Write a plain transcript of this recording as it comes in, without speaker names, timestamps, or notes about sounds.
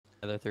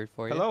Other third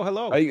for you. Hello,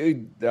 hello.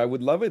 I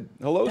would love it.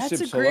 Hello, That's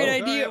Sips. a great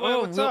Hello. idea. Hey,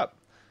 what's up?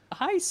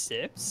 Hi,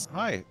 Sips.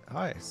 Hi.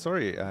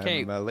 Sorry,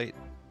 Okay. I'm late.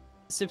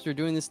 Sips, we're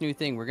doing this new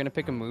thing. We're gonna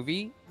pick a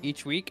movie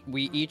each week.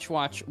 We each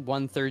watch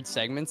 1/3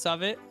 segments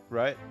of it,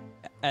 Right.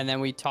 and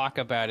then we talk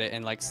about it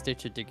and like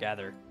stitch it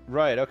together.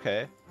 Right.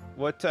 Okay.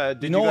 What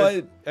did You you know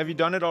guys? what? Have you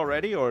done it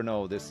already, or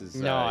no? This is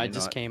No, I you're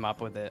just not- came up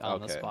with it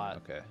on the Okay,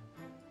 spot. Okay.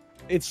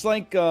 It's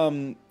like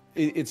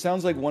it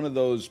sounds like one of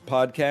those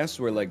podcasts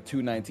where like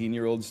two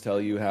 19-year-olds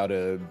tell you how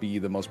to be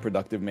the most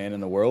productive man in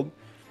the world.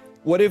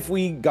 What if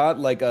we got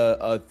like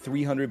a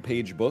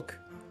 300-page book,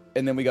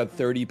 and then we got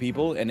 30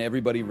 people, and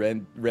everybody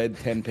read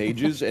 10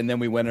 pages, and then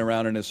we went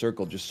around in a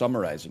circle just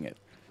summarizing it.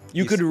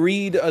 You could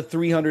read a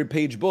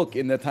 300-page book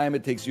in the time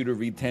it takes you to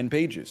read 10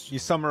 pages. You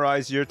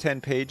summarize your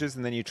 10 pages,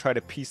 and then you try to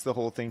piece the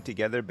whole thing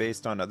together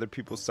based on other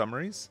people's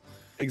summaries.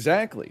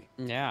 Exactly.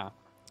 Yeah.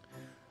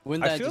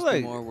 Wouldn't I that feel just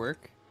like- be more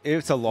work?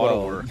 It's a lot Well-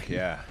 of work.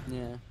 Yeah.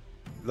 Yeah.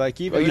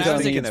 Like Are even you when I was telling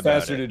me thinking it's about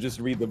faster it. to just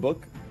read the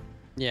book?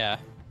 Yeah.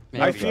 I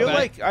maybe, feel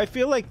but- I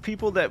feel like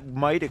people that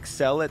might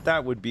excel at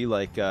that would be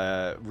like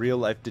real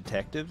life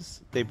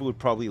detectives. They would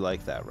probably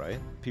like that, right?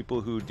 People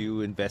who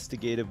do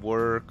investigative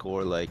work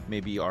or like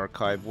maybe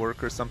archive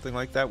work or something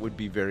like that would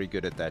be very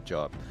good at that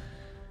job.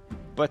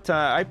 But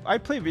I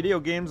play video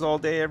games all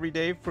day, every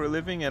day for a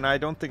living, and I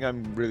don't think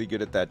I'm really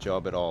good at that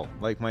job at all.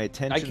 Like my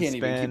attention I can't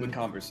span. even keep a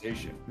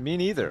conversation. Me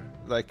neither.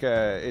 Like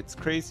it's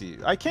crazy.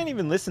 I can't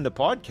even listen to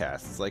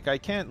podcasts. Like I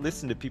can't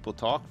listen to people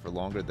talk for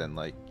longer than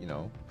like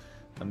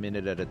a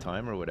minute at a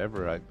time or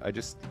whatever. I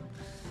just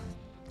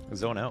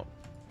zone out.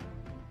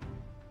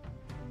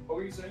 What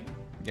were you saying?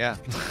 Yeah.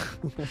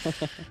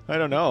 I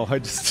don't know. I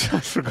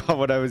forgot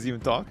what I was even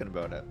talking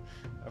about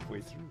halfway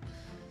through.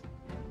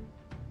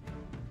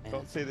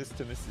 Don't say this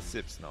to Mr.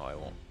 Sips. No, I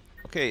won't.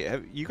 Okay,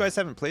 you guys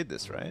haven't played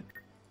this, right?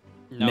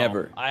 No.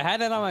 Never. I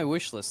had it on my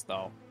wish list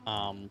though.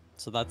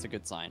 So that's a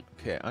good sign.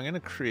 Okay, I'm gonna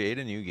create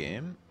a new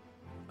game.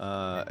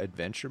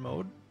 Adventure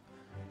mode.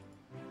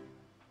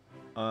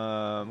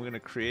 I'm gonna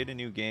create a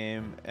new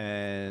game,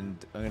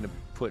 and I'm gonna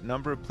put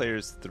number of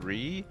players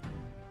 3.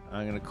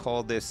 I'm gonna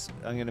call this.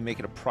 I'm gonna make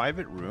it a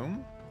private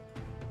room.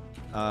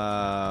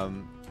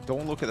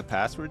 Don't look at the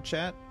password,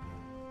 chat.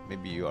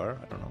 Maybe you are.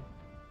 I don't know.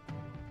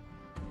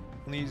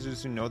 Only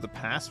users who know the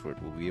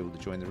password will be able to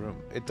join the room.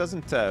 It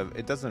doesn't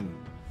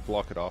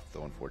block it off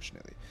though,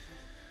 unfortunately.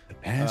 The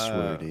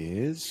password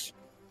is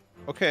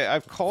Okay,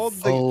 I've called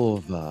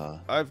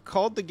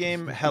the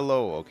game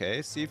Hello.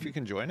 Okay, see if you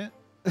can join it.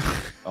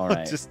 All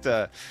right. Just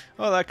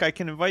look, I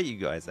can invite you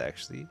guys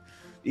actually.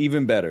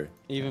 Even better.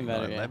 Even Hang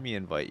better. on, Yeah. Let me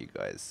invite you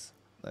guys.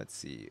 Let's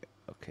see.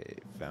 Okay,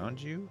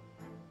 found you.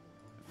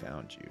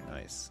 Found you.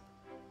 Nice.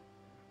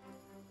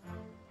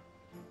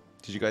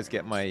 Did you guys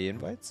get my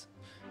invites?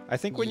 I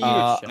think when you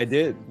I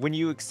did. when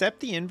you accept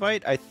the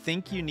invite, I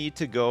think you need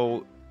to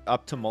go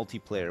up to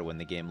multiplayer when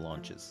the game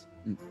launches.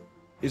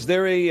 Is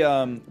there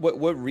a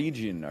what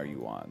region are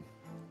you on?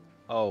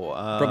 Oh,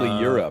 Probably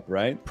Europe,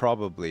 right?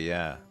 Probably,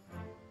 yeah.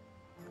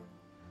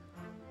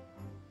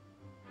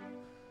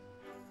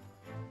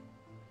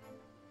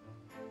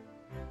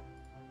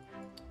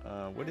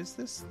 What is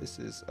this? This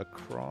is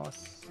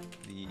Across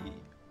the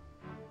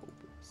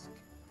Obelisk.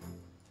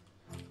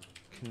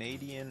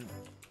 Canadian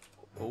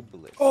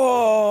Obelisk.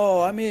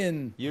 Oh, I'm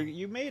in.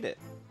 You made it.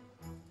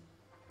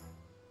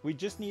 We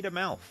just need a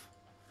Malf.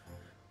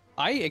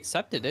 I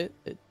accepted it.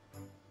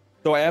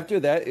 So after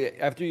that,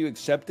 after you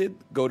accept it,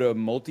 go to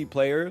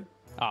multiplayer,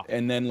 Oh.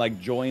 and then like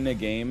join a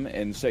game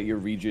and set your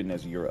region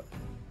as Europe,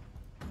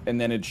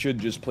 and then it should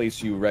just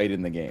place you right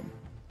in the game.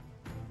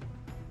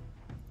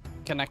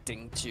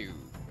 Connecting to.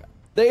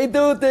 They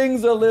do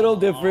things a little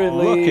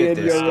differently. Look at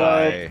and this you're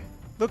guy. right.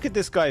 Look at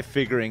this guy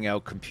figuring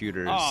out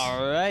computers.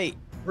 All right.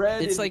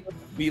 Bread It's in like-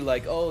 be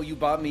like, oh, you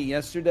bought me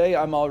yesterday.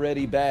 I'm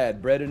already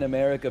bad. Bread in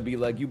America be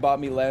like, you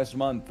bought me last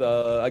month.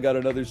 I got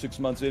another 6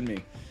 months in me.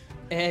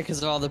 Yeah,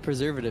 because of all the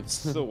preservatives.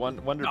 So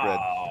Wonder Bread.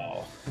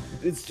 Oh,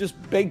 it's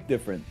just baked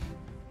different.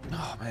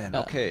 Oh man.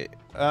 Okay.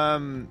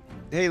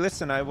 Hey,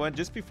 listen. I want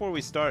just before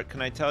we start.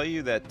 Can I tell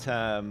you that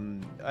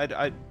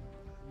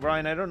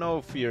Ryan, I don't know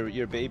if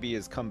your baby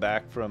has come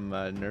back from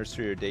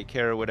nursery or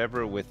daycare or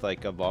whatever with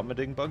like a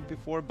vomiting bug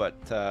before, but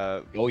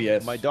Oh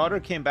yes. my daughter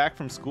came back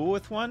from school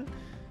with one,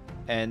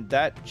 and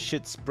that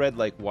shit spread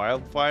like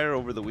wildfire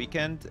over the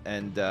weekend.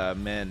 And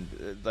man,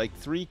 like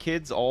 3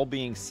 kids all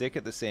being sick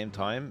at the same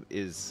time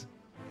is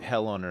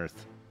hell on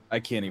earth. I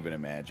can't even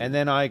imagine. And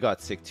then I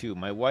got sick too.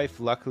 My wife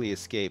luckily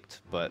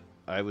escaped, but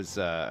I was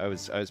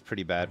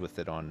pretty bad with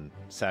it on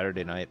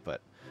Saturday night.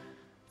 But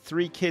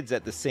 3 kids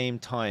at the same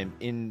time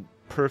in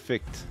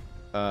perfect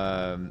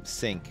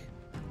sync.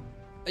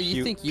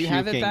 You think you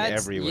have it puking bad?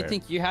 everywhere. You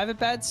think you have it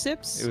bad,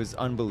 Sips? It was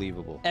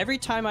unbelievable. Every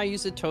time I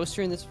use a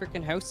toaster in this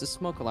freaking house, the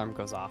smoke alarm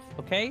goes off.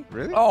 Okay?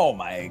 Really? Oh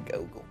my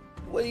god.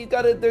 Well, you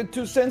got it. They're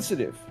too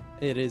sensitive.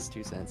 It is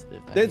too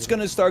sensitive. It's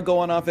gonna start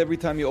going off every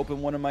time you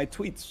open one of my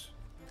tweets.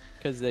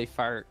 Because they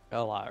fart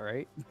a lot,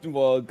 right?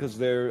 Well, because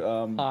they're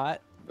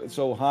Hot.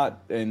 so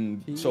hot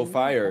and so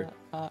fire.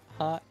 Hot,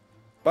 hot.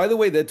 By the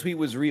way, that tweet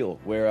was real,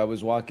 where I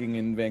was walking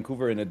in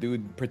Vancouver and a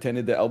dude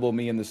pretended to elbow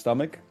me in the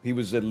stomach. He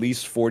was at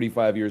least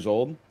 45 years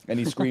old, and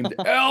he screamed,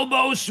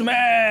 "Elbow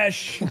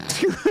smash!"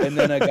 And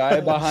then a guy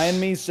behind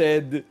me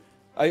said,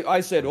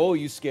 I said, "Oh,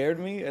 you scared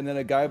me?" And then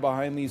a guy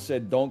behind me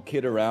said, "Don't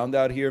kid around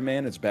out here,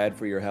 man. It's bad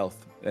for your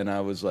health." And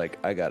I was like,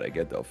 I gotta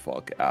get the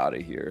fuck out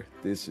of here.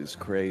 This is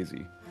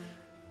crazy.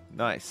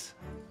 Nice.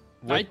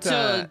 I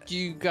told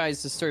you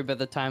guys the story about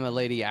the time a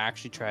lady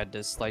actually tried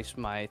to slice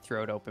my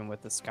throat open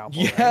with a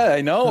scalpel. Yeah, right?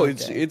 I know.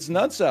 Okay. It's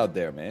nuts out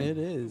there, man. It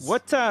is.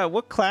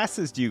 What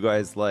classes do you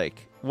guys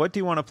like? What do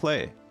you want to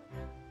play?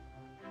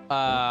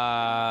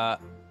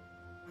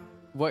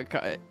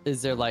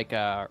 Is there like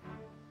a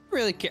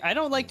really? I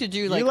don't like to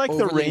do like You like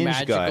the overly range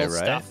magical guy, right?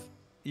 stuff.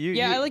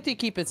 You, I like to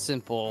keep it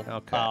simple.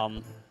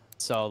 Okay.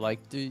 So like,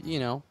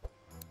 yeah.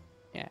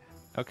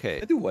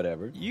 Okay. I do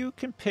whatever. You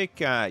can pick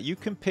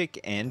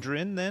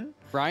Andrin then.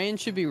 Ryan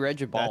should be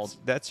Regibald.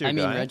 That's your I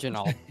mean guy.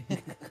 Reginald.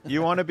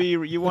 You want to be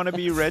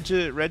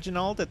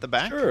Reginald at the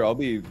back? Sure, I'll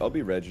be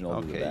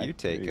Reginald. Okay, you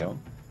take him.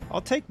 I'll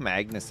take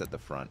Magnus at the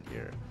front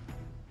here.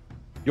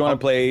 You want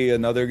to play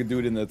another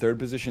dude in the third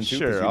position too? 'Cause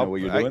Sure, you know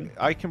what you're doing.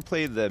 I can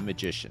play the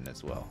magician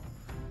as well.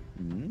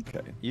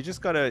 Okay. You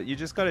just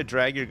gotta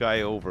drag your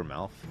guy over,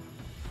 Malf.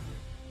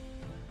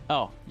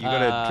 Oh, You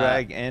gotta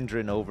drag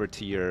Andrin over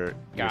to your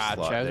Gotcha.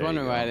 slot. I was There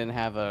wondering you why I go. didn't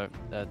have an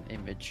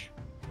image.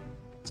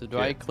 So do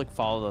Okay. I click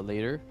follow the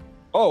leader?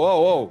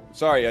 Oh!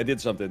 Sorry, I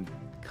did something.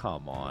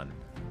 Come on.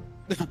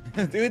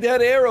 Dude, it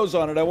had arrows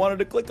on it. I wanted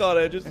to click on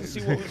it just to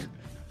see what was...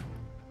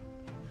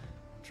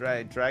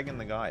 Dragging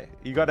the guy.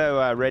 You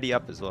gotta ready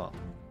up as well.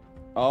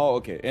 Oh,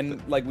 okay.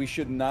 And like we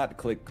should not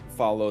click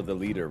follow the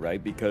leader,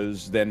 right?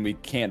 Because then we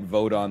can't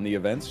vote on the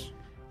events.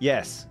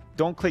 Yes.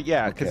 Don't click,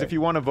 yeah, because Okay. if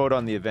you want to vote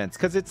on the events,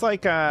 because it's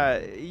like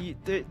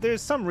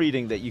there's some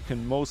reading that you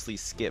can mostly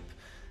skip,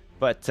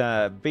 but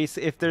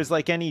if there's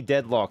like any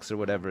deadlocks or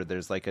whatever,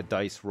 there's like a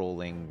dice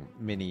rolling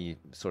mini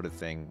sort of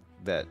thing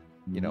that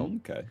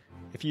Okay.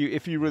 if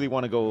you really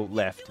want to go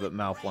left but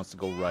Malf wants to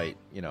go right,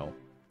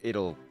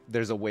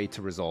 there's a way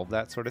to resolve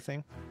that sort of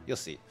thing. You'll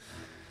see.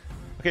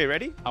 Okay,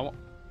 ready?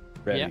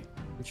 Ready. Yeah,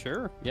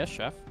 sure. Yes,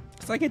 chef.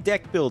 It's like a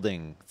deck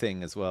building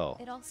thing as well.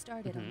 It all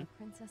started on the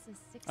princess's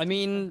 60th I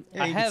mean,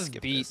 Yeah, I you can have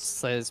skip beat this.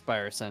 Slay the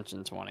Spire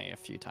Ascension 20 a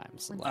few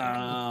times.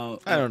 I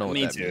don't know what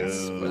Me that too.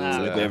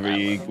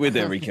 means, but, With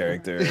every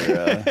character.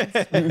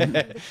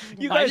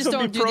 you I guys just will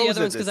don't be do the pros other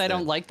at ones because this I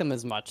don't then. like them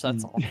as much.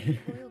 That's all.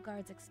 royal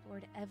guards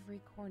explored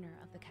every corner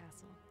of the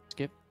castle.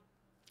 Skip.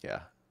 Yeah.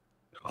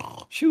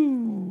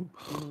 Shoo.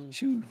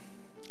 Shoo.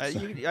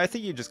 I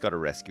think you just got to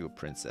rescue a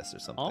princess or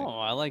something. Oh,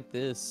 I like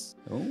this.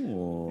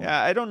 Oh.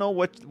 Yeah, I don't know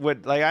what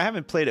like I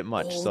haven't played it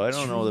much, so I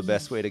don't know the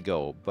best way to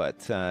go. But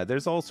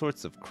there's all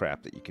sorts of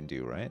crap that you can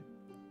do, right?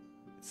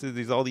 So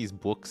there's all these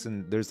books,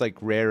 and there's like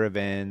rare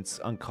events,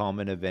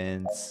 uncommon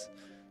events.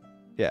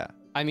 Yeah,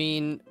 I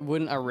mean,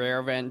 wouldn't a rare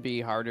event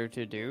be harder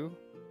to do?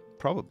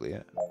 probably.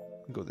 Yeah,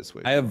 go this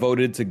way. I have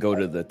voted to go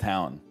to the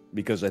town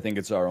because I think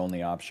it's our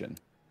only option.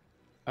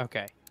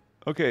 Okay.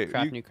 Okay,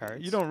 Craft new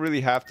cards. You don't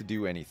really have to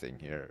do anything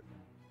here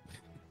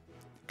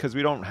because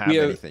we don't have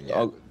anything yet.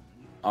 Oh,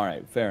 all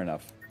right, fair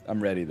enough.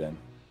 I'm ready then.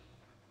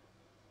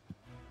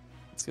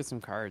 Let's get some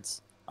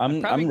cards.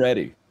 I'm probably-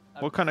 ready.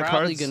 What kind of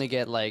Probably cards? gonna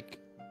get like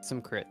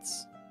some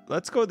crits.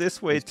 Let's go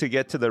this way to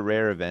get to the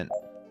rare event.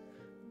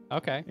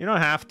 Okay. You don't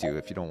have to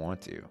if you don't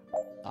want to.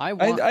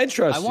 I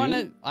trust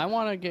you. I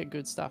want to get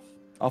good stuff.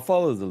 I'll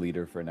follow the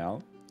leader for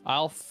now.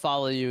 I'll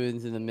follow you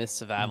into the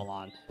mists of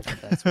Avalon.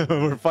 That's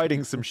We're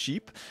fighting some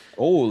sheep.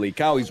 Holy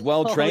cow, he's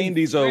well trained.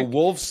 He's a frick.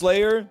 wolf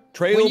slayer,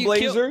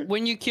 trailblazer.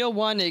 When you kill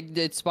one,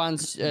 it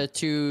spawns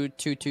two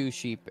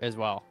sheep as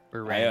well.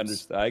 Or I rams.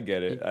 understand. I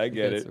get it. I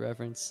get That's it. the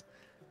reference.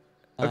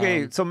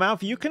 Okay, so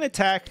Malf, you can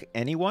attack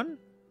anyone,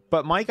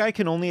 but Mike, I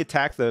can only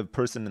attack the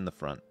person in the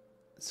front.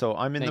 So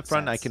I'm in the Makes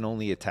front, I sense. can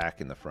only attack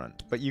in the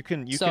front. But you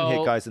can hit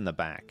So- guys in the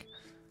back.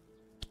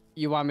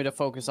 You want me to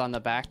focus on the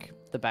back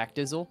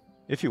dizzle?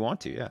 If you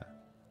want to, yeah.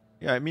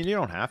 Yeah, I mean you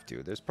don't have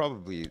to. There's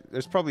probably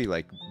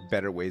like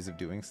better ways of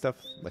doing stuff.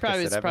 Like I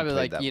said, It's I haven't probably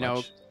played like that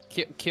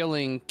much.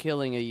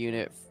 killing a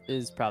unit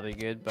is probably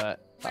good, but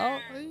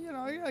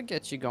I'll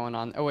get you going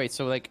on. Oh wait,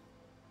 so like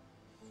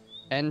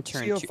end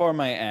turn See how two. far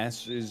my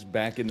ass is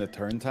back in the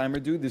turn timer,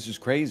 dude? This is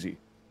crazy.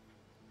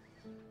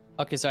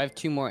 Okay, so I have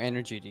 2 more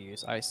energy to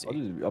use. I see.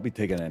 I'll be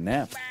taking a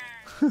nap.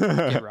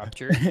 Get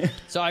ruptured.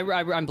 So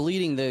I'm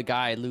bleeding the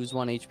guy. Lose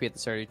 1 HP at the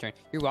start of your turn.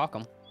 You're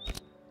welcome.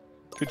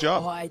 Good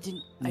job. Oh, I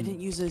didn't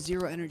use a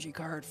 0 energy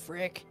card.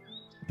 Frick.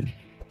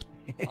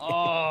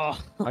 Oh.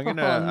 I'm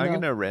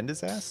gonna rend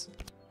his ass.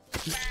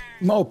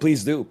 No,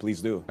 please do.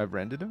 Please do. I've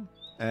rended him,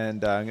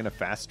 and I'm gonna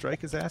fast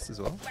strike his ass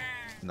as well.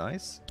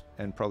 Nice,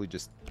 and probably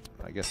just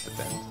I guess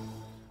defend.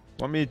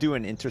 Want me to do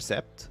an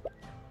intercept?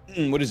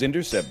 What does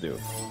intercept do?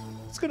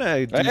 It's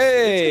gonna do,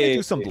 Hey!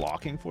 do some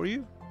blocking for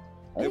you.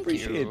 I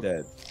appreciate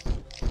that.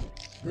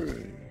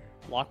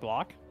 Block.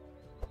 Block.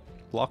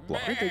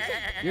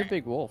 You're a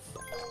big wolf.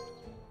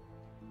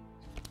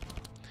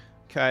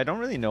 Okay, I don't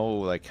really know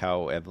like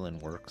how Evelyn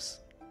works,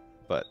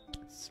 but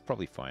It's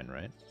probably fine,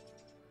 right?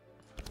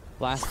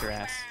 Blast her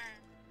ass.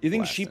 You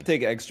think Blast sheep them.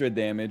 take extra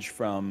damage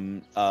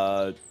from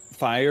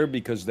fire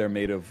because they're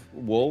made of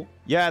wool?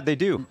 Yeah, they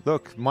do.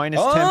 Look,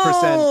 minus 10%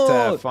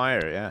 Oh!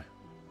 fire. Yeah.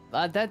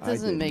 That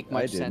doesn't make I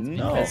much sense didn't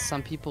know. because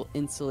some people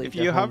insulate. If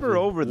their you homes hover with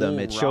over them, wool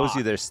it shows you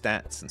rock. their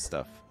stats and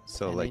stuff.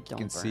 So And they like you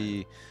can don't burn.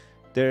 see,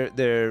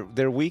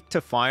 they're weak to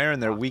fire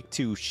and they're weak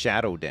to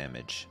shadow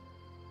damage.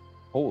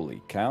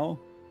 Holy cow.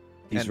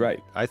 He's And right.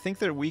 I think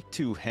they're weak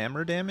to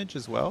hammer damage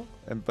as well,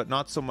 but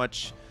not so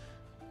much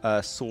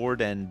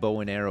sword and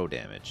bow and arrow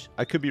damage.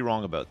 I could be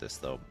wrong about this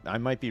though. I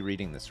might be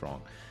reading this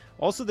wrong.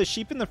 Also, the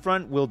sheep in the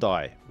front will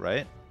die,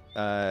 right?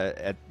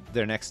 At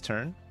their next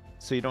turn,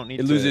 so you don't need.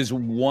 It to... loses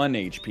 1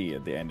 HP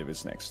at the end of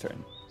its next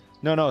turn.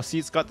 No. See,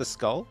 it's got the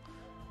skull.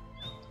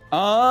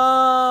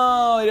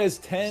 Oh, it has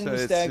 10 So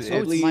it's- stacks it's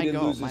of bleed my and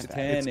go, loses my bad.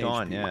 10 It's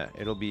gone. HP. Yeah,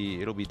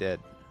 it'll be dead.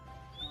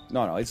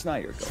 No, it's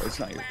not your go. It's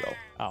not your go.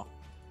 Oh,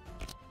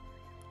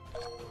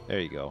 There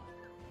you go.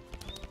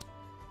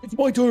 It's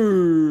my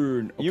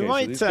turn. Okay, You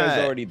might, so this guy's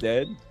uh, already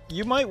dead.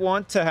 You might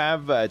want to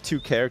have 2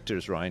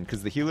 characters, Ryan,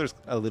 because the healer's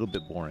a little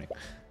bit boring.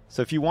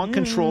 So if you want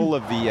control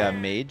of the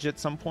mage at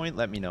some point,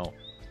 let me know.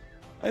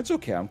 It's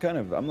okay.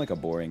 I'm like a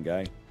boring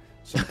guy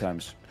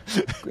sometimes.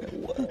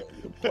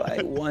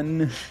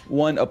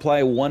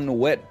 apply one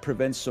wet,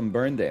 prevents some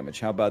burn damage.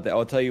 How about that?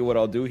 I'll tell you what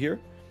I'll do here.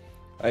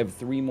 I have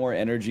 3 more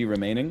energy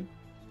remaining.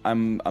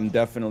 I'm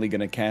definitely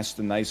gonna cast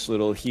a nice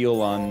little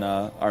heal on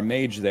our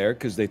mage there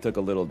because they took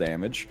a little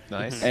damage.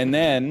 Nice. And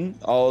then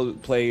I'll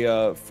play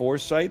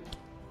Foresight.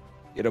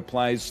 It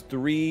applies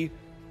 3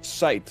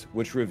 sight,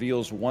 which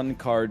reveals 1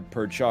 card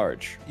per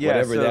charge. Yeah,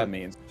 whatever so- that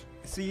means.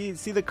 See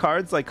the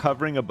cards like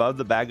hovering above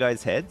the bad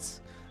guys'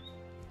 heads?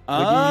 When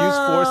you use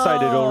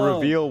Foresight, it'll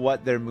reveal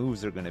what their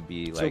moves are going to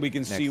be. So like, we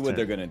can see next what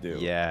they're turn. gonna do.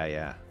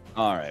 Yeah.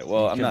 All right.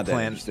 Well, I'm can not that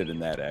plan- interested in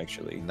that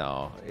actually.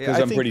 No. Because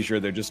I I'm think- pretty sure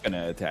they're just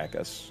gonna attack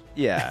us.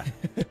 Yeah.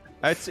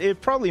 It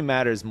probably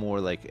matters more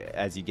like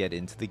as you get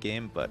into the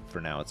game, but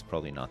for now it's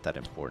probably not that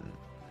important.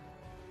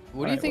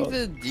 what do you Alright, think well-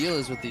 the deal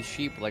is with these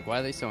sheep? Like, why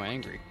are they so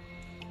angry?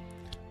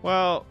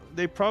 Well,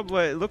 they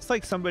probably... It looks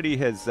like somebody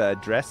has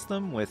dressed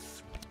them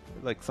with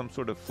like some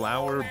sort of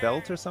flower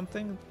belt or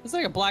something. It's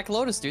like a Black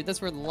Lotus, dude.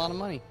 That's worth a lot of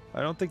money. I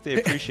don't think they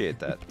appreciate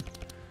that.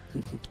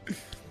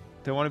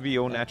 They want to be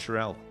au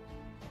naturel.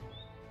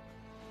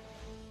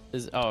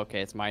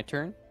 Okay, it's my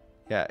turn.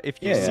 Yeah, if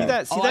you Yeah, see yeah.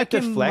 that, see I that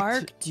can deflect.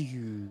 mark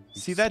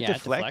dudes. See that Yeah,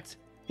 deflect?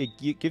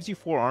 It gives you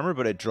 4 armor,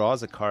 but it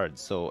draws a card.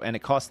 So and it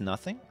costs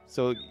nothing.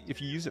 So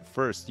if you use it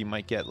first, you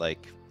might get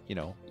like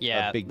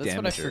Yeah, a big that's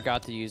what I damager.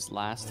 forgot to use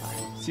last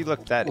time. See,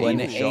 look that An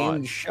aim shot.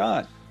 aimed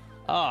shot.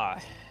 Ah,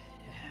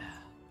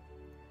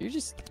 you're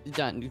just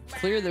done.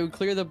 Clear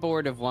the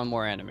board of 1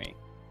 more enemy.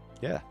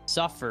 Yeah.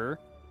 Suffer.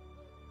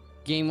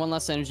 Gain 1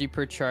 less energy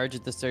per charge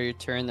at the start of your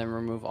turn, then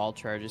remove all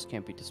charges.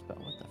 Can't be dispelled.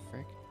 What the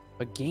frick?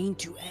 But gain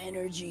 2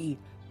 energy.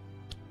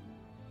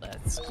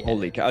 Let's get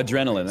Holy it, cow!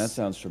 Adrenaline. That boys.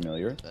 sounds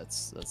familiar.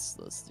 Let's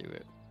do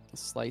it.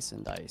 Slice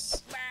and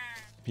dice.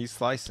 He's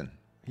slicing.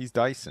 He's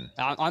dicing.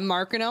 I'm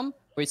marking them.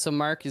 Wait, so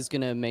Mark is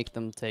gonna make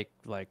them take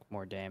like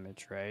more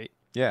damage, right?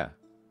 Yeah.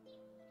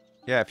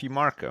 Yeah, if you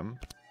mark him,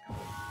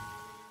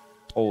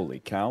 Holy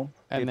cow!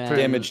 And It then, pre-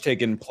 Damage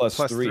taken plus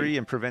plus 3. 3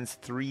 and prevents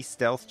 3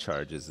 stealth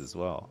charges as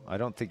well. I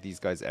don't think these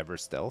guys ever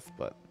stealth,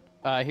 but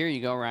here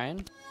you go,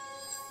 Ryan.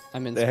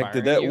 I'm The inspiring heck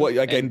did that? you, What?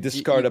 I can and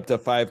discard up to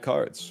 5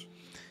 cards.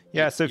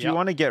 yeah. So if you Yep.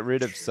 want to get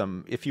rid of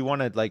some, if you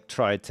want to like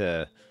try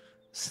to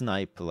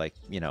snipe like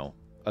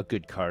a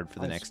good card for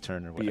the Let's next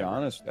turn or Be whatever.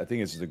 honest, I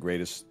think it's the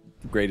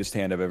greatest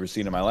hand I've ever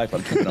seen in my life.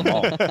 I'm keeping them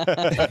all.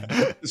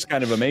 It's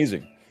kind of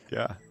amazing.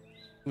 Yeah.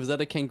 Was that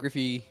a Ken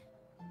Griffey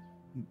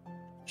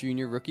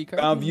Junior rookie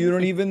card? You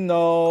don't even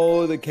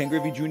know the Ken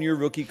Griffey Jr.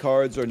 rookie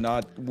cards are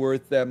not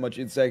worth that much.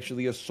 It's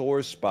actually a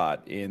sore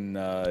spot in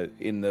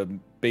the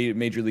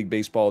Major League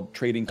Baseball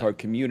trading card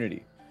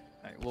community.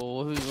 Alright,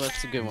 well,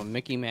 what's a good one?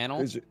 Mickey Mantle.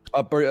 There's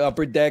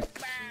upper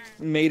deck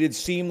made it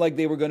seem like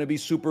they were going to be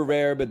super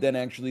rare, but then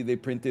actually they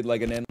printed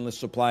like an endless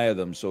supply of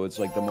them, so it's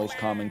like the most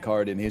common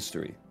card in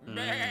history.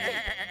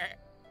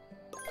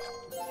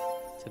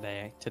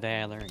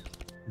 Today I learned.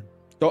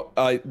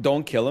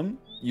 Don't kill him.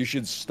 You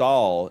should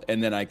stall,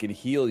 and then I can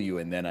heal you,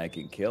 and then I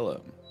can kill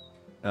him.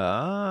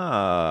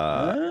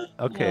 Ah.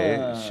 Okay.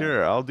 Ah.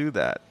 Sure. I'll do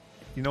that.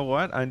 You know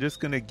what? I'm just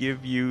gonna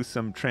give you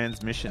some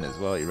transmission as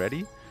well. You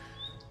ready?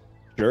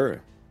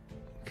 Sure.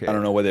 Okay. I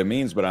don't know what that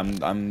means, but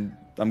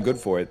I'm good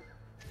for it.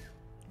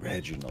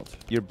 Reginald.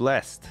 You're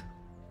blessed.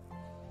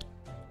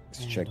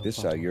 Let's check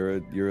this out.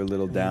 You're a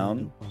little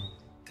down.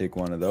 Take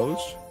one of those.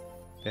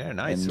 Yeah,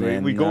 nice.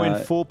 And We then, go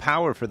in full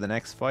power for the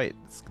next fight.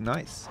 It's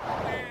nice.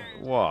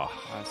 Wow.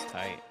 That's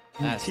tight.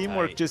 That's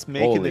Teamwork tight. just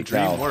making Holy the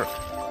dream cow. work.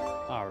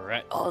 All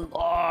right.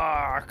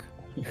 Unlock.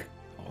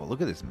 Oh, look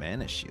at this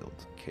mana shield.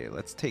 Okay,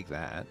 let's take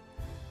that.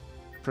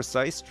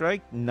 Precise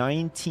strike,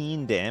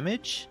 19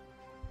 damage.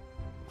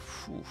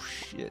 Phew,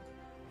 shit.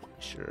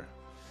 Sure.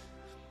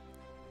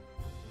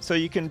 So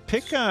you can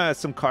pick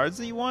some cards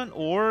that you want,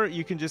 or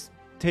you can just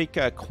take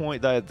a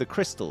coin, the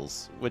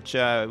crystals, which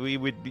we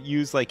would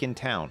use like in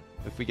town.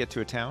 if we get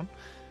to a town,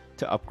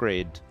 to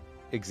upgrade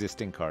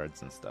existing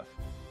cards and stuff.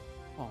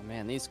 Oh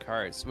man, these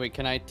cards. Wait,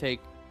 can I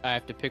take? I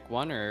have to pick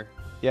one or?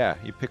 Yeah,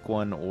 you pick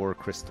one or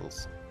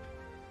crystals.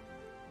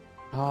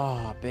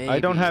 Oh, baby. I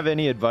don't have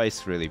any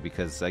advice really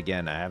because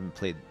again, I haven't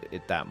played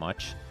it that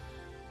much.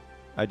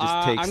 I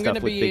just take I'm stuff gonna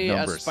with big be a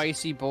numbers.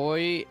 spicy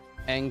boy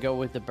and go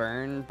with the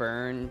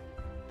burn.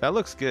 That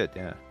looks good,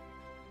 yeah.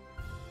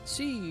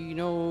 See,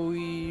 no,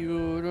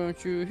 you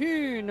don't you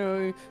hear,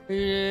 no,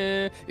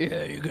 yeah,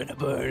 you're gonna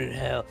burn in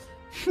hell.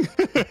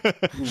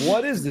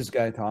 What is this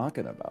guy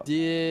talking about?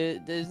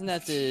 Isn't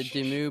that the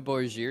Dimmu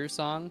Borgir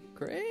song?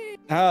 Great.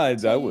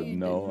 I wouldn't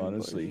know,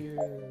 honestly.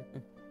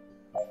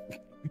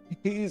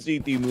 Easy,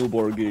 Timu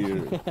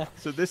Borgir.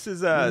 So this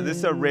is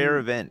a rare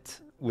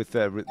event with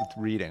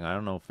reading. I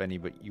don't know if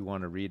anybody you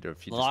want to read or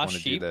if you just want to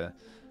do the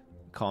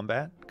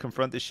combat.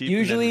 Confront the sheep.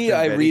 Usually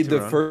I read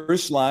the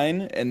first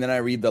line and then I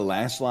read the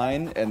last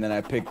line and then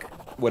I pick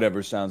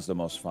whatever sounds the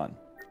most fun.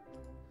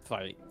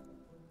 Fight.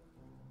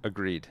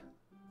 Agreed.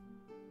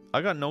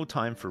 I got no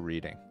time for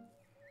reading.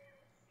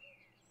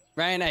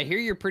 Ryan, I hear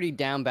you're pretty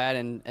down bad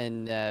and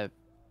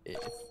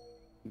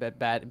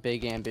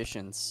big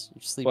ambitions.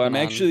 You're sleeping Well, I'm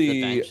on actually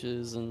the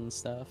benches and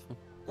stuff.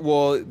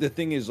 Well, the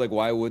thing is, like,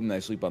 why wouldn't I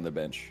sleep on the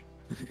bench?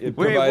 It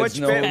Wait, provides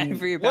which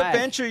no. what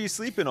bench are you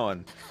sleeping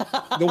on?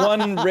 The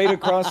one right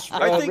across,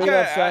 I think right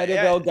outside of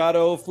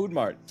Elgato Food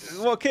Mart.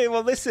 Okay,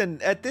 well, listen.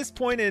 At this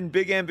point in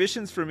big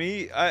ambitions for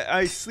me,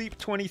 I sleep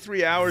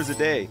 23 hours a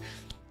day.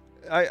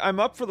 I'm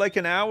up for like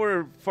an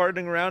hour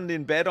farting around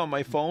in bed on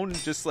my phone,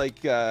 just like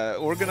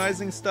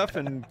organizing stuff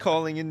and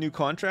calling in new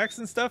contracts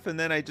and stuff, and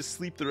then I just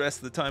sleep the rest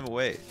of the time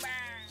away.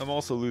 I'm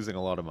also losing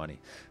a lot of money.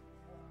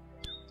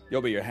 Yo,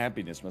 but your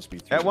happiness must be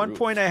through At the one roof.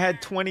 point, I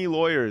had 20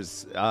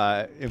 lawyers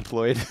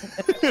employed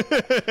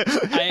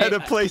at a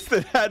place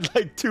that had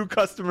like 2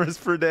 customers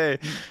per day.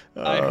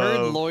 I heard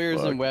Oh, lawyers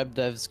fuck. and web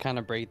devs kind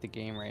of break the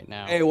game right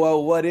now. Hey,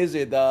 well, what is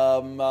it?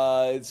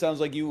 It sounds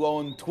like you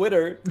own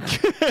Twitter.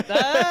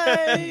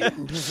 Hey!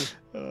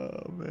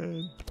 Oh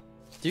man.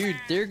 Dude,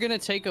 they're gonna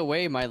take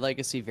away my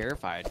legacy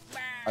verified.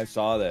 I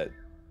saw that.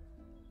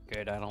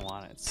 Good, I don't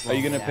want it. Are Slow you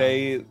me gonna down.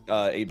 pay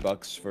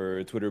 $8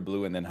 for Twitter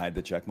Blue and then hide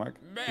the check mark?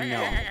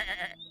 No.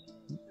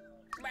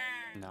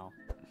 No.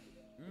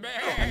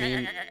 I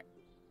mean,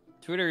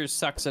 Twitter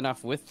sucks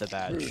enough with the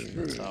badge,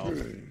 so.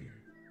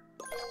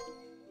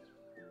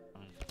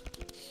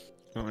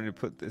 You want me to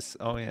put this?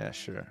 Oh yeah,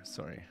 sure.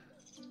 Sorry.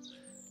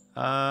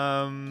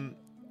 Oh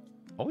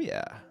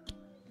yeah.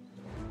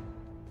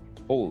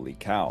 Holy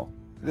cow!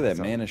 Look at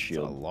that mana That's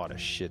shield. a lot of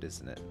shit,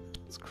 isn't it?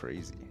 It's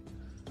crazy.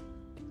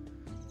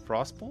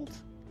 Frostbolt?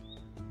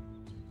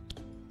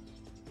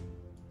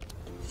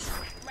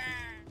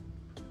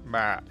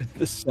 Bah.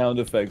 The sound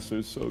effects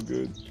are so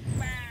good.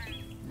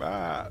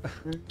 Bah.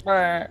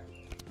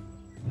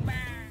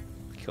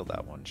 Kill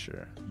that one,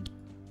 sure.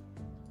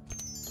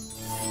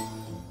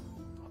 Oh,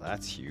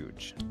 that's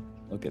huge.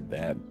 Look at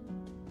that.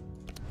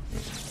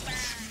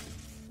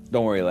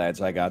 Don't worry,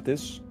 lads. I got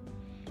this.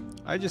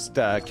 I just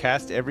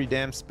cast every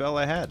damn spell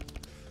I had.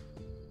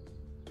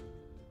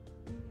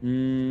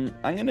 I'm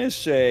gonna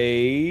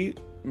say.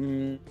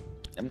 Notice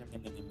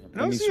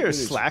you're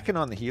slacking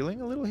on the healing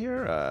a little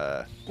here.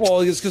 Well,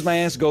 it's because my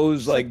ass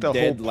goes like the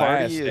dead whole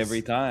party last is-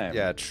 every time.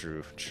 Yeah,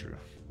 true, true.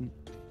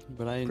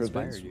 But I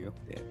Prevents inspired you.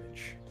 1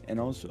 damage, and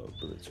also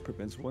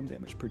prevents 1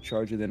 damage per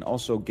charge, and then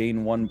also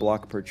gain 1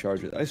 block per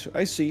charge.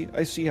 I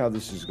see how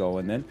this is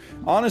going. Then,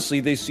 honestly,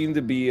 they seem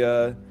to be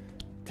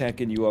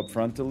attacking you up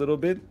front a little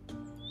bit.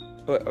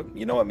 But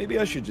you know what? Maybe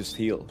I should just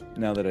heal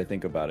now that I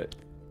think about it.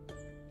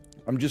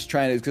 I'm just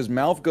trying to, because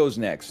Malf goes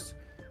next.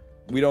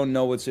 We don't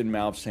know what's in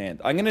Malf's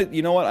hand.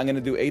 You know what? I'm gonna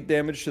do 8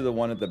 damage to the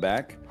one at the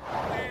back.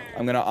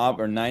 I'm gonna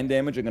or 9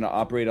 damage. I'm gonna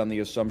operate on the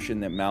assumption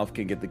that Malf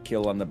can get the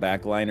kill on the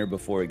backliner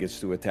before it gets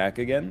to attack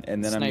again,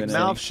 and then I'm Snipe gonna.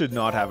 Malf should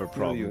not have a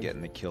problem you.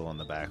 getting the kill on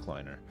the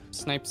backliner.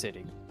 Snipe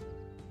City.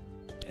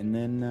 And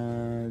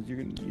then you're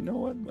gonna. You know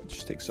what? Let's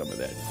just take some of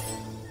that.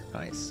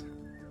 Nice.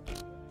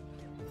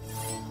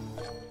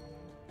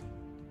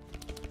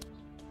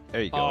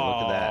 There you go.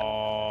 Look at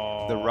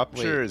that. The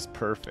rupture Wait, is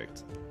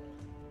perfect.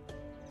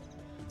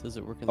 does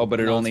it work in Oh, but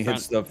it no, only it's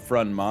hits the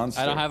front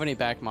monster. I don't have any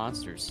back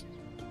monsters.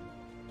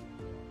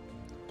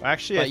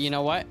 Actually, But you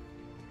know what?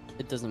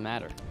 It doesn't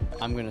matter.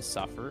 I'm gonna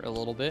suffer a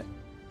little bit.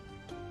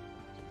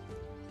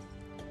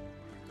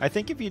 I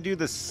think if you do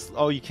this,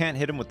 oh, you can't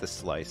hit him with the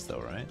slice though,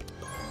 right?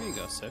 Here you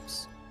go,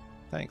 Sips.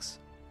 Thanks.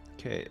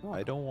 Okay,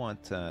 I don't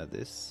want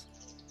this.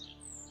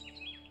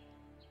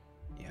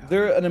 Yeah.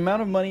 There an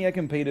amount of money I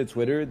can pay to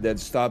Twitter that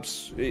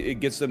stops. It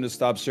gets them to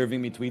stop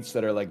serving me tweets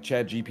that are like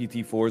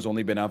ChatGPT 4 has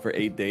only been out for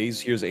 8 days.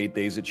 Here's 8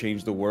 days to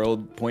change the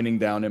world. Pointing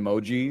down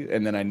emoji,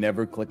 and then I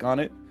never click on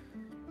it.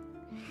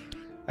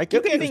 I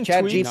keep getting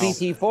tweets.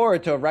 ChatGPT 4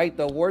 to write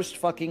the worst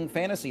fucking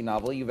fantasy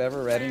novel you've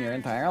ever read in your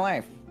entire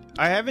life.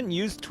 I haven't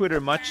used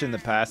Twitter much in the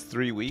past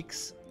 3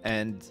 weeks,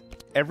 and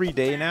every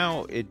day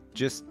now it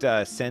just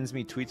sends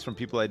me tweets from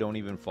people I don't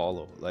even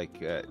follow.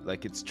 Like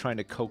it's trying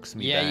to coax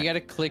me Yeah, back. you gotta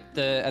click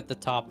the at the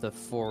top the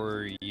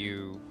For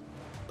You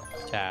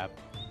tab.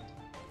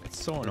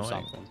 It's so or annoying.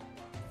 something.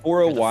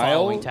 For a Or the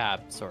following while,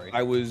 tab. Sorry.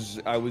 I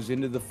was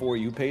into the For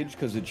You page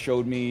because it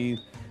showed me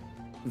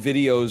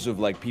videos of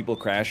like people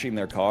crashing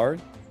their car,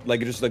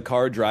 like just the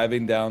car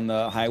driving down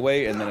the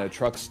highway, and then a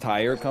truck's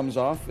tire comes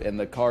off, and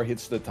the car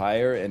hits the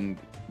tire and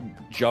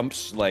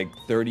jumps like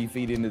 30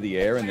 feet into the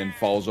air, and then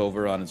falls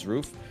over on its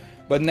roof.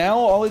 But now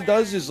all it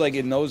does is like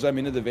it knows I'm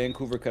into the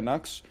Vancouver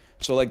Canucks.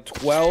 So like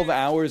 12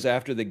 hours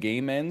after the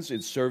game ends,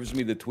 it serves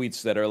me the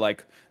tweets that are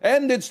like,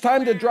 "And it's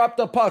time to drop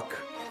the puck.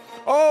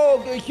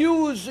 Oh, the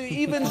Hughes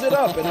evens it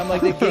up." And I'm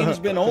like, the game's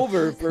been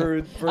over for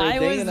a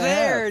day and a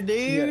half.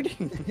 dude.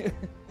 Yeah.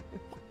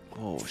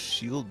 Oh,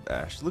 shield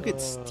bash. Look at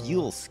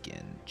steel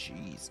skin.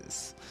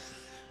 Jesus.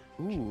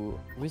 Ooh,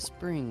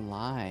 whispering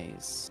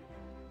lies.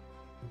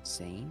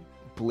 Insane.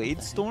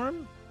 Blade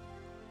storm?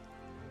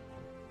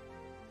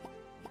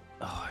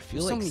 Oh, I feel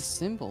There's so like many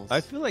symbols.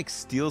 I feel like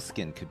steel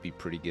skin could be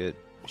pretty good.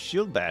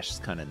 Shield bash is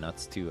kind of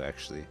nuts too,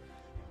 actually.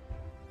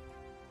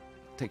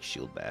 Take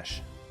shield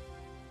bash.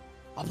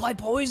 Apply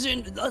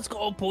poison. Let's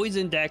go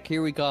poison deck.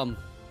 Here we come.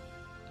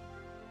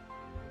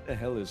 What the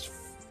hell is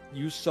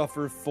you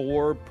suffer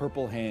 4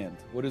 purple hand?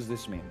 What does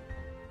this mean?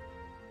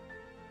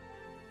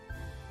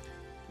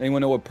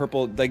 Anyone know what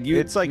purple like you?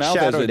 It's like Malf has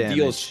shadow a deal-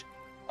 damage.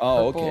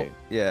 Oh, Purple. okay.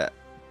 Yeah.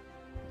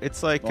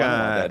 It's like Well, I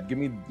don't know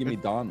that. Give me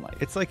Dawn Light.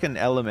 it's like an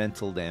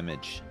elemental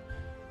damage.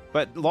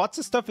 But lots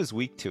of stuff is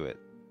weak to it.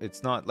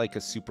 It's not like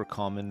a super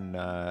common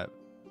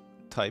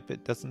type,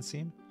 it doesn't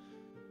seem.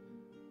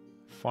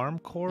 Farm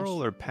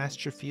coral or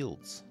pasture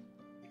fields?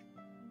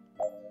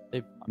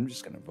 I'm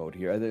just gonna vote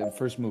here. I think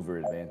first mover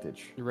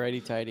advantage.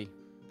 Righty tighty.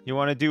 You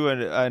want to do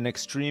an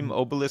extreme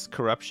obelisk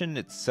corruption?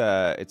 It's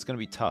gonna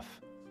be tough.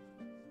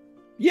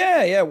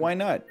 Yeah. Why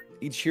not?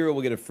 Each hero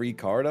will get a free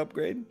card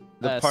upgrade.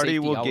 The party safety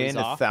will always gain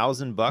off.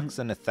 $1,000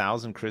 and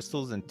 1,000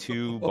 crystals and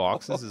 2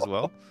 boxes as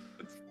well.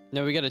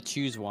 No, we gotta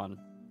choose one.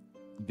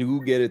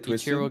 Do get a Each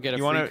twisted. hero will get a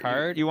You free want to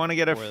card. You want to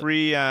get a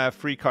or-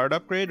 free card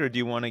upgrade, or do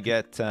you want to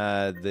get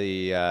the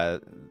free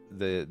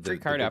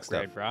card big upgrade,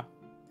 stuff? brah.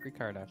 Free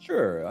card upgrade.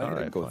 Sure, I'd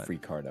Alright, go fine. free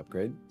card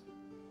upgrade.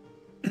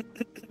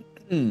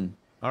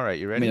 All right,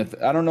 you I ready? mean,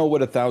 I don't know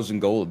what 1,000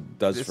 gold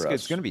does This for us.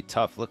 it's gonna be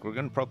tough. Look, we're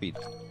gonna probably.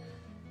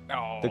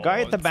 Oh, The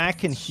guy at the back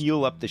can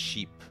heal up the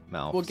sheep,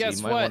 Malf. Well, so guess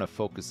you might what? want to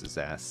focus his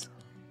ass.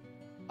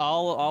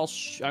 I'm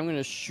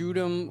gonna shoot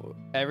him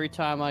every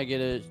time I get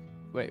a.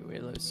 Wait.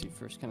 Let's see.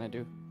 First, can I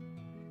do?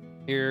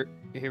 Here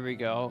we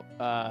go.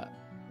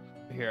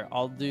 Here,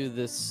 I'll do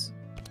this.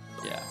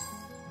 Yeah.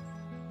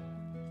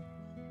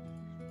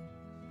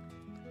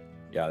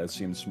 Yeah, that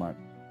seems smart.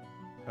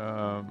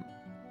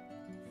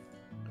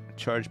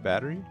 Charge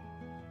battery.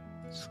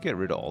 Just get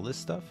rid of all this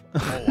stuff.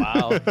 Oh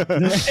wow.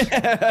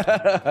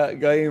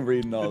 Guy ain't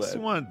reading I all just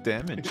that. want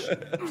damage.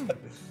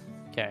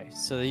 Okay,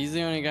 so he's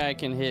the only guy I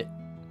can hit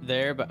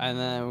there, and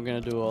then we're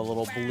gonna do a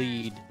little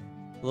bleed,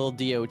 little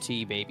DOT,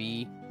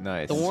 baby.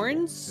 Nice.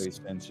 Thorns. Very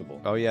sensible.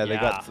 Oh yeah,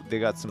 Yeah. they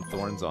got some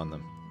thorns on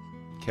them.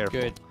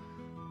 Careful. Good.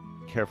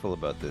 Careful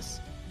about this.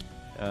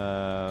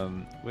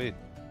 Wait.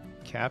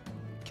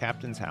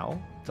 Captain's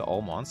Howl to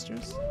all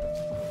monsters?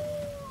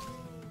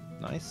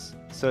 Nice.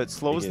 So it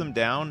slows them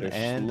down, they're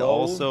and slow.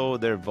 also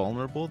they're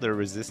vulnerable. Their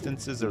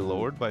resistances are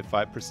lowered by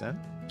 5%.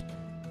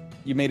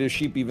 You made a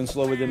sheep even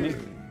slower than me.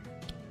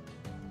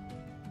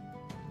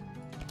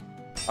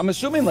 I'm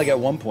assuming like at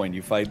one point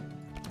you fight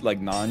like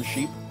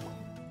non-sheep.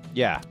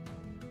 Yeah.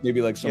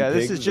 Maybe like some Yeah,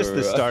 this pigs is just or,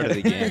 the start of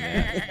the game.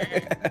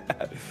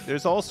 Yeah.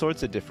 There's all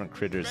sorts of different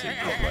critters that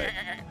you can fight.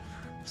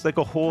 It's like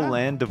a whole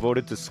land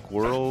devoted to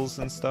squirrels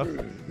and stuff.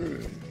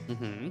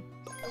 Mm-hmm.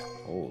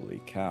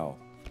 Holy cow.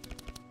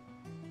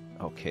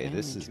 Okay,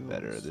 this is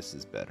better. This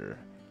is better.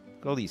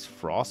 Look at all these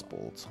frost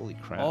bolts. Holy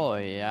crap. Oh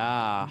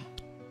yeah.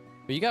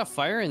 But you got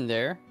fire in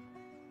there.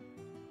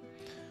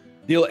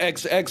 Deal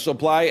XX,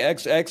 apply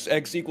XX,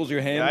 X equals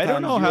your hand. Yeah, I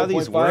don't times know how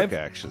these 0.5. work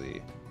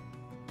actually.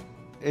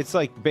 It's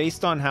like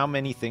based on how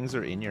many things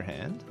are in your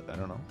hand. I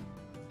don't know.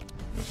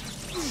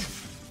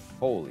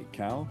 Holy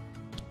cow.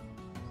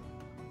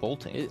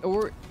 Bolting.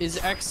 Or is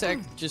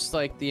XX just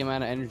like the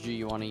amount of energy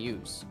you want to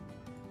use?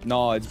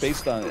 No, it's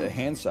based on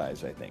hand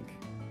size, I think.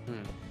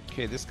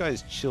 Okay, this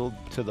guy's chilled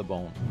to the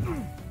bone.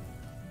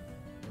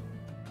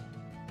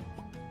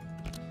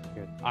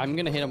 Good. I'm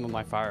gonna hit him with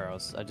my fire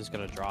arrows. I just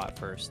gotta draw it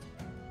first.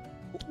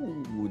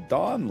 Ooh,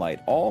 Dawn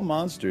Light. All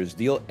monsters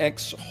deal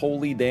X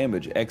holy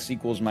damage. X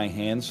equals my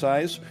hand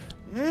size.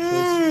 So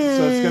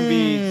it's gonna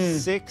be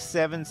 6,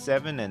 7,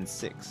 7, and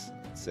 6.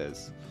 It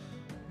says.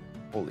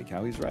 Holy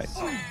cow, he's right.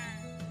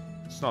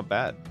 It's not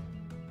bad.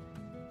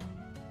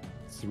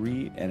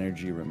 3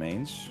 energy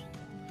remains.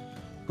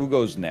 Who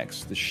goes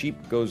next? The sheep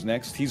goes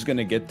next. He's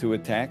gonna get to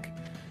attack.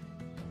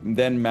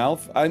 Then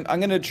Malf. I'm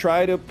gonna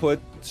try to put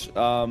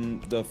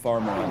the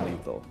farmer on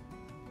lethal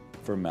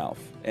for Malf.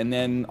 And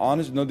then,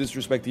 honest, no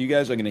disrespect to you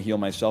guys, I'm gonna heal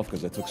myself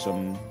because I took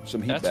some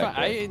heat That's back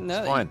fine.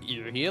 there. No, fine.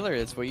 you're a healer.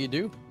 That's what you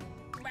do.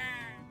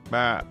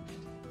 Ah.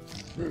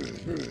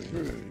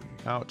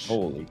 Ouch.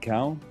 Holy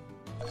cow.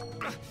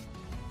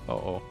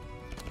 Uh-oh.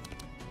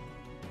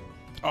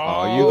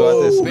 Oh, you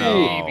got this,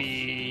 baby.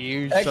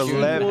 You It's Excellent. should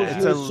 11, Equals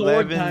it's your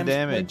sword 11 times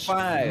damage.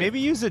 0.5. Maybe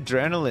use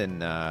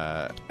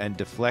adrenaline and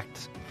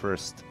deflect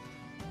first.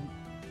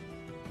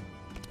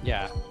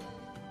 Yeah.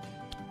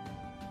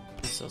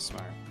 He's so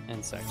smart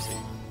and sexy.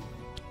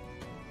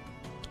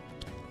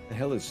 The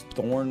hell is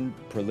thorn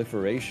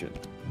proliferation?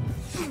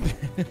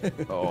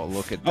 Oh,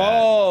 look at that.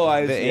 Oh,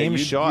 I the see. aim You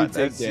shot. take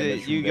That's damage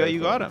it. from You their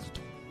got him. thorns.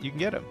 You can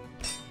get him.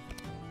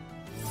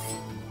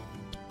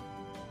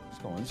 Let's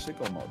go in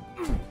sicko mode.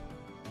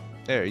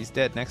 There, he's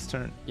dead next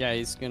turn. Yeah,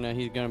 he's gonna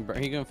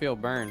feel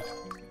burn.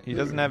 He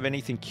doesn't have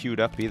anything queued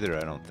up either,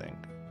 I don't think.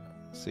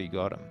 So you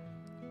got him.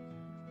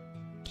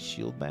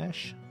 Shield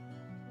bash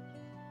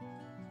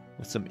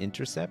with some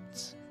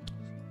intercepts.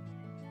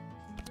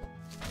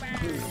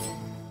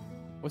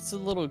 What's the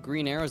little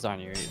green arrows on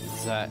you?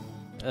 Is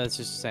that's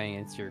just saying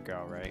it's your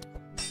go, right?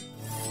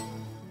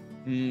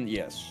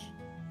 Yes.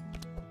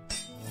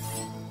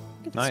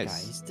 Look at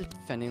Nice. this guy. He's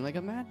defending like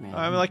a madman.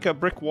 I'm like a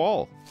brick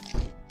wall.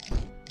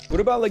 What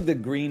about like the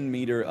green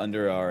meter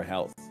under our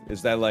health?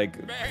 Is that like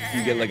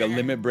you get like a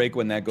limit break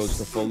when that goes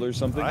to full or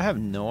something? I have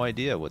no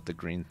idea what the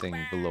green thing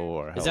below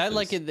our health Is that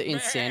like the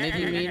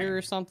insanity meter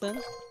or something?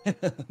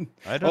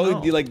 I don't Oh, know.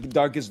 it'd be like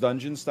Darkest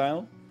Dungeon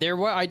style?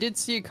 I did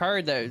see a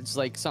card that was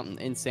like something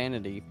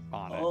insanity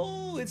on it.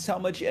 Oh, it's how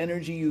much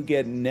energy you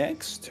get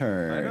next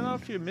turn. I don't know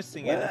if you're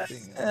missing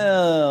anything.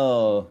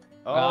 Oh.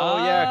 Oh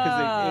yeah,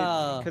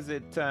 Ah. because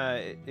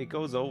it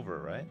goes over,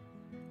 right?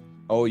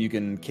 Oh, you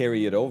can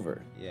carry it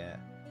over. Yeah.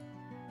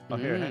 Oh,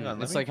 here, hang on.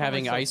 let It's me like put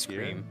having myself ice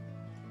here, cream.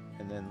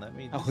 And then let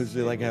me. How just is it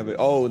see like what having? we-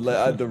 Oh,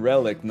 the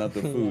relic, not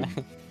the food.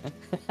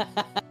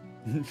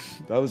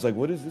 I was like,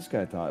 what is this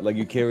guy talking? Like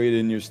you carry it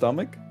in your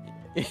stomach?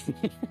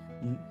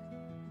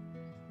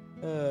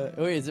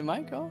 Wait, is it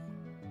my go?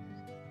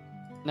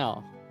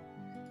 No.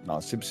 No,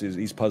 Sips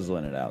he's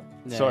puzzling it out.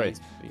 No, Sorry, he's-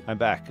 I'm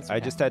back. It's I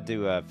okay. just had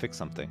to fix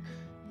something.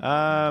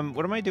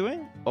 What am I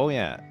doing? Oh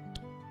yeah,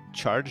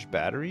 charged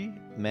battery,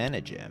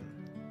 mana gem.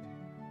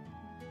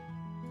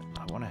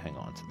 I want to hang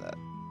on to that.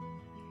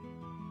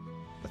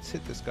 Let's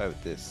hit this guy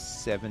with this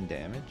 7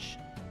 damage.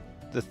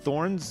 The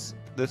thorns.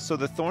 So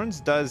the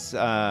thorns does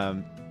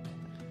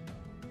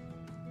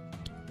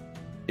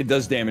It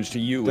does damage to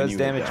you. when does you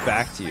hit damage that.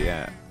 back to you.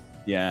 Yeah.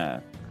 Yeah.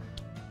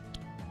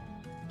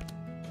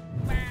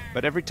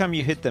 But every time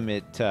you hit them,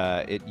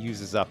 it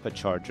uses up a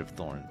charge of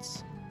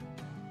thorns.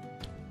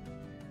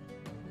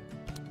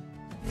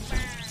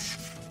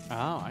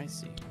 Oh, I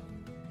see.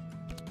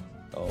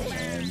 Oh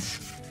man,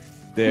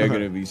 they're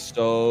gonna be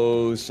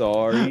so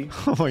sorry.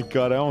 Oh my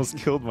god! I almost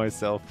killed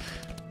myself.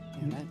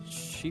 Man, that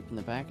sheep in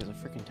the back is a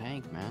freaking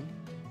tank, man.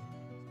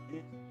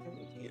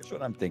 Here's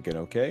what I'm thinking.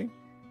 Okay.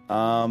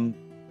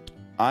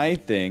 I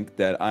think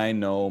that I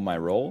know my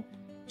role,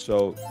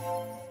 so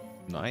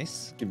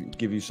Nice.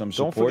 give you some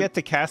Don't support. forget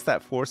to cast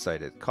that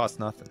foresight. It costs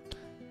nothing.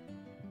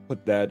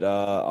 Put that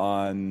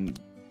on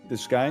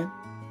this guy,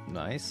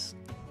 Nice.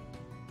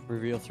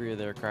 Reveal 3 of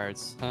their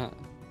cards. Huh.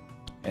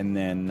 and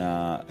then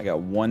I got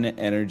 1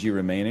 energy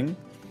remaining.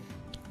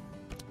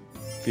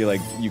 Feel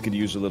like you could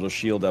use a little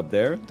shield up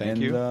there. Thank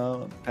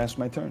you. Pass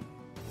my turn.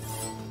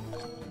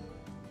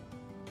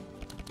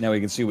 Now we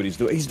can see what he's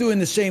doing. He's doing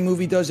the same move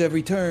he does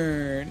every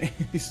turn.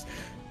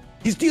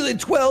 he's dealing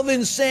 12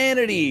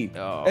 insanity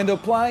Oh. and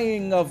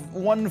applying of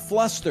 1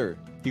 fluster.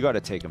 You got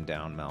to take him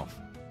down, Malf.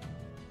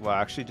 Well,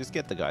 actually, just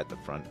get the guy at the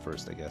front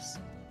first, I guess.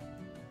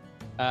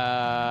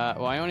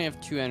 Well, I only have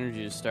 2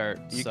 energy to start.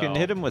 You so... can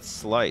hit him with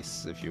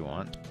slice if you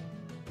want.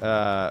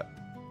 I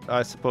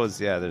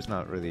suppose, yeah. There's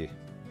not really.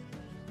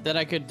 Then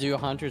I could do a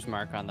hunter's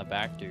mark on the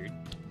back, dude.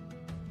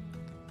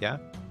 Yeah.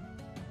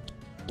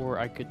 Or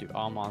I could do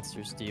all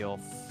monsters deal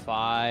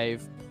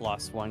 5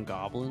 plus 1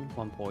 goblin,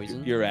 1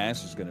 poison. Your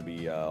ass is going to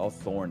be all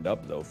thorned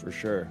up, though, for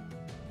sure.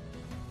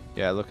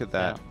 Yeah. Look at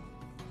that.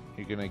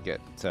 You're gonna get.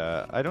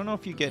 I don't know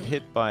if you get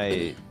hit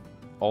by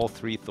all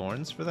 3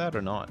 thorns for that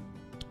or not.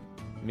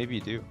 Maybe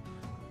you do.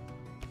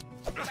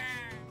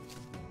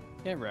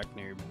 Get wrecked,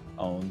 noob.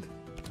 Owned.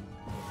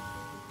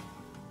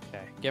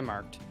 Okay, get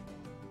marked.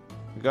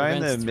 The guy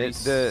in the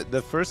Prevents mid. 3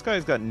 The first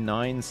guy's got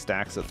 9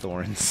 stacks of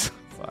thorns.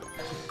 Fuck.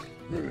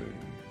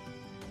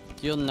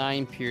 Deal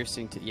 9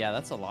 piercing to. Yeah,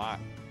 that's a lot.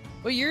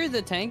 Well, you're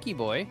the tanky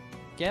boy.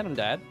 Get him,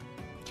 Dad.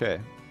 Okay.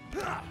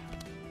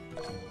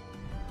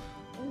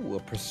 Ooh, a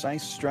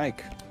precise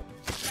strike.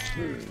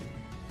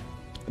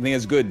 I think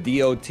it's good.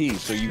 DOT,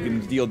 so you can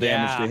deal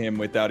damage to Yeah. him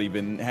without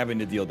even having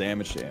to deal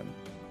damage to him.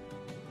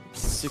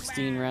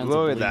 16 rounds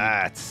Look of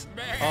at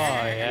bleed. that.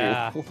 Oh,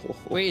 yeah.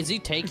 Wait, is he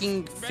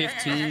taking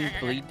 15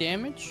 bleed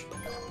damage?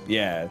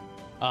 Yeah.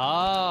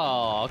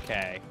 Oh,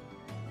 okay.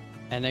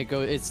 And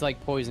it's like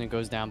poison, it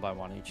goes down by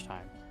 1 each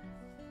time.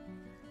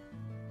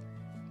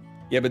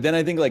 Yeah, but then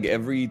I think like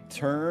every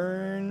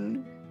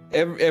turn,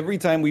 every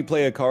time we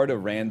play a card, a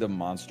random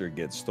monster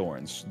gets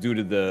thorns due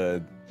to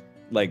the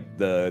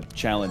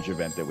challenge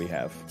event that we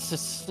have.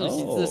 This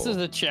Oh. is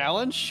a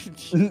challenge?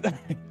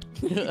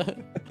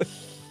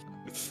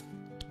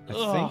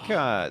 I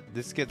think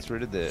this gets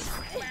rid of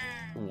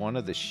one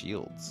of the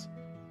shields.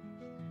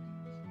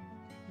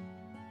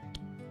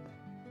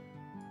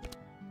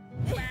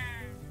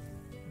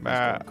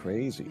 Bah. That's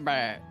crazy.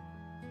 Bah.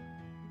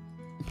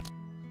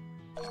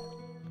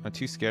 I'm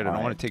too scared. I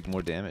don't want to take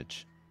more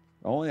damage.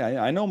 Oh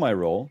yeah, I know my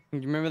role. You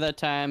remember that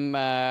time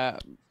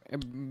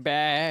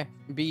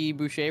B.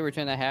 Boucher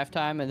returned at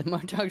halftime and the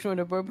Mud Dogs won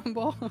a bourbon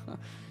ball?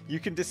 You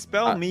can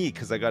dispel me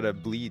because I got to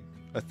bleed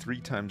a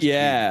 3 times.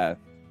 Yeah.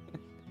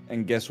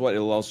 And guess what?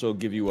 It'll also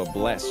give you a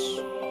bless.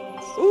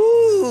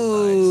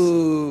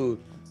 Ooh.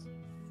 Nice.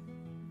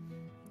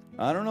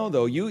 I don't know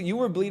though. You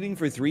were bleeding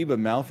for 3, but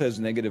Malf has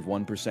negative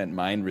 -1%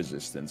 mind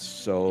resistance.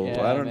 So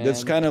yeah, I don't. Man.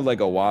 That's kind of like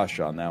a wash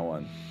on that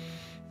one.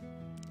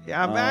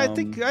 Yeah, I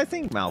think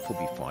Malf will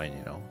be fine.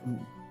 You know.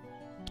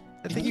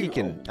 I think he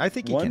can. I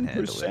think he can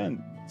handle it.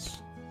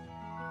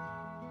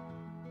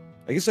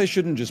 I guess I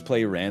shouldn't just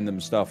play random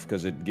stuff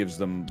because it gives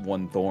them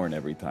 1 thorn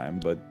every time.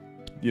 But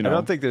you know, I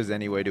don't think there's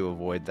any way to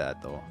avoid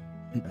that though.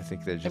 I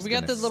think they're just. Have we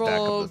got the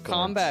little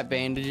combat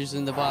bandages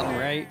in the bottom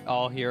right?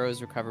 All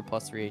heroes recover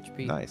 +3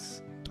 HP.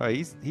 Nice. Oh,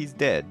 he's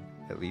dead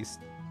at least.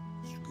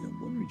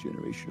 1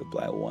 regeneration,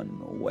 apply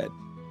 1 wet.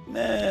 Nah,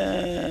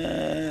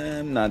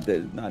 I'm not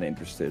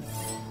interested.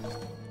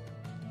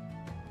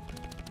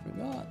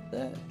 We're not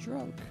that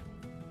drunk.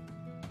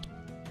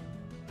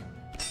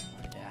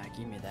 Yeah,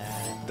 give me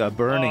that. The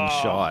burning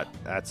shot.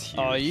 That's huge.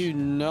 Oh, you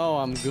know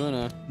I'm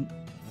gonna.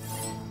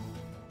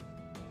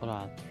 Hold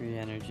on, 3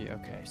 energy.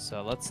 Okay,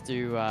 so let's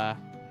do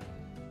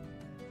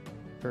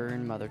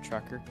burn mother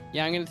trucker.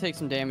 Yeah, I'm gonna take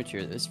some damage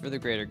here. This is for the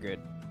greater good.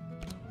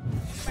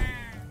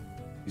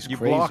 You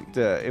blocked.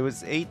 It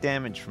was 8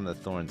 damage from the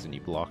thorns, and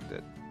you blocked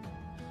it.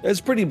 That's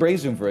pretty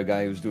brazen for a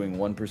guy who's doing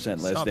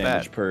 1% less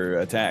damage bad. per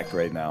attack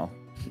right now.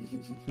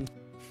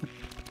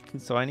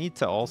 So I need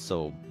to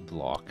also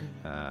block.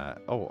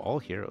 Oh, all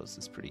heroes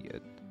is pretty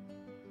good.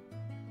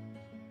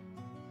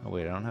 Oh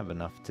wait, I don't have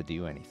enough to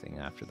do anything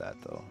after that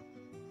though.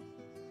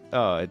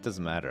 Oh, it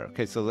doesn't matter.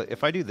 Okay, so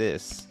if I do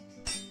this,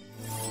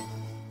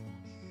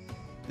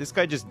 this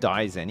guy just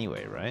dies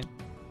anyway, right?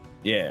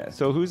 Yeah.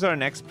 So who's our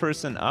next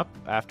person up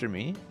after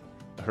me?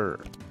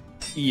 Her.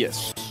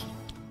 Yes.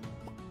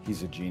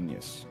 He's a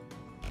genius.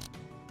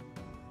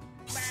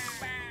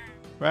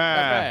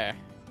 Ah.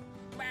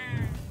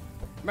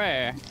 Oh,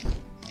 man,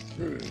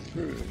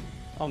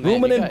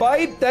 Ruminant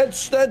bite?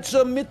 That's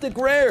a mythic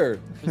rare.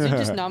 Was he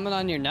just numbing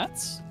on your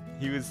nuts?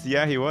 He was,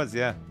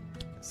 yeah.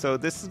 So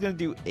this is gonna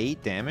do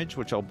 8 damage,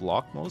 which I'll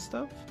block most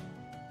of.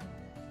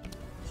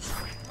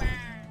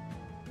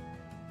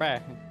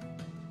 Bruh.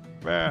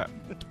 Bah.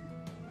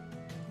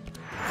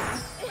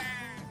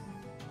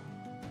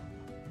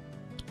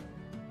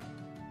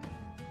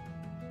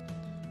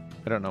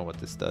 I don't know what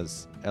this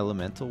does.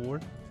 Elemental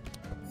ward?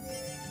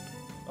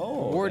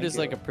 Oh, Ward is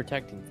like a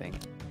protecting thing.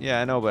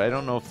 Yeah, I know, but I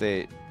don't know if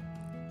they...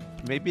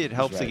 Maybe it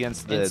helps right.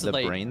 against the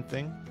Insulate. brain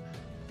thing.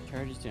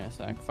 Charges do not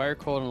stack. Fire,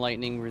 cold, and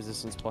lightning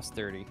resistance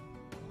 +30.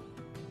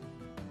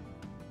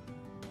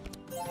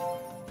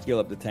 Scale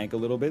up the tank a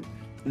little bit.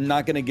 I'm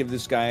not gonna give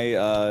this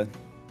guy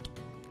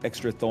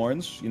extra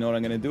thorns. You know what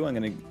I'm gonna do? I'm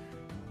gonna...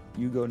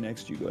 You go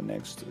next, you go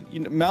next. You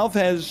know,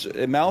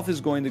 Malf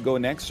is going to go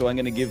next, so I'm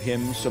gonna give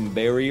him some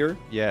barrier.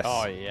 Yes.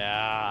 Oh,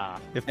 yeah.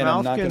 If And I'm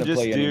Malf not can gonna just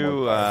play any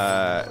do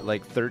more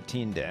like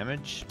 13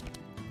 damage,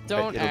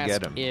 Don't it'll ask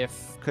get him.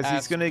 if. Because he's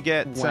ask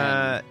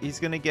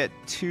gonna get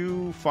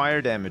 2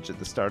 fire damage at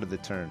the start of the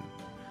turn.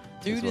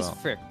 Dude as is well.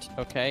 fricked,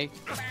 okay?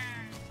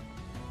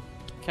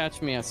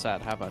 Catch me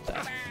outside. How about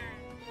that?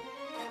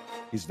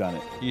 He's done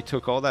it. You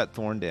took all that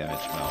thorn damage,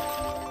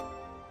 Malf.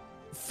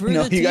 For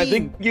No, the I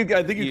team. think you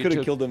could have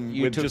took- killed him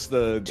you with took just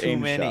the Too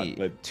aim many, shot.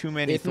 But too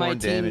many If my thorn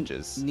team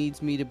damages.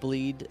 needs me to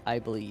bleed, I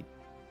bleed.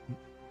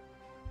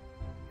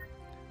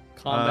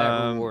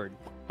 Combat reward.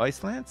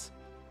 Ice Lance?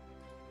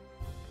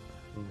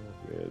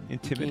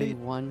 Intimidate?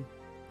 Gain 1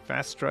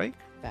 Fast strike?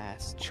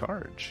 fast.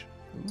 Charge.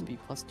 To be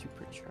 +2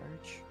 per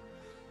charge.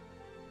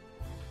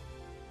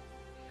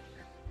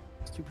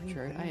 +2 per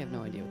charge. I have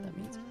no idea what that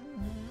means.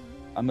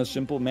 I'm a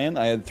simple man.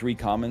 I had 3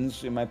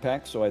 commons in my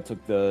pack, so I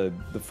took the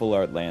full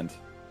art land.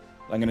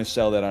 I'm gonna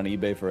sell that on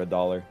eBay for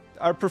 $1.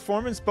 Our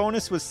performance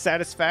bonus was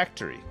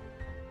satisfactory.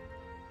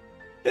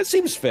 It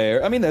seems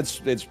fair. I mean, it's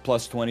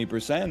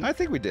 +20%. I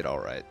think we did all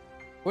right.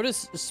 What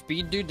does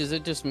speed do? Does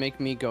it just make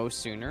me go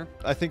sooner?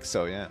 I think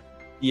so, yeah.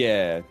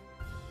 Yeah.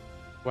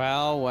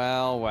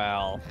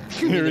 Well.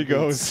 Here he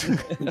goes.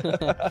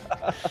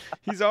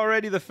 He's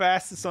already the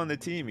fastest on the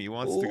team. He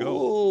wants to go.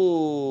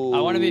 Ooh. I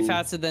want to be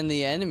faster than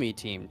the enemy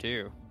team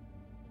too.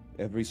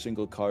 Every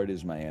single card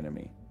is my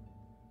enemy.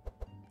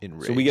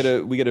 Enraged. So we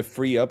get a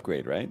free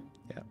upgrade, right?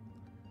 Yeah.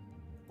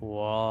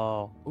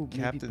 Whoa. Ooh, maybe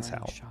Captain's burning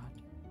Howl. shot.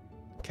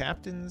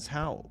 Captain's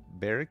Howl.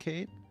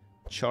 Barricade.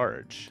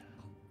 Charge.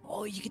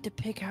 Oh, you get to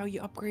pick how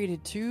you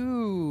upgraded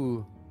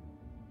too.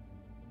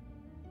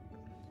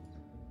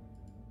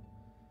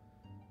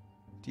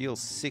 Deal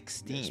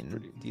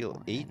 16. Deal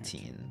more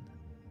 18. energy.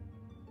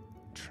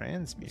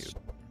 Transmute.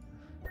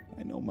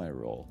 I know my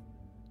role.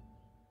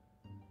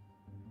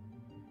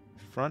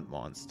 Front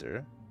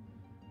monster.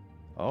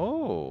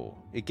 Oh,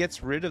 it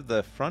gets rid of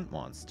the front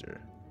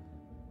monster.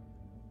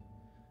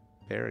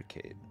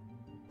 Barricade.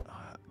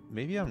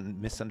 maybe I'm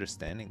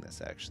misunderstanding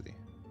this actually.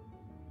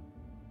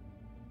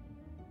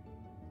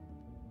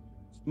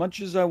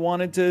 Much as I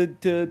wanted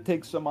to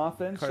take some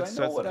offense, Card I know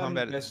starts what the I'm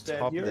combat at best the at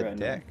top of here. the I know.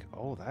 deck.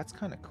 Oh, that's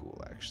kind of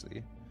cool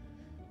actually.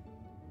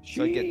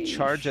 So I get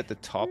charge at the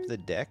top of the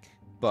deck,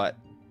 but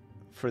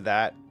for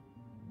that,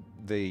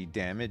 the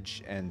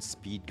damage and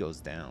speed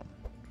goes down.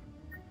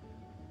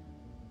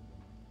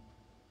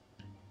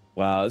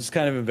 Wow, it's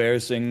kind of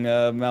embarrassing.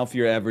 Malf,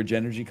 your average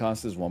energy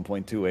cost is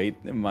 1.28.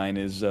 And mine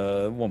is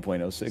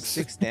 1.06.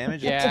 6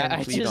 damage. Yeah, and I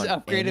 10 bleed just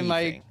on upgraded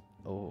my- anything.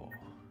 Oh,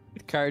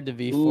 Card to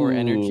V4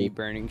 energy Ooh.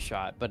 burning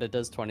shot, but it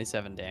does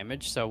 27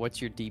 damage. So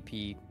what's your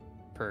DP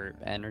per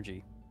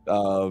energy? I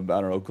don't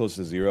know, close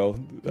to 0.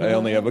 I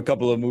only have a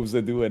couple of moves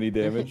that do any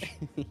damage.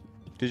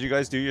 did you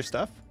guys do your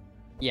stuff?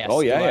 Yes.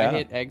 Oh, yeah, do I yeah.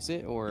 hit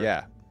exit or?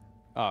 Yeah,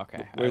 Oh,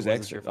 okay. Where's I wasn't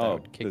exit? sure if that Oh,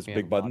 would kick this me out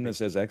big of button lobby. that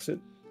says exit.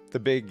 the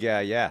big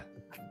yeah,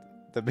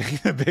 the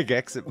big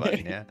exit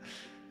button. Yeah.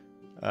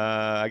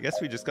 I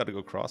guess we just got to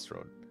go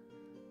crossroad.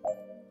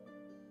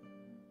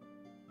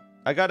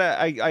 I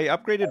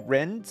upgraded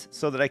Rend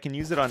so that I can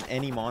use it on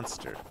any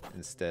monster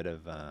instead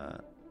of on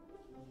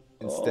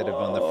the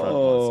front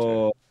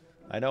monster.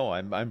 I know,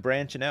 I'm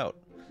branching out.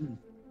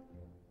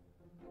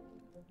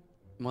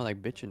 More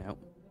like bitching out.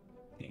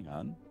 Hang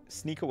on.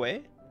 Sneak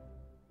away?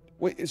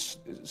 Wait,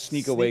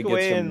 sneak away,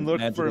 get some and look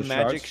for magical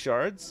magic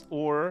shards? shards,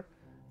 or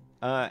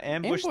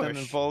ambush them and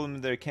Ambush. follow them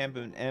to their camp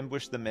and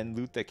ambush them and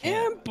loot their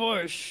camp.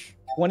 Ambush.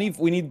 20.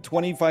 We need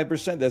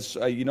 25%. That's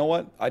you know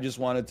what? I just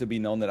wanted to be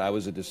known that I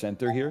was a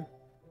dissenter here.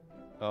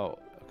 Oh,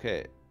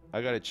 okay.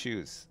 I gotta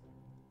choose.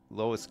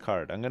 Lowest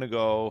card. I'm gonna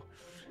go.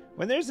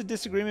 When there's a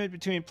disagreement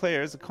between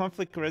players, a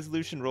conflict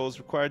resolution roll is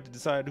required to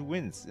decide who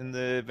wins. In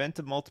the event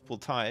of multiple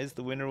ties,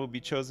 the winner will be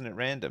chosen at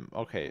random.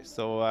 Okay,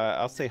 so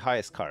I'll say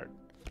highest card.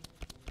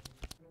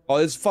 Oh,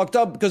 it's fucked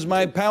up because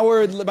my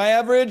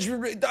average.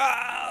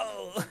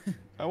 Oh!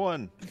 I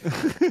won.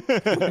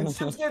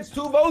 Sips gets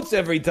 2 votes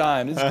every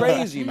time. It's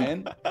crazy,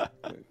 man.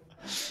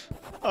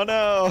 Oh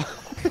no!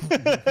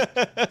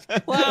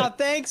 Wow,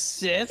 thanks,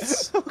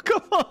 Siths. Oh,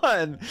 come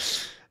on!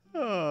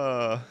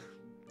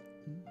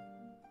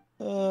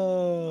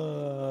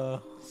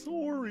 Oh,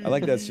 sorry. I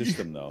like that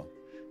system though.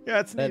 Yeah,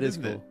 it's That neat, is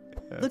isn't cool. it?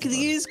 Yeah, Look it's at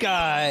fun. these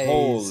guys.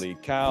 Holy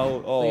cow!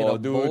 Look at Oh, a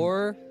dude,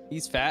 boar.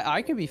 He's fat.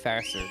 I can be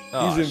faster.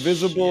 Oh, he's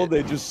invisible. shit.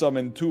 They just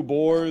summoned 2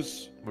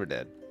 boars. We're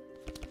dead.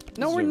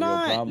 No, This is we're a real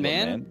not, problem,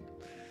 man.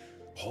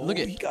 Look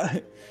at he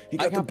I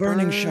got the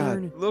burning shot.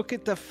 burned. Look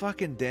at the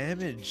fucking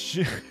damage.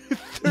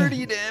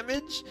 30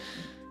 damage.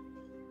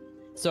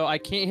 So I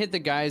can't hit the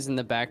guys in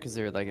the back because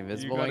they're like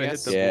invisible, I gotta hit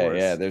guess. the- Yeah, boars.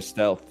 yeah, they're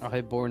stealth. I'll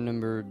hit board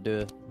number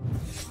duh.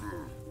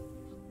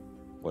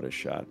 What a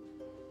shot.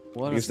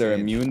 What Because a they're save.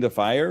 immune to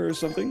fire or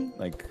something?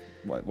 Like,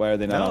 why are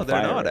they not No, on they're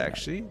fire? not right now?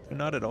 actually. They're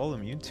not at all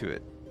immune to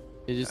it.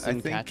 It just I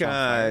didn't think catch on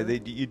fire.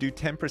 you do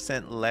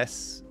 10%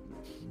 less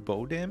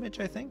bow damage,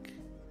 I think.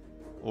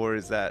 Or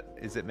is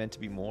it meant to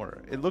be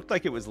more? It looked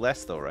like it was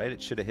less though, right?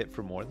 It should have hit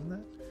for more than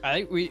that. I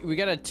think we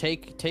gotta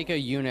take a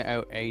unit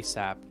out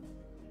ASAP.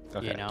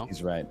 Okay. You know,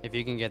 He's right. if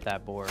you can get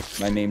that board.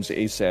 My name's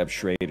ASAP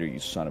Schrader, you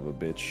son of a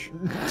bitch.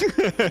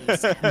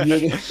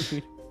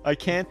 I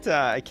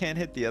can't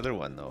hit the other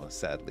one though,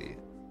 sadly.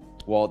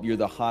 Walt, you're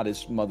the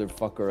hottest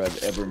motherfucker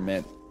I've ever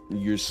met.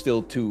 You're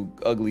still too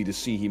ugly to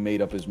see he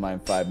made up his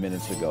mind 5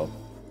 minutes ago.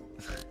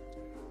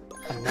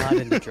 I'm not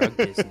in the drug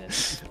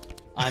business.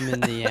 I'm in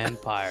the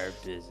empire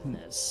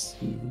business.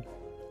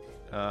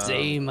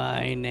 Say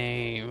my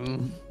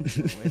name.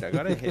 Wait, I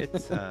gotta hit.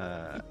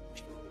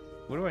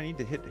 What do I need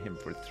to hit him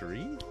for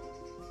 3?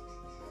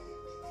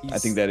 I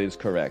think that is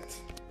correct.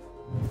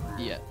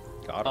 Yeah.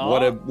 Got him.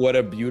 Oh. What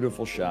a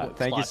beautiful shot.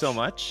 Thank you so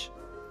clutch. much.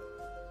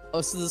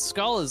 Oh, so the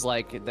skull is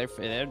like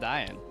they're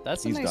dying.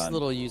 That's a He's nice done.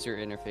 little user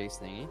interface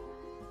thingy.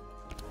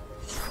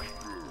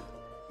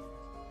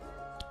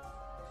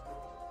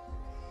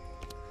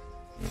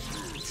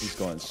 He's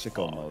going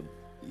sicko mode.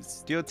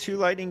 Deal 2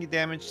 lightning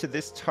damage to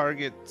this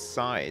target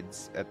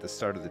sides at the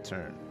start of the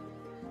turn.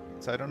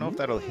 So I don't know if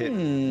that'll hit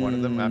one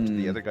of them after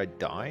the other guy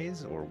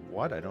dies or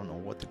what. I don't know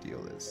what the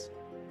deal is.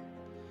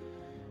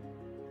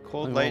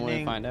 Cold We won't really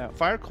lightning. find out.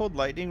 Fire cold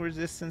lightning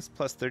resistance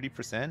plus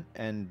 30%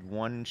 and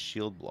 1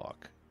 shield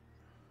block.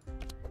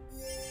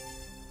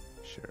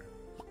 Sure.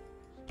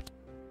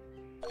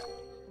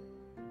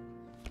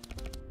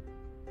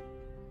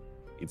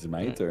 It's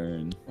my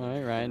turn. All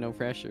right, Ryan, no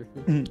pressure.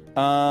 You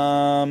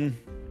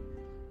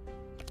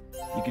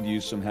could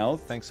use some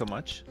health. Thanks so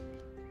much.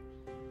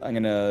 I'm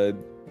gonna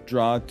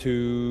draw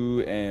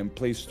 2 and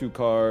place 2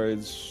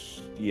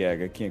 cards. Yeah,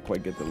 I can't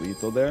quite get the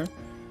lethal there.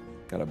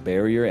 Got a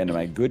barrier and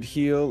my good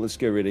heal. Let's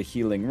get rid of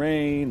healing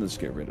rain. Let's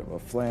get rid of a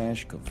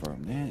flash.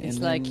 Confirm that. It's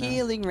and like then,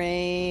 healing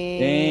rain.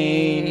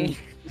 Dang.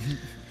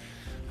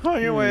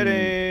 On your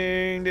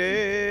wedding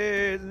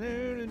days.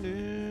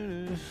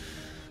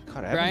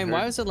 God, I haven't Brian, why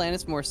heard- was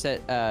Atlantis more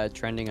set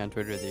trending on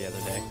Twitter the other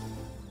day?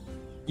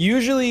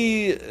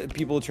 Usually,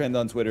 people trend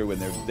on Twitter when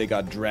they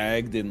got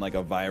dragged in like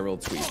a viral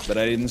tweet, but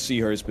I didn't see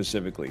her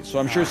specifically. So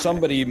I'm sure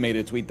somebody made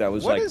a tweet that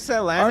was What like, is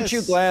Alanis? "Aren't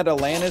you glad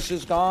Alanis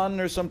is gone?"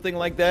 or something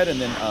like that.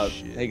 And then,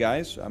 hey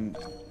guys,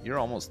 You're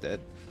almost dead.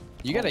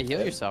 You gotta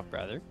heal yourself,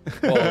 brother.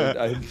 well,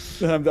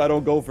 I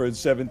don't go for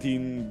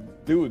 17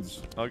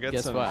 dudes. I'll get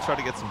Guess some. what? Try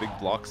to get some big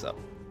blocks up.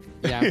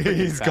 Yeah, I'm pretty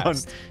He's gone.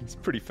 fast. He's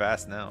pretty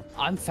fast now.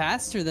 I'm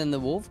faster than the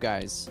wolf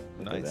guys.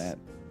 Look at Nice.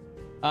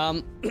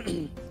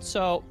 that.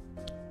 So,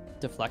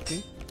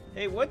 deflecting.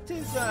 Hey, what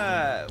is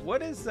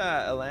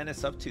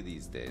Alanis up to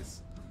these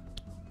days?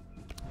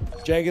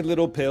 Jagged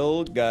Little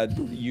Pill got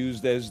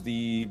used as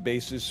the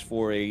basis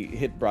for a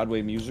hit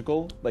Broadway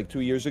musical like 2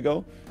 years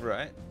ago.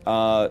 Right.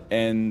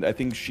 And I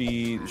think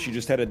she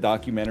just had a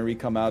documentary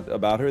come out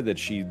about her that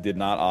she did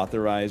not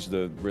authorize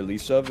the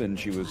release of, and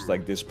she was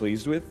like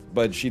displeased with.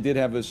 But she did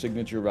have a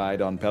signature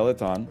ride on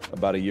Peloton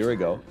about a year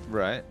ago.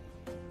 Right.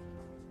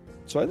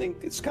 So I think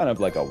it's kind of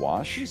like a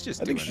wash. She's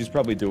just I think doing she's it.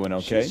 probably doing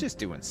okay. She's just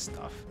doing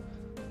stuff.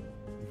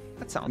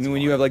 That sounds. I mean,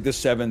 when you fun. have like the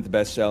 7th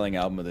best-selling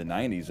album of the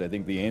 90s, I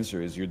think the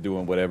answer is you're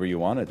doing whatever you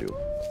want to do.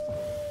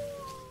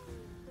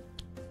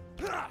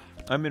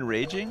 I'm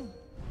enraging.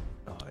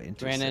 Oh, Brandon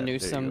intercept. There you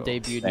Newsom go.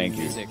 debuted Thank in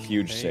you. music.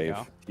 Huge There you save.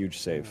 go. Huge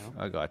save.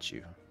 I got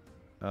you.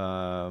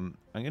 I'm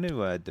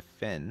gonna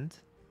defend.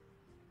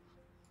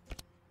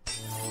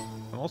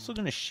 I'm also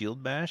gonna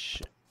shield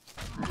bash,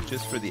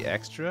 just for the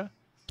extra.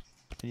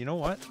 And you know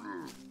what?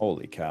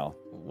 Holy cow.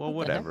 Well,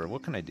 What the heck? whatever.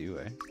 What can I do,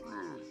 eh?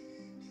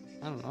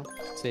 I don't know.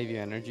 Save you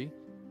energy.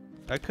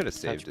 I could have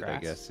saved it, I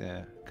grass. guess.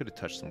 Yeah, could have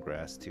touched some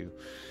grass too.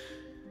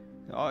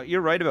 Oh, you're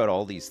right about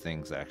all these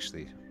things,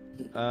 actually.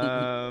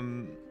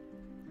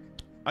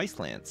 Ice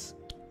Lance,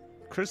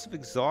 Curse of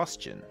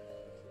Exhaustion.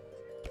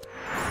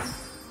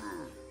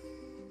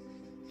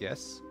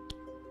 Yes.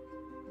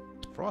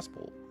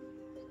 Frostbolt.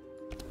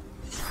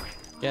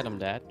 Get him,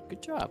 Dad.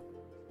 Good job.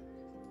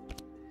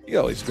 You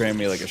always grant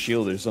me like a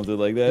shield or something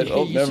like that. Yeah,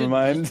 Oh, you never should-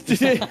 mind.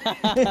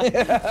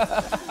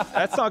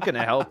 That's not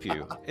gonna help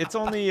you. It's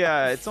only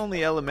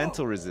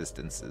elemental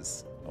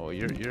resistances. Oh,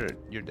 you're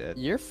dead.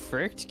 You're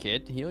fricked,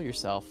 kid. Heal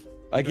yourself.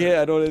 I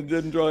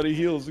didn't draw any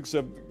heals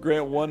except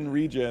grant 1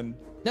 regen.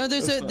 No,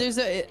 there's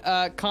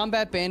a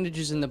combat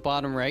bandages in the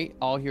bottom right.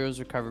 All heroes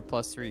recover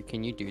 +3.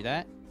 Can you do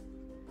that?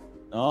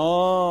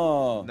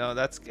 Oh. No,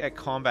 that's at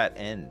combat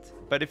end.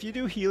 But if you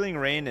do healing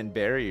rain and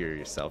barrier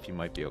yourself, you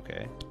might be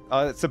okay.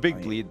 It's a big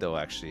yeah. bleed though,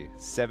 actually.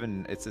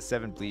 7. It's a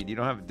 7 bleed. You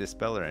don't have a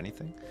dispel or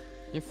anything.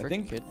 You're I fricked,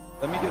 think, kid.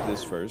 let me get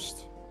this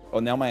first. Oh,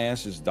 now my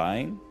ass is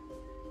dying?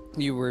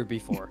 You were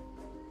before.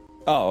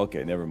 Oh,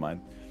 okay, never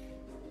mind.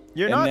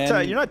 You're And not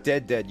then- you're not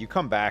dead. You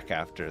come back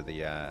after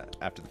the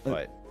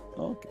fight.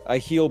 Okay. I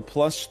heal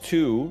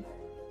 +2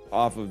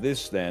 off of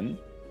this then.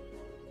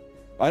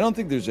 I don't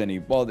think there's any,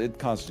 well, it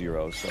costs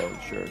 0, so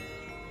sure.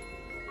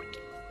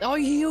 Oh,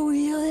 you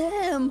heal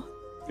him.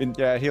 And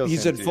Yeah, it heals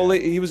he's him at too, full.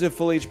 yeah. He was at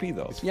full HP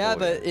though. Yeah, full,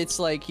 but it's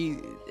like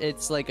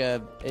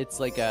a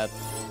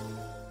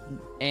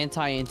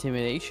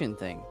anti-intimidation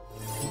thing.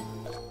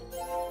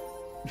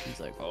 He's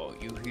like, oh,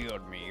 you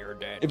healed me. You're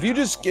dead.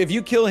 If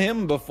you kill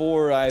him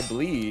before I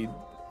bleed,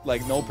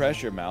 like no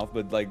pressure, Malf,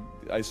 but like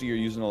I see you're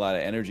using a lot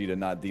of energy to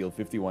not deal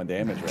 51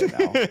 damage right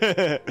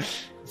now.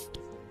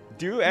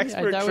 Do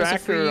expert that was a tracker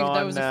free- that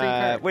on. was a free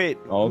card. Wait.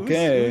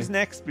 Okay. Who's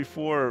next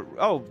before?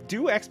 Oh,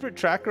 do expert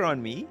tracker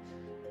on me.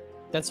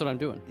 That's what I'm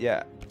doing.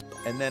 Yeah,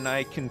 and then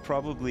I can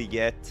probably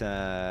get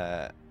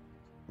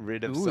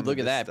rid of Ooh, some look of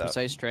at this that. stuff.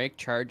 Precise strike,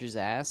 charges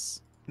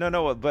ass.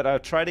 No, but I'll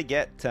try to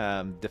get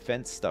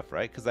defense stuff,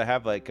 right? Because I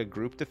have like a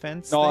group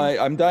defense. No, thing.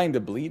 I'm dying to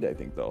bleed. I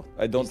think though.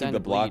 I don't He's think dying the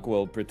to block bleed.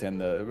 will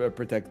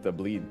protect the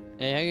bleed.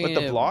 Hey, how you But the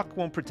gonna- block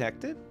won't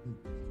protect it.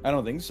 I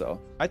don't think so.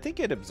 I think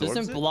it absorbs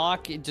doesn't it.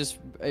 block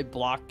it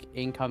block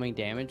incoming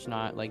damage,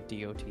 not like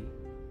DOT.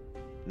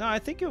 No, I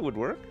think it would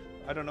work.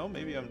 I don't know.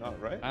 Maybe I'm not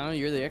right. I don't know.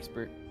 You're the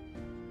expert.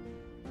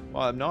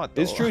 Well, I'm not.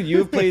 Though. It's true.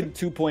 You've played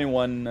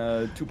 2.1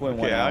 2.1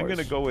 Okay, hours. I'm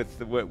gonna go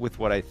with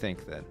what I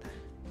think then.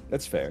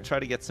 That's fair. Try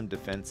to get some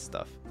defense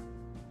stuff,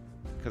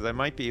 because I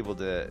might be able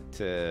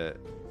to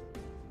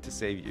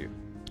save you.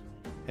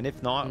 And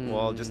if not, well,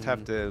 I'll just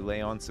have to lay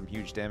on some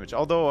huge damage.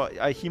 Although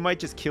he might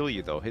just kill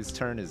you though. His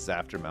turn is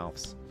after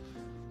Malf's.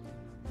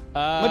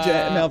 Much,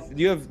 Malf,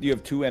 do you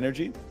have 2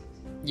 energy?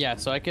 Yeah,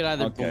 so I could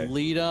either Okay.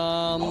 bleed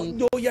no,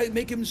 yeah,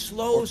 make him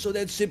slow so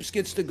that Sips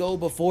gets to go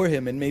before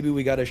him, and maybe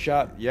we got a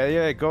shot.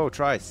 Yeah, go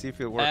try, see if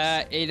it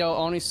works. It'll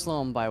only slow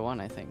him by 1,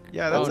 I think.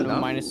 Yeah, that's oh, no,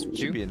 enough. -2.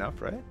 Should be enough,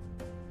 right?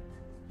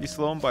 You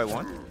slow him by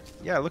 1.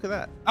 Yeah, look at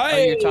that. Oh,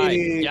 you're tied.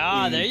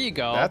 Yeah, there you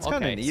go. That's kind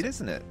of Okay, neat, so-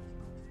 isn't it?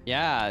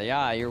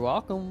 Yeah, you're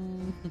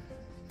welcome.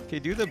 Okay,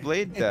 do the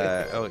blade.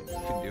 Oh, you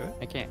can do it.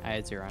 I can't. I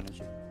had 0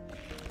 energy.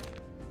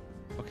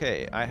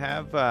 Okay, I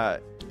have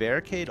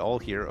barricade all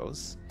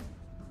heroes.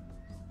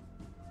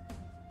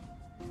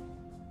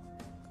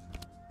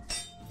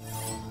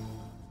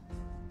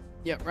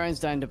 Yep, Ryan's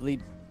dying to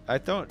bleed. I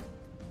thought,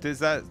 does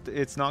that?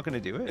 It's not going to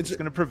do it. It's It's-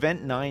 going to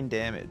prevent 9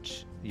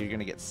 damage. You're going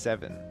to get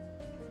 7.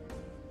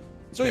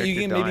 So you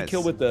Character can maybe dies.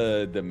 kill with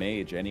the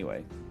mage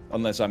anyway.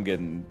 unless I'm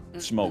getting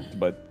smoked.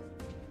 But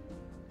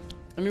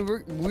I mean,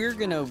 we're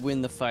gonna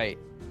win the fight.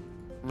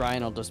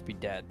 Ryan will just be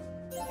dead.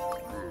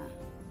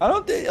 I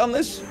don't think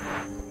unless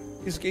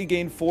he's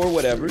gained 4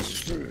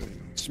 whatevers,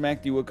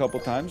 smacked you a couple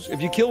times.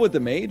 If you kill with the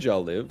mage,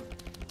 I'll live.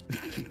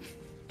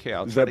 Okay,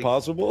 Is that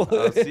possible?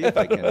 I'll see if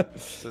I can.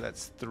 So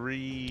that's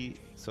 3.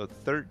 So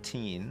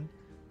 13.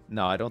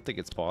 No, I don't think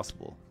it's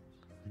possible.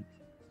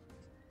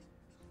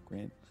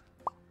 Grant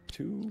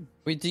 2.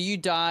 Wait, do you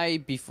die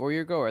before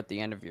your go or at the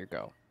end of your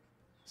go?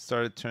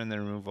 Start a turn, then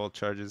remove all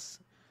charges.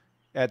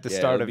 At the Yeah,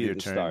 start it'll of be your at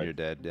the turn, start. you're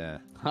dead. Yeah.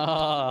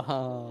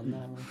 Oh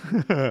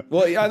no.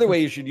 Well, either way,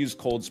 you should use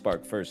Cold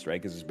Spark first,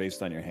 right? Because it's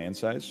based on your hand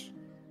size.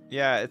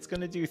 Yeah, it's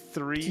gonna do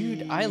 3.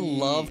 Dude, I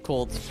love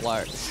cold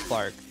spark.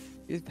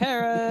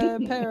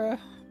 Para.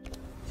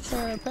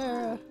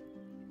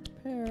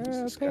 What's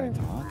this guy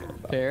talking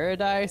about?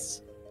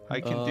 Paradise. I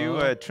can do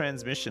a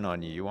transmission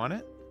on you. You want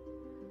it?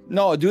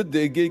 No, dude,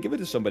 give it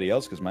to somebody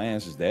else because my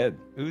ass is dead.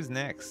 Who's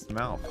next?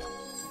 Malf.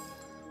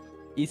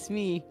 It's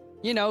me.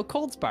 You know,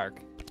 cold spark.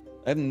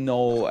 I have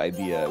no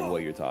idea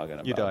what you're talking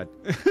about. You died.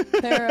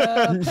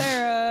 Para.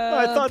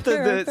 I thought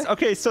that the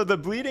okay, so the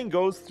bleeding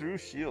goes through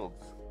shields.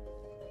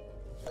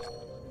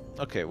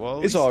 Okay, well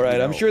at It's least all right.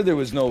 you I'm know. sure there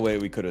was no way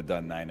we could have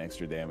done 9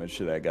 extra damage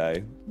to that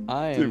guy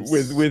I am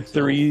with so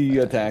 3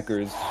 fast.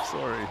 attackers.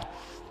 Sorry.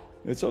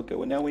 It's okay.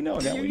 Well, now we know.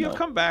 Now we You know.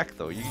 come back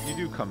though. You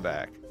do come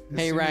back. As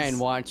Hey soon Ryan, as-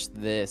 watch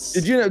this.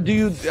 Did you know? Do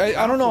you?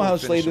 I don't know how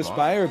Finish Slay the him off.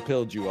 Spire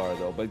pilled you are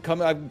though, but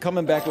I'm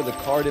coming back with a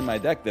card in my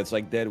deck that's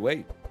like dead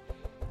weight.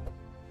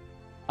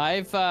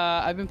 I've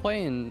been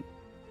playing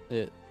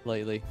it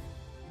lately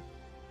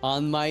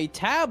on my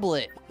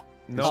tablet.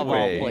 No of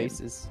way. all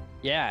places.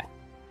 Yeah.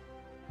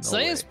 No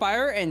Slay way.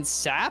 Aspire and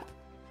Sap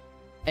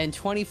and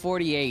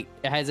 2048.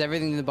 It has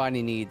everything the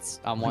body needs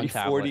on one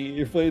tablet.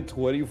 You're playing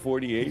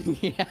 2048.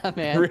 Yeah,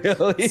 man.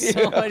 Really?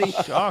 So many.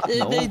 Shock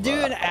They do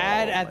Nova. an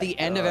ad Oh at my the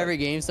end of God. every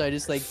game, so I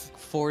just like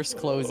force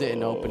close it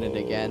and open it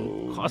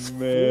again. Cost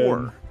Man.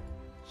 4.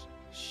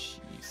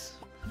 Jeez.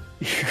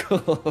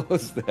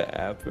 Close the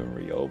app and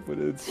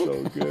reopen it. It's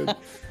so good.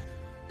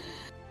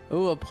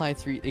 Ooh, apply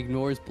 3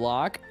 ignores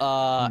block.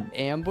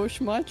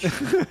 Ambush much?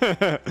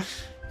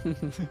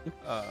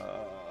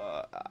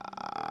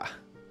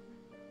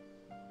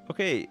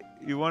 Okay,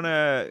 you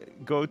wanna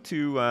go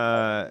to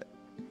oh.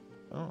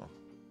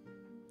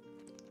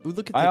 Ooh,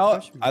 look at the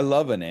crush. I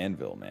love an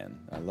anvil, man.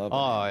 I love.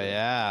 Oh an anvil.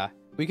 yeah.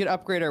 We could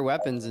upgrade our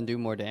weapons and do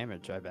more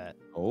damage, I bet.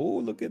 Oh,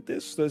 look at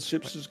this. The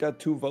ships has got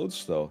 2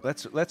 votes though.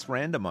 Let's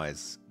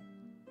randomize.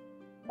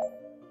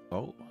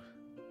 Oh.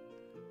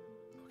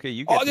 Okay,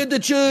 you get I get to you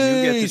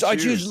get to choose. I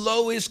choose choose.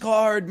 lowest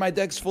card. My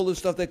deck's full of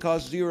stuff that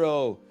costs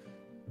 0.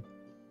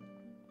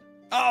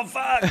 Oh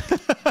fuck!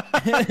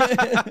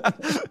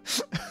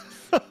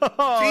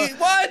 Gee,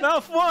 what?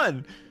 Enough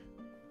one.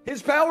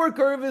 His power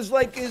curve is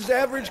like his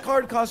average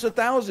card costs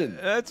 1,000.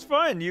 That's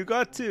fine. You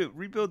got to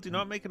rebuild. Do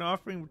not make an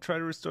offering. Try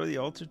to restore the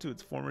altar to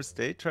its former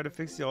state. Try to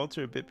fix the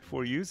altar a bit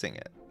before using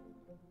it.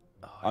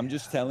 I'm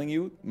just telling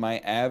you, my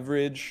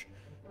average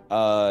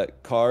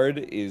card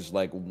is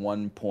like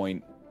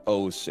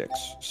 1.06.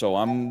 So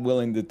I'm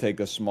willing to take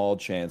a small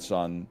chance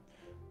on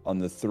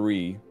the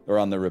 3 or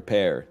on the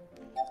repair,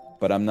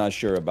 but I'm not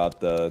sure about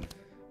the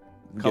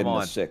getting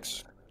on. a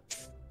 6.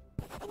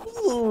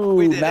 Ooh,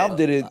 We did Mal it.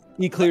 did it.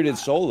 He cleared it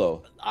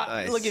solo.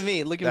 Nice. Look at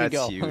me. Look at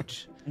That's me go.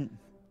 huge.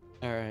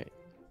 All right.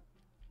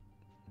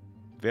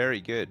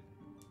 Very good.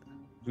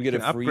 We get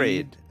Can a free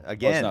upgrade Well,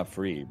 again. it's not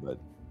free, but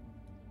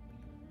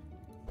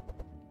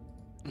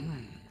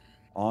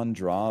on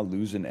draw,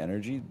 losing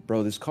energy,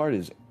 bro. This card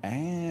is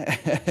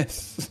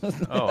ass.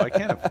 Oh, I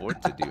can't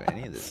afford to do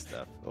any of this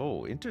stuff.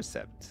 Oh,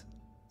 intercept.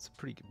 It's a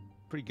pretty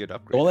good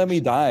upgrade. Don't let me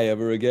actually. die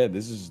ever again.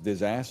 This is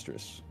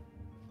disastrous.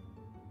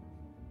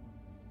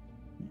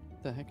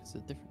 What the heck is the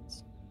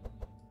difference?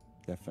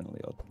 Definitely,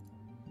 I'll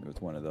hit me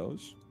with one of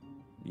those.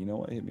 You know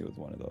what? Hit me with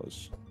one of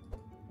those.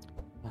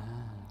 Ah.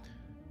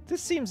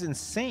 This seems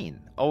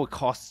insane. Oh, it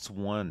costs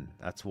 1.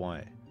 That's why.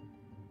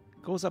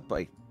 It goes up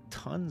by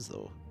tons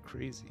though.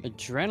 Crazy.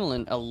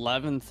 Adrenaline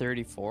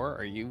 1134.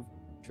 Are you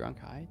drunk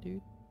high, dude?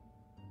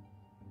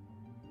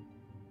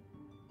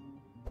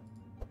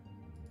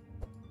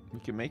 We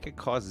can make it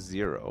cost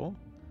 0.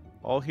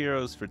 All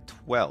heroes for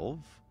 12.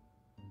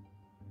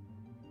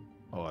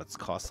 Oh, it's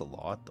costs a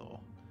lot though.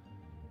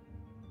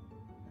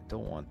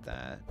 Don't want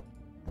that.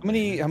 How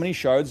many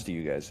shards do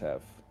you guys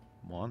have?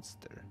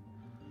 Monster.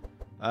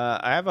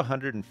 I have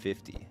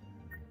 150.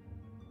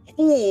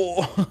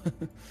 Oh,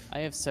 I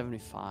have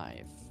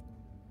 75.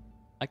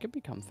 I could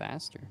become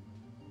faster.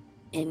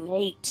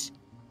 Innate.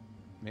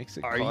 Makes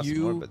it Are cost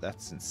more, you- but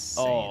that's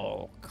insane.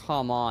 Oh,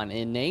 come on.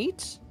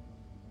 Innate?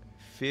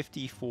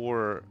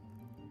 54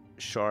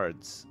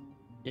 shards.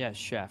 Yeah,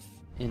 chef.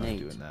 I'm Innate.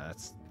 doing that.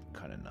 That's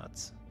kind of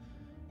nuts.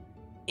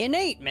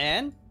 Innate,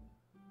 man.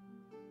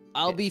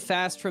 I'll be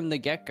fast from the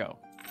get-go.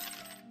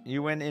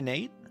 You went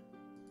innate?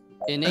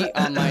 Innate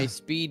on my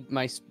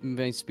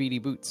speedy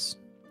boots.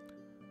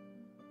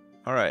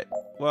 All right.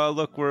 Well,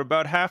 look, we're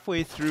about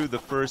halfway through the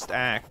first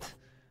act,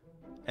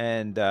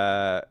 and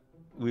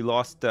We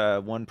lost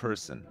one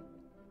person.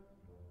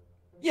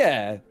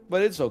 Yeah,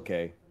 but it's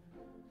okay.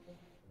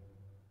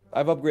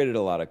 I've upgraded a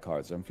lot of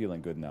cards. I'm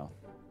feeling good now.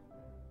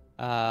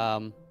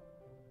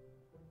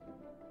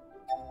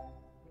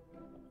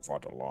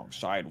 Fought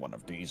alongside one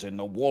of these in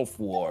the Wolf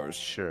Wars.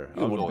 Sure. It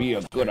would be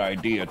a good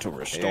idea to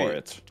restore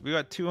it. We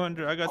got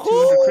 200. I got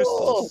 200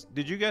 crystals.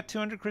 Did you get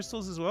 200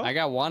 crystals as well? I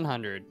got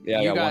 100.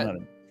 Yeah, you I got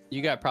 100.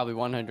 You got probably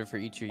 100 for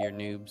each of your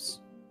noobs.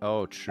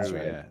 Oh, true. That's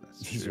right. Yeah,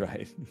 that's He's true.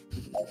 right.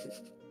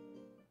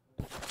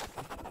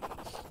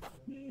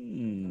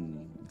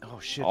 Oh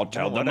shit! I'll you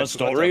tell know them what? I a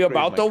forgot to story upgrade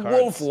about my the cards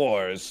Wolf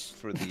Wars.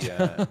 for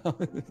the.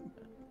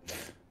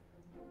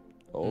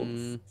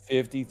 Oh,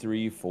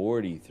 53,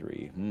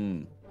 43.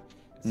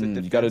 It's a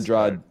You got to defense draw.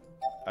 card.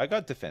 I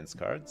got defense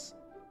cards.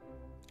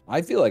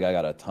 I feel like I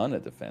got a ton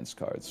of defense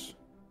cards.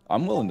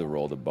 I'm willing to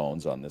roll the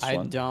bones on this I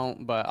one.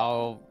 don't, but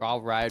I'll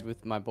ride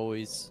with my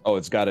boys. Oh,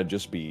 it's got to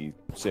just be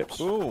Sips.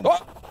 Boom. Oh!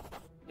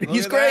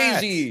 He's at that.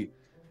 crazy.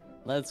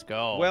 Let's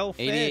go. Well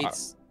 88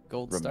 fixed.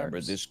 gold Remember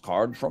stars. this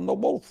card from the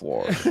Wolf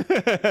Wars.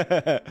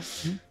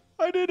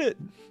 I did it.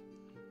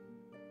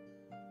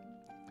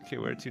 Okay,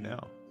 where to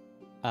now?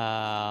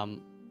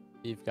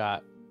 You've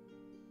got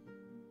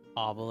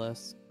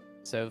Obelisk,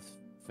 South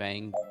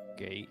Fang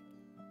Gate.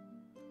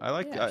 I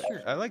like Yeah,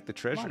 sure. I like the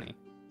treasure. Money.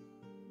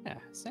 Yeah,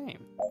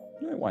 same.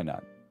 Yeah, why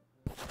not?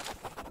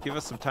 Give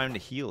us some time to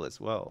heal as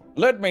well.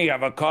 Let me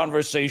have a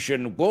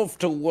conversation wolf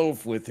to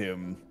wolf with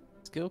him.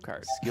 Skill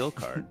card. Skill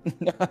card.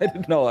 I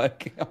don't know. I'm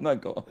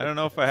not going. I don't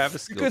know if I have a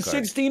skill Because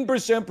card.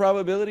 16%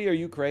 probability. Are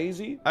you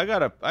crazy? I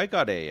got a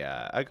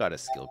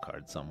skill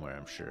card somewhere,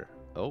 I'm sure.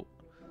 Oh.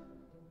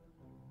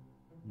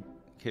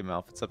 Okay,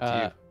 Malf, it's up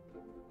to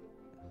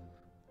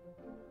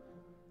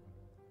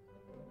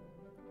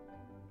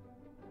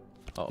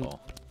you. Uh-oh.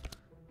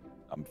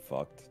 I'm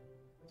fucked.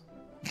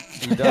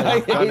 You done, I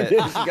I've done hate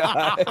it. this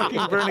guy.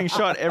 Fucking burning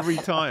shot every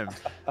time.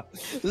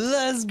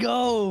 Let's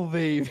go,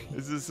 baby.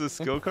 Is this a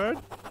skill card?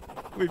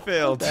 We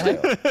failed.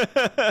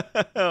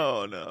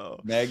 Oh no.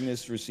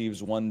 Magnus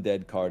receives one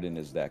dead card in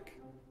his deck.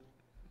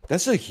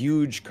 That's a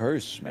huge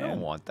curse, I man.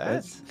 don't want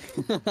that.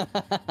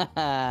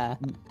 That's-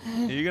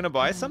 Are you gonna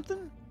buy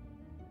something?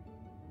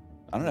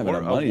 I don't have War-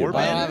 enough a money to war I buy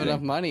don't band? have anything.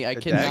 enough money. I A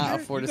cannot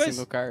dagger? afford You a guys-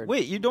 single card.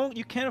 Wait, you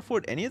can't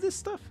afford any of this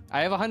stuff?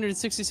 I have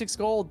 166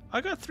 gold. I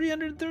got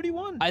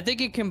 331. I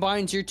think it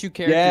combines your two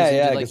characters Yeah, into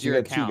yeah, like because you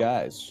your got account, two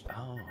guys.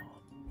 Oh.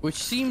 which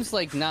seems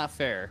like not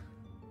fair.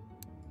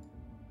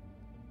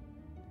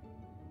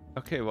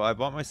 Okay, well I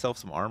bought myself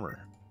some armor.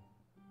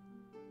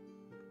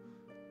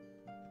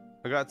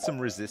 I got some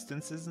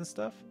resistances and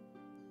stuff.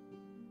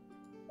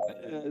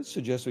 I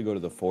suggest we go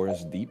to the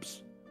forest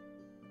deeps.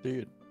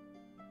 Dude,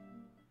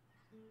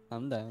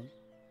 I'm down.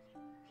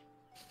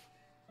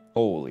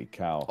 Holy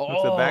cow.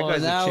 Look, the bad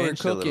guys now have we're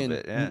changed a little cooking.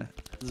 bit. Yeah.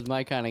 This is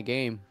my kind of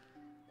game.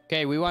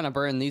 Okay, we want to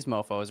burn these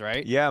mofos,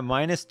 right? Yeah,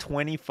 minus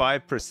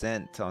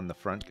 25% on the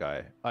front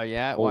guy. Oh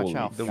yeah, Holy watch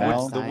out. The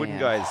Foul. wooden, the wooden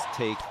guys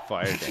take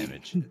fire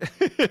damage.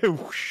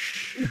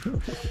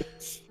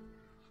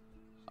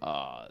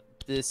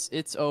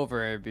 It's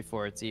over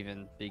before it's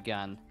even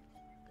begun.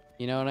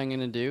 You know what I'm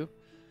gonna do?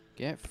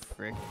 Get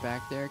fricked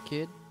back there,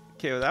 kid.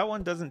 Okay, well that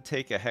one doesn't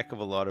take a heck of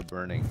a lot of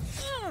burning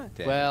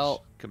damage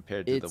Well,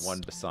 compared to the it's- one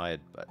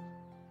beside, but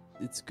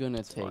It's gonna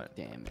That's take fine.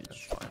 damage.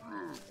 that's fine.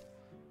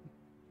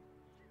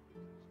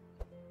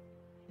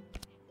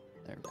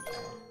 There we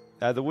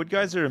go. The wood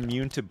guys are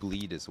immune to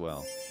bleed as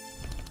well.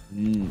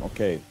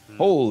 Okay.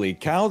 Holy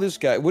cow, this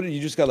guy. What did you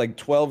just got like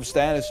 12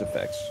 status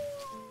effects?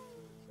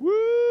 Woo!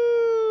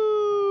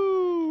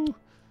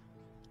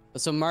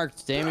 So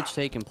marked damage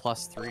taken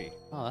 +3.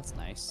 Oh, that's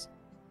nice.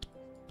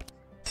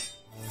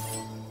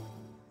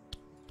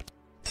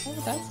 Oh,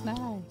 that's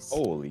nice.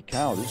 Holy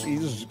cow,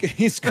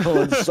 he's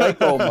going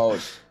psycho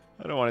mode.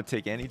 I don't want to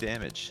take any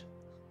damage.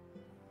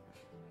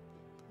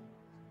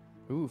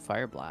 Ooh,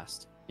 fire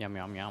blast. Yum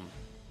yum yum.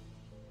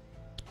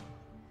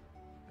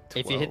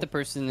 If you hit the 12,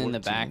 person in the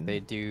back,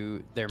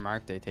 14. they're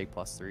marked, they take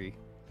 +3.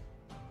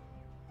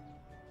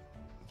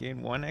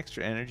 Gain 1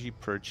 extra energy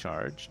per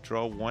charge.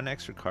 Draw 1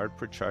 extra card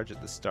per charge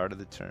at the start of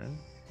the turn.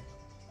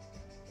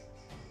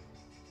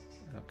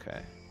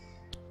 Okay.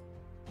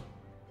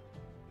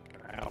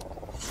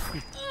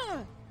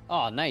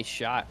 Oh, nice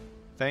shot.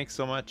 Thanks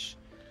so much.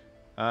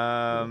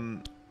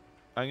 I'm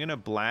gonna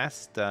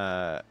blast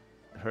her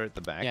at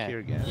the back Yeah, here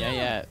again.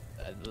 yeah.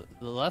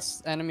 The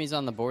less enemies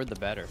on the board, the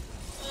better.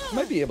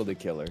 Might be able to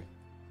kill her.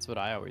 That's what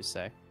I always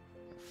say.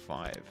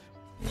 5.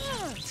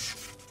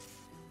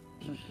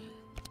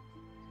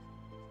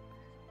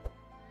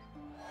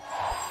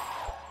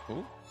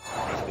 Ooh,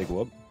 Big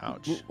whoop.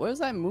 ouch. What was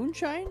that,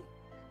 moonshine?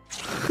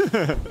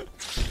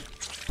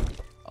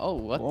 Oh,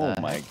 what Oh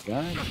the my heck?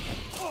 god.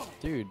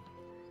 Dude.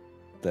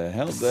 The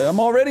hell? I'm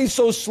already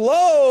so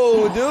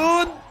slow,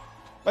 dude.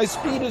 My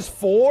speed is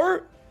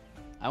 4.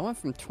 I went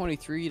from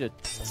 23 to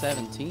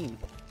 17.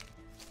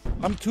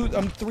 I'm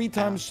 3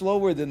 times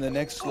slower than the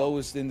next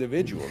slowest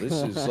individual. This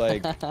is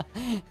like,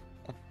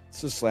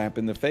 it's a slap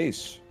in the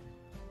face.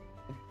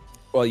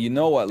 Well, you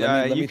know what?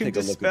 Let me you can take a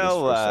look at this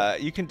for a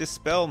sec. you can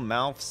dispel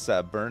Malf's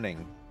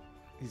burning.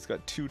 He's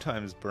got 2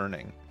 times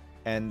burning,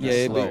 and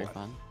Yeah, slow. Very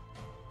fun.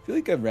 I feel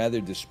like I'd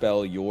rather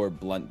dispel your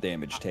blunt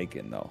damage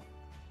taken, though.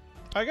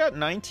 I got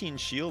 19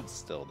 shields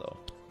still, though.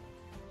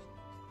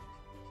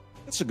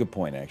 That's a good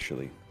point,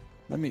 actually.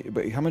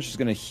 But how much is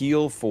going to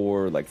heal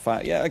for like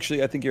 5? Yeah,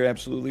 actually, I think you're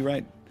absolutely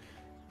right.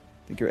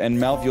 And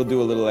Malf, you'll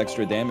do a little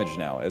extra damage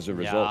now as a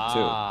result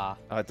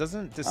too. It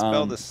doesn't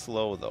dispel the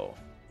slow though.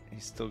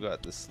 He's still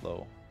got the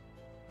slow.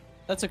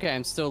 That's okay.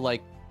 I'm still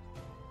like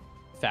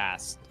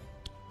fast,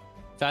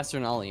 faster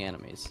than all the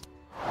enemies.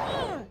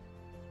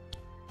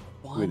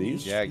 Who are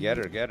these? Yeah, get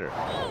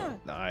her.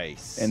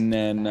 Nice. And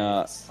then,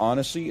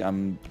 honestly,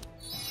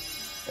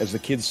 as the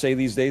kids say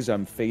these days,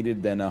 I'm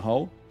faded than a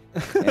hoe.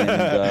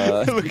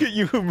 And, look at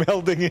you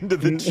melding into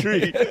the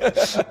tree.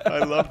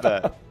 I love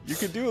that. You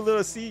could do a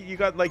little. See, you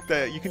got like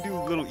you can do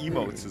little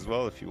emotes as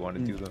well if you want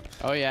to do them.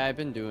 Oh yeah, I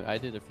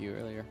did a few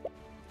earlier.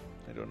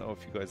 I don't know if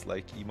you guys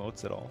like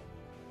emotes at all.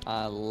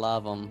 I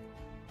love them.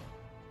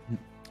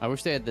 I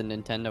wish they had the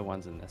Nintendo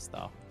ones in this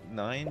though.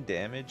 9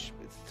 damage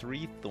with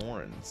 3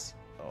 thorns.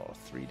 Oh,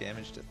 3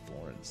 damage to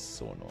thorns.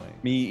 So annoying.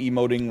 Me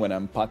emoting when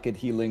I'm pocket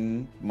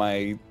healing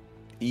my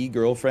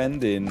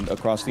girlfriend in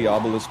Across the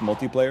Obelisk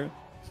multiplayer.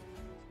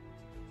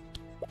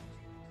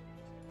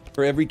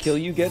 For every kill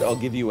you get, I'll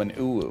give you an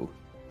ooh.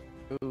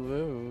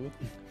 Ooh.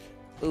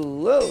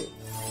 Ooh.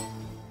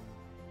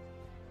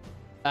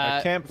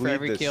 I can't for bleed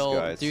every this kill.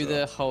 guy, do so-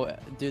 the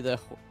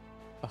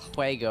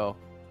juego.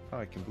 Oh,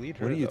 I can bleed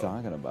her. What are you though.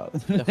 talking about?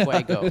 The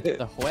juego.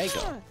 The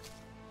juego.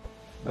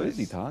 What is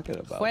he talking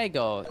about?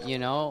 Juego. You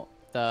know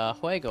the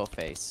juego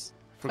face.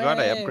 Forgot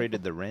I Hey.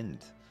 upgraded the rend.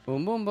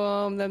 Boom boom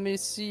boom. Let me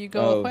see you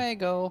go. Oh.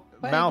 Juego.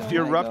 Malf,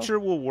 your Juego. rupture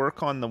will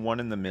work on the one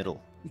in the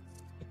middle.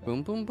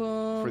 Boom boom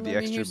boom. For the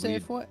Let me extra hear say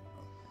bleed.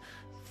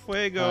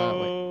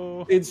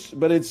 Fuego. Fuego.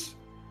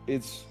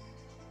 It's.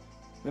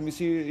 Let me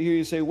hear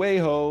you say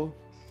 "way-ho."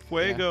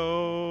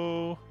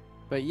 Fuego.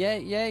 But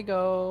yeah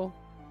go.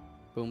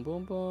 Boom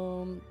boom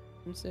boom.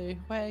 Let me say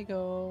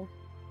juego.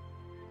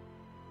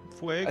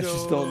 Fuego. I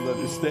just don't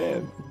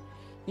understand.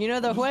 You know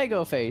the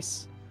juego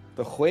face.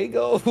 The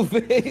juego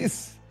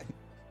face.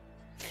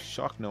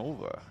 Shock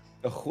Nova.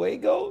 The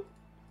juego.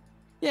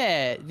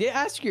 Yeah,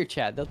 ask your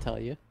chat. They'll tell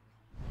you.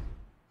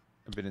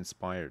 I've been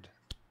inspired.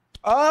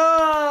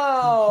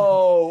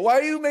 Oh, why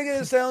are you making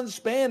it sound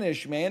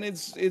Spanish, man?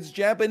 It's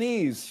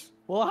Japanese.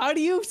 Well, how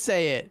do you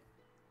say it?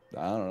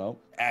 I don't know.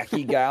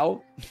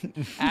 Akigao.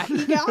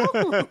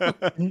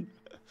 Akigao?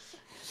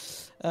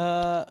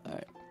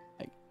 Alright.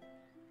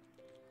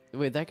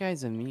 Wait, that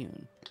guy's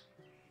immune.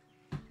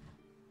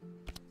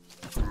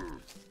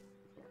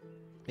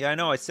 Yeah, I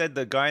know. I said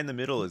the guy in the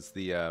middle is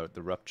the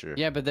rupture.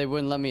 Yeah, but they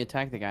wouldn't let me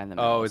attack the guy in the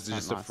middle. Oh, this is it time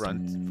just a last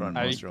front time.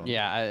 monster? only?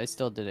 Yeah, I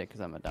still did it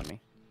because I'm a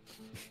dummy.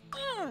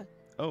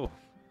 Oh.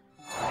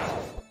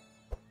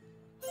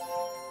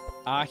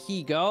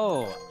 He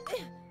go.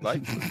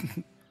 Light.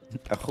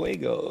 A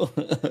juego.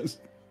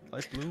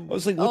 Light blue. I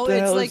was like, what Oh, the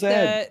it's hell like is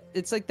that?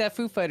 It's like that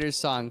Foo Fighters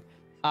song.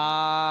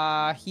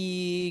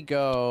 He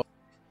go.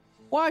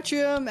 Watch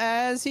him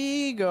as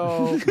he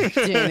go.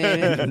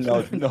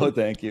 No,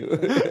 thank you.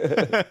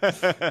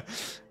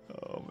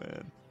 Oh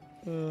man.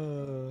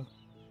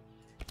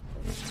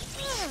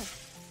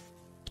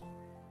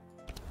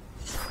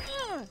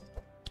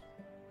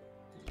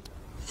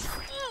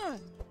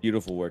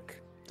 Beautiful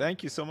work.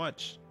 Thank you so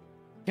much.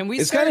 Can we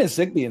It's start? kind of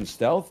sick being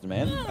stealthed,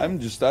 man. I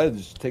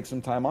just take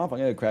some time off. I'm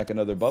gonna crack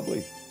another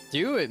bubbly.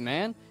 Do it,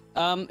 man.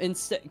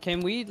 Instead, can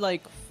we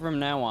like from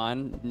now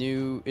on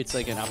it's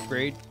like an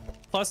upgrade.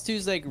 +2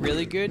 is like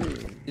really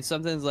good. If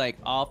something's like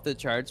off the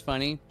charts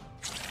funny,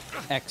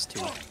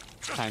 X2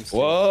 times 2.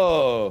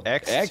 Whoa,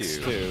 X2.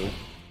 X2.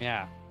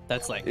 Yeah,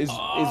 that's like Is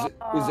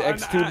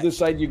X2 the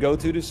site you go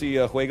to see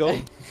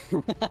Juego?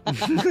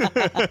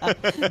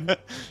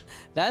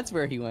 That's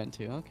where he went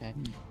to. Okay.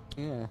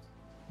 Yeah.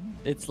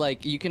 It's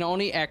like you can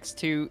only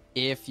X2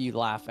 if you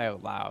laugh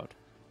out loud.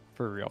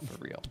 For real.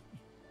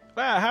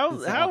 Wow,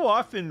 how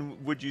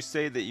often would you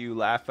say that you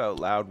laugh out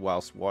loud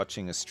whilst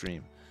watching a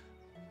stream?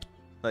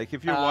 Like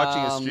if you're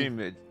watching a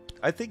stream,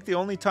 I think the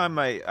only time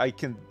I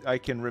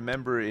can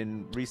remember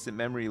in recent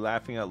memory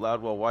laughing out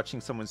loud while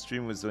watching someone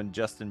stream was when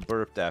Justin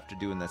burped after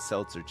doing the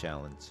seltzer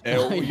challenge.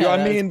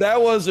 I mean,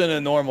 that wasn't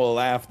a normal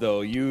laugh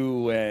though.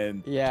 You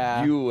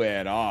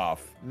went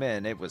off.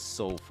 Man, it was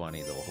so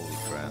funny though. Holy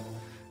crap.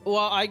 Well,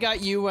 I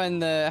got you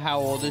when how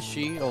old is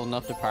she? Old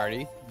enough to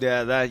party?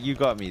 Yeah, that you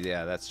got me.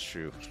 Yeah, that's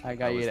true. I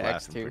got you was to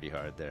laughing X2. pretty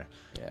hard there.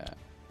 Yeah.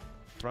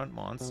 Front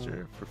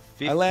monster for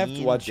 15 I laughed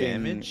watching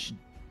damage.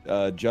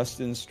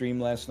 Justin's stream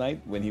last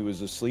night when he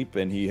was asleep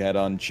and he had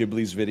on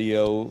Chibley's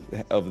video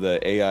of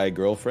the AI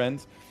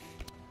girlfriend.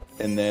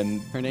 And then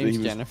Her name's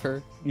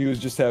Jennifer. He was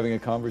just having a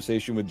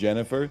conversation with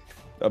Jennifer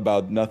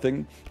about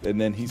nothing. And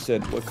then he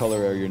said, "What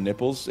color are your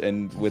nipples?"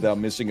 And without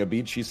missing a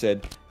beat, she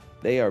said,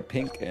 "They are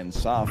pink and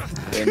soft."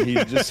 And he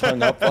just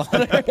hung up on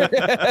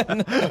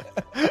her.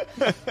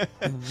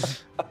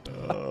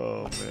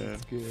 Oh man.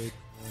 Good.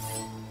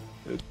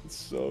 It's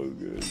so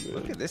good, man.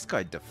 Look at this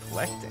guy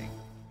deflecting.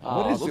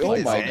 What is? look at Oh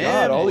his my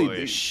god! All he did,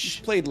 ambush. he's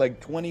played like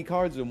 20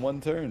 cards in one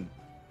turn.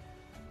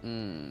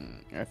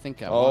 I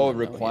think I. Oh, want it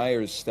to know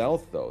requires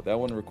stealth though. That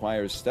one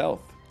requires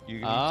stealth. You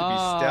need it. to be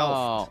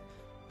stealthed. Oh.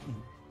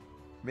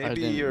 Maybe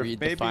didn't your read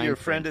the maybe fine your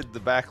print. friend at the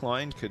back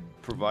line could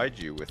provide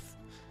you with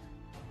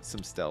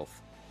some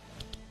stealth.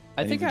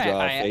 I need think to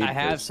draw a fade I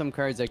have first. some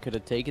cards I could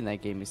have taken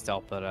that gave me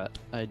stealth, but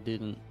I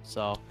didn't.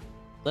 So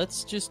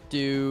let's just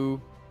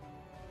do.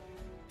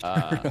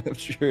 I'm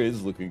sure it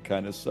is looking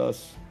kind of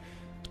sus.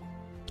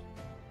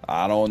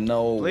 I don't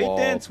know. Blade Walt.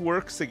 dance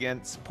works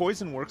against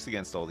poison works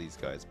against all these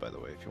guys, by the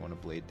way. If you want to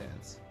blade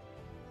dance,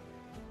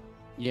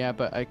 Yeah,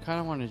 but I kind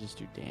of want to just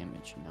do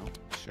damage, you know.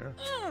 sure.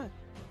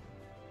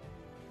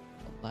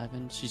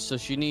 11.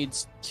 She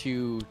needs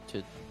 2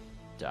 to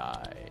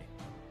die.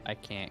 I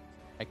can't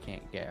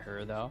get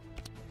her though,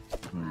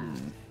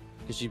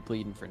 because she's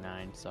bleeding for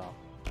 9. So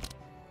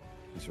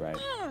He's right.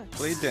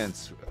 Blade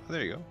dance. Oh,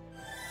 there you go.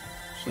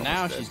 so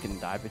now she's gonna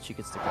die, but she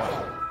gets to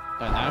go.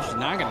 Now she's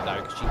not gonna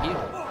die because she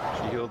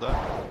healed. She healed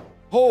up.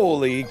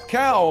 Holy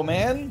cow,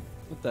 man!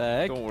 What the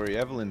heck? Don't worry,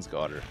 Evelyn's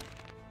got her.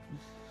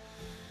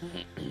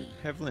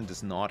 Evelyn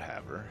does not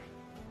have her.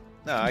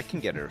 No, I can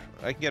get her.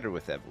 I can get her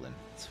with Evelyn.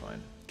 It's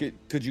fine.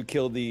 Could you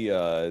kill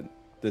the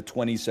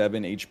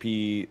 27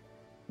 HP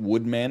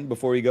Woodman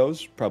before he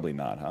goes? Probably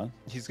not, huh?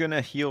 He's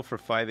gonna heal for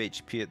 5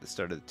 HP at the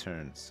start of the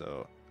turn,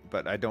 so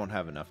but I don't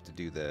have enough to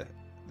do the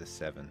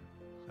 7.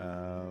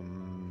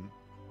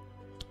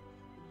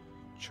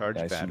 Charge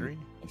I see. battery.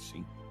 I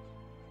see.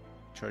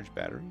 Charge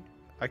battery.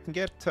 I can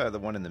get the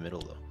one in the middle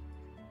though.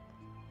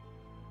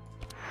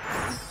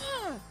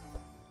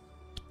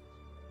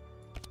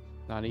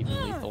 Not even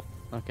lethal.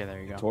 Okay,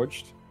 there you go.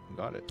 Torched.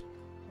 Got it.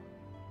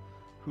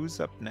 Who's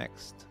up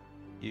next?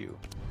 You.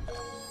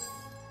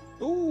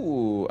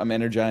 Ooh, I'm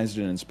energized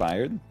and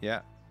inspired,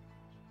 Yeah.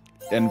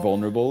 and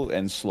vulnerable,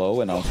 and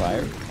slow, and on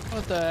fire.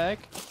 What the heck?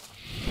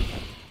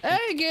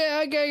 Hey,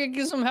 I gotta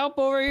get some help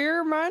over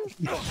here, man.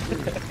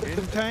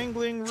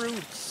 Entangling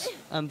roots.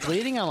 I'm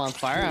bleeding. I'm on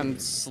fire. I'm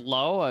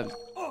slow.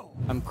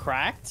 I'm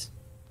cracked.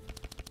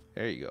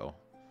 There you go.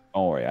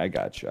 Don't worry, I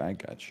got you. I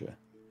got you.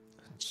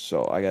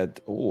 So I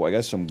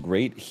got some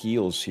great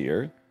heals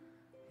here.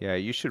 Yeah,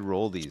 you should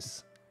roll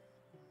these.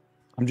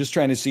 I'm just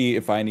trying to see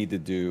if I need to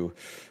do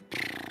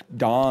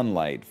Dawn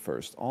Light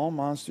first. All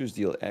monsters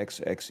deal X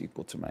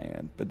equal to my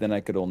end, but then I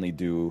could only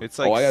do. It's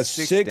like I got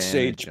 6 6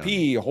 damage on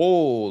HP.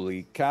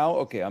 Holy cow!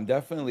 Okay, I'm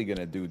definitely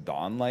gonna do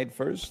Dawn Light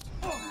first,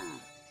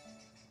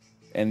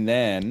 and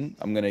then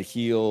I'm gonna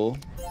heal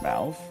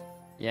Malf,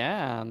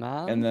 Yeah,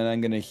 man. and then I'm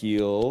gonna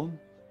heal.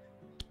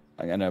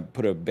 I'm gonna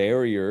put a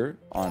barrier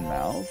on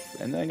Malf,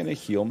 and then I'm gonna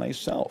heal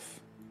myself.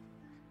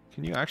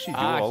 Can you actually do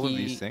Ah, all of he-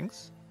 these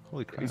things?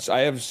 Holy crap.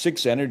 I have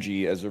 6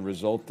 energy as a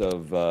result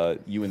of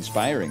you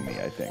inspiring me,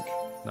 I think.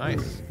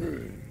 Nice.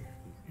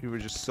 You were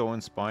just so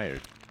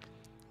inspired.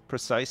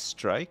 Precise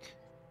strike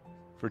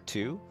for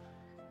 2.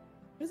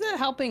 Does that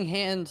helping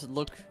hand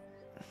look?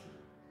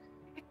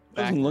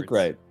 Doesn't look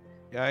backwards?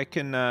 right.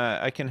 Yeah,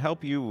 I can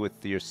help you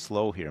with your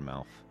slow here,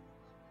 Malf.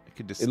 I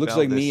could It dispel looks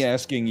like me this.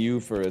 asking you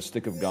for a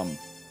stick of gum.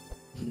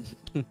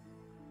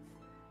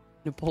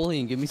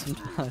 Napoleon, give me some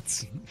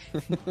nuts.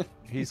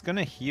 He's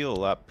gonna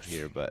heal up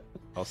here, but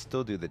I'll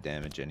still do the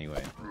damage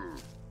anyway.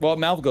 Well,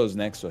 Malf goes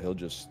next, so he'll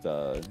just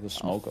he'll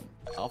smoke him.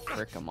 I'll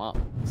frick him up.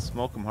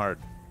 Smoke him hard.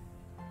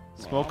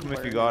 Smoke I'll him if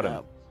you burn got it him.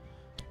 up.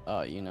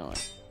 Oh, you know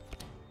it.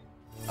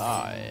 Oh,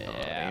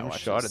 yeah. Aim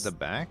watch shot at this. the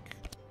back.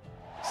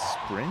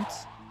 Sprint.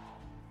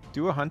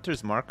 Do a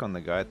hunter's mark on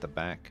the guy at the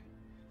back,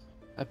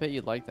 I bet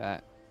you'd like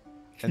that.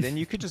 and then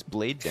you could just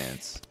blade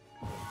dance.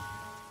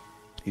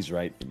 He's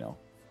right, you know.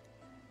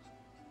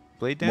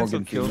 Blade dance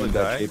will kill the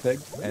guy,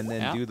 JPEG. and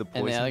then Yeah. do the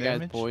poison And the other guy's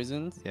damage.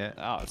 poisoned. Yeah.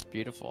 Oh, it's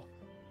beautiful.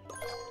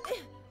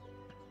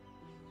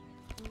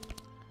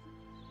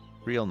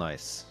 Real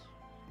nice.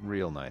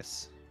 Real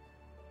nice.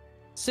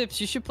 Sips,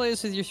 you should play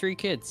this with your 3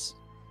 kids.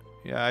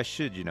 Yeah, I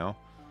should, you know.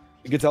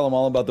 You can tell him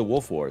all about the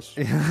Wolf Wars.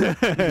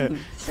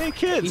 Hey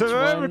kids, Each have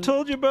I ever one-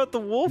 told you about the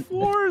Wolf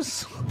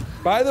Wars?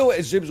 By the way,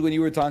 Zibs, when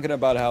you were talking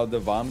about how the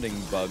vomiting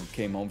bug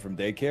came home from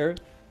daycare,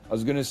 I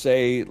was gonna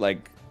say,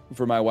 like,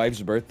 for my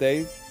wife's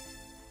birthday,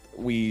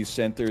 we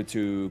sent her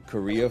to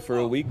Korea for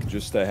a week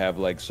just to have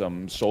like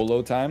some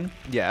solo time.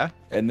 Yeah.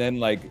 And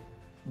then like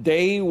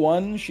day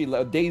 1,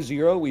 day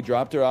 0, we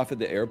dropped her off at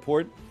the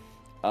airport.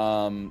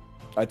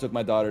 I took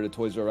my daughter to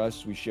Toys R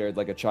Us. We shared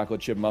like a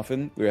chocolate chip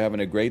muffin. We were having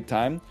a great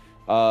time.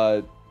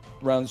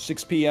 Around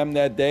 6 p.m.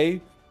 that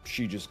day,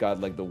 she just got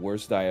like the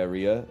worst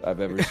diarrhea I've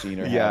ever seen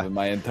her Yeah. have in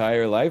my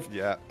entire life.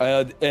 Yeah.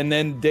 And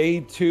then day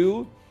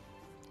 2,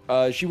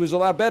 she was a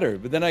lot better.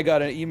 But then I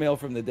got an email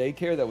from the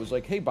daycare that was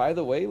like, hey, by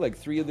the way, like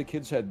 3 of the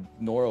kids had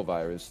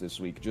norovirus this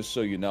week, just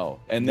so you know.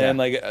 And then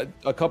Yeah. like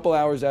a couple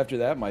hours after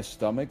that, my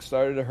stomach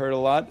started to hurt a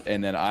lot.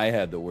 And then I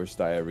had the worst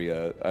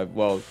diarrhea.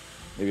 Well,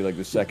 maybe like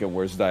the second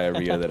worst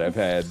diarrhea that I've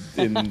had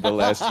in the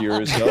last year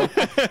or so.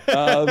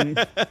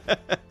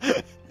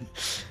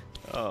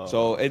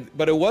 Oh.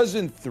 But it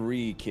wasn't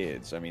 3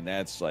 kids. I mean,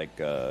 that's like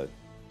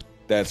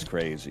That's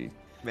crazy.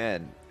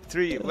 Man,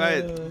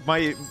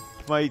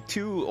 my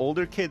two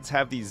older kids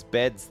have these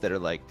beds that are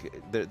like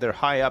they're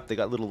high up. They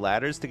got little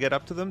ladders to get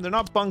up to them. They're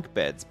not bunk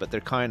beds, but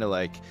they're kind of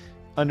like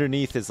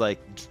underneath is like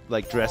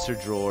dresser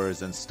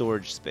drawers and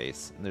storage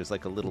space. And there's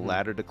like a little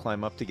ladder to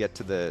climb up to get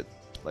to the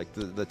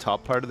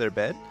top part of their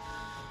bed.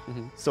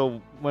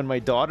 So when my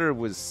daughter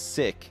was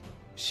sick,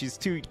 she's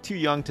too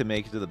young to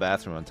make it to the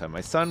bathroom on time.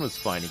 My son was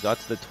fine. He got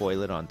to the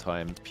toilet on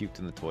time, puked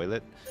in the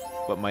toilet.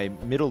 But my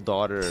middle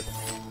daughter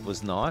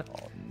was not.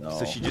 Oh, no.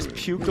 So she just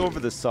puked over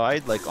the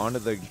side, like onto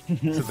the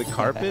to the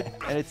carpet,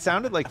 and it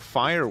sounded like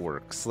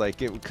fireworks,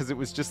 because it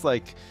was just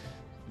like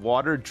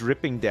water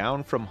dripping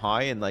down from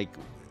high and like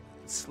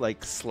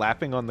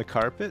slapping on the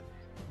carpet,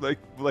 like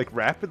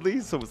rapidly.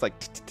 So it was like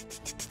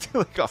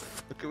like, oh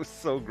fuck, it was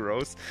so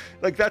gross.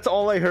 Like that's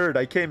all I heard.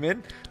 I came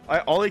in,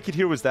 all I could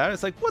hear was that.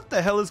 It's like, what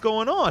the hell is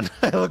going on?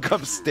 I look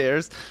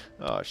upstairs.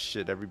 Oh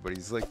shit,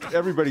 everybody's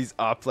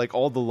up, like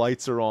all the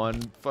lights are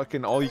on.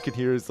 Fucking all you could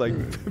hear is like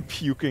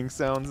puking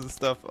sounds and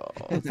stuff. Oh,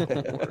 it's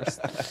the worst.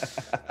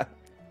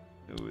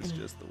 It was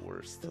just the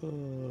worst.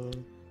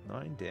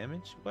 9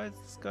 damage? Why is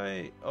this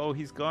guy? Oh,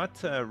 he's got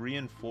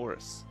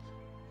reinforce.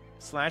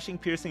 Slashing,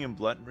 piercing, and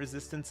blunt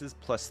resistances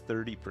plus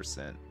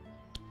 30%.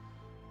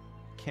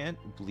 Can't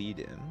bleed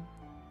him.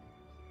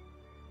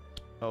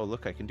 Oh,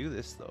 look, I can do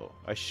this, though.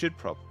 I should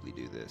probably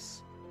do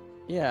this.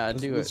 Yeah,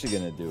 do it. What's he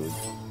gonna do?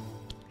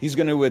 He's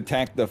gonna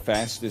attack the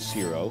fastest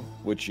hero,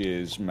 which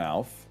is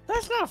Malf.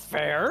 That's not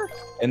fair.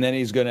 And then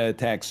he's gonna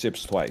attack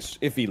Sips twice,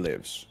 if he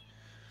lives.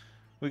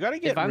 We gotta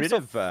get rid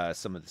of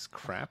some of this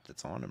crap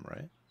that's on him,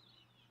 right?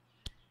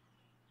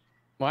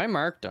 Well, I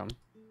marked him.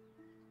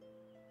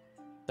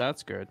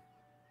 That's good.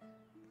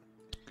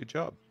 Good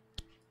job.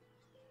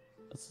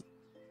 That's...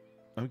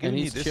 I'm giving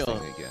you he's this chilling.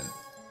 thing again.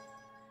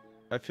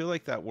 I feel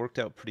like that worked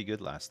out pretty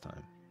good last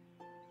time.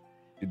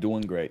 You're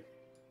doing great.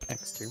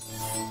 X2.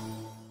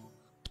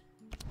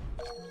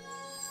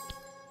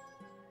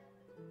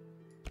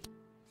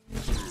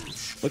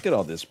 Look at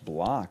all this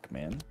block,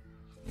 man.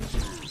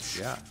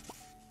 Yeah.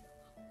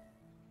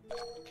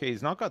 Okay,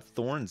 he's not got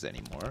thorns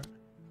anymore.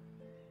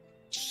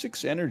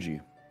 6 energy.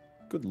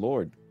 Good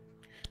lord.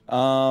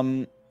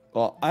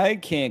 Well, I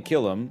can't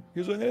kill him.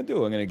 Here's what I'm gonna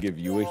do. I'm gonna give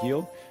you a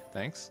heal.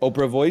 Thanks.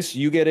 Oprah voice,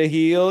 you get a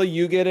heal.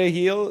 You get a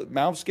heal.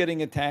 Malf's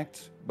getting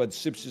attacked, but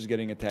Sips is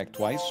getting attacked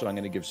twice, so I'm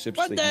gonna give Sips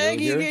What the the heal heck?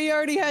 here. You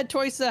already had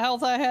twice the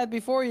health I had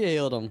before you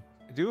healed him.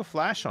 Do a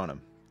flash on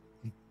him.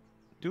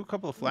 Do a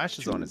couple of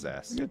flashes on his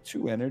ass. I got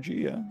 2 energy,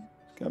 yeah.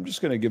 I'm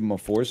just gonna give him a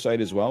foresight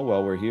as well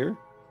while we're here.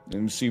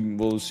 And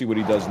we'll see what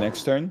he does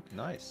next turn.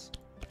 Nice.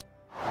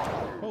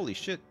 Holy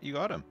shit, you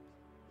got him.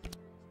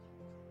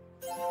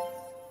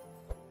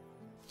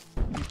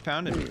 You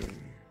pounded me.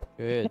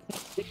 Good.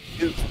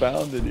 Just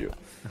pounded you.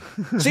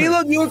 See,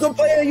 look, you were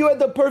complaining you had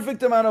the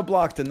perfect amount of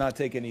block to not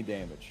take any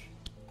damage.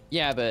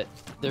 Yeah, but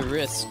the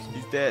risk.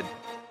 He's dead.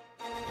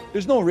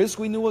 There's no risk.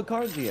 We knew what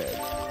cards he had.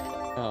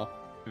 Oh.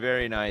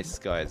 Very nice,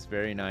 guys.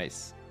 Very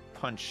nice.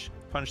 Punch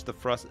the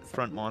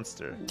front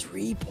monster.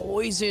 3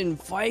 poison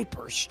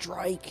Viper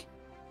strike.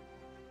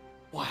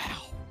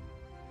 Wow.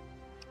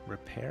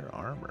 Repair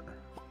armor.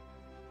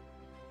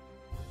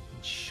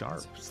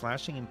 Sharp.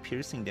 Slashing and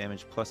piercing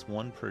damage plus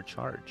 1 per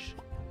charge.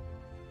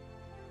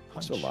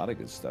 Punch. There's a lot of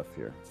good stuff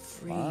here.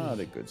 Free. A lot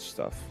of good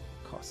stuff.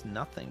 Costs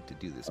nothing to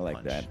do this I like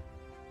punch. that.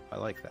 I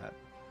like that.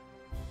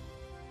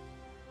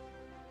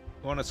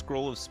 You want a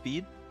scroll of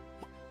speed?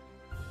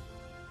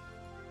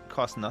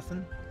 Costs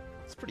nothing?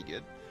 It's pretty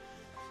good.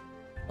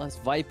 Let's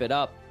vipe it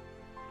up.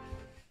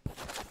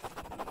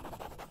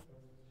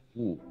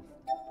 Ooh.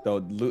 So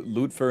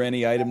loot for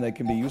any item that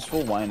can be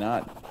useful. Why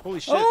not?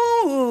 Holy shit.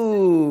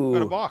 Oh!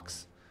 Got a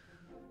box.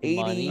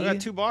 80, I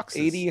got 2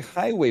 boxes. 80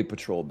 highway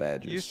patrol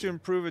badges. Used to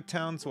improve a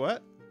town's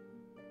what?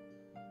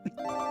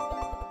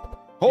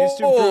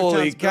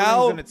 Holy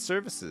cow! And its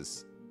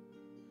services.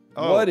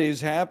 Oh, What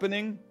is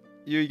happening?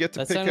 you get to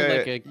That pick sounded a,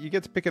 like a- you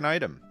get to pick an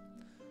item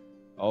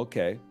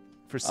Okay.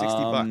 for 60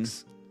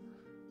 bucks.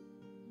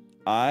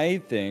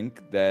 I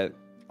think that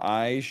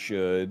I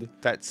should.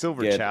 That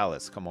silver get-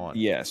 chalice, come on.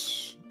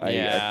 Yes. I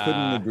Yeah.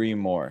 couldn't agree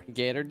more.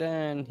 Gator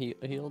done.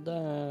 Heal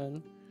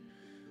done.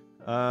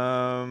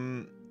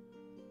 Um,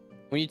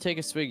 When you take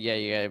a swig, yeah,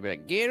 you gotta be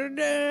like, Gator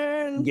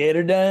done. Get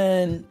her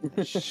done.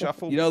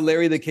 shuffle. You know,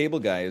 Larry the Cable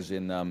Guy is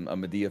in a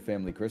Medea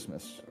Family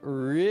Christmas.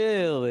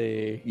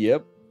 Really?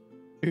 Yep.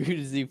 Who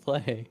does he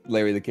play?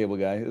 Larry the Cable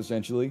Guy,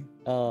 essentially.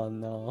 Oh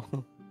no.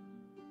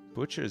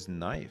 Butcher's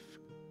knife.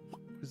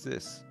 What is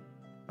this?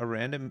 A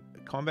random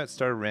combat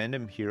star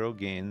random hero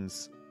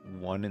gains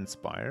 1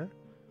 inspire.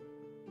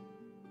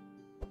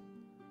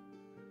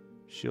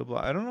 Shield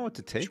block. I don't know what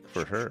to take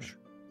for her.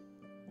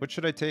 What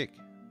should I take?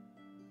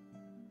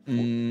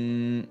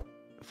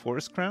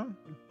 Forest crown?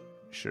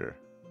 Sure.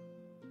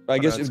 I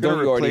guess it's if gonna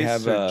don't you already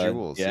replace have her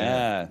jewels, yeah.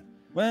 yeah.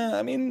 Well,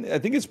 I mean, I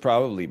think it's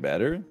probably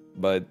better,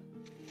 but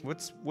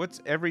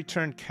What's every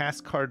turn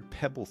cast card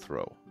pebble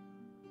throw?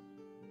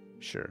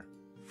 Sure.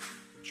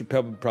 she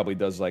probably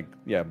does like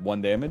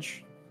 1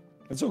 damage.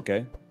 It's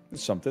okay.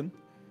 It's something.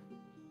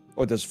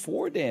 Oh, it does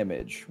 4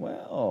 damage.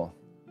 Well.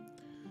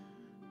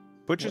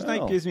 Butcher's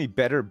Knight gives me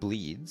better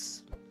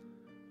bleeds.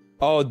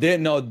 Oh,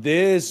 no,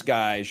 this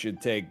guy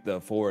should take the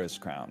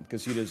Forest Crown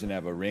because he doesn't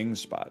have a ring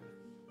spot.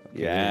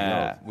 Okay,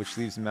 Yeah. which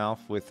leaves Malf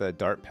with a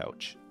dart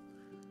pouch.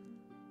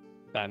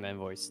 Batman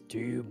voice. Do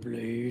you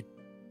bleed?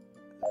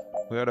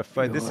 We gotta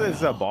fight. This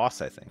is a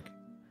boss, I think.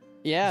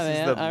 Yeah, This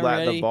man. is I'm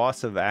ready. the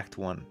boss of Act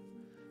 1.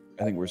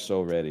 I think we're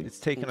so ready. It's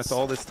taken us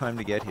all this time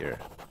to get here.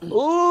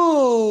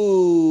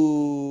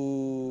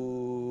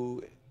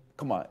 Ooh.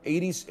 Come on.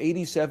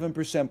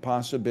 87%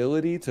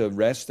 possibility to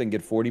rest and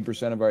get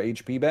 40% of our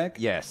HP back?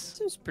 Yes.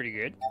 Seems pretty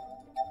good.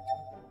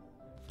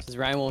 Because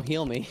Ryan won't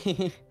heal me.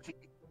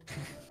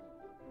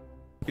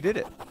 We did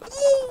it.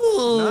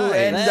 Ooh, Nice.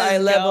 And let's I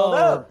leveled go.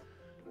 up.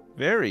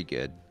 Very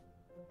good.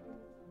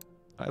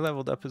 I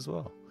leveled up as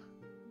well.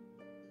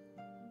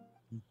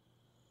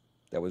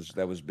 That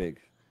was big.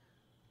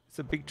 It's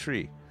a big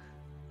tree.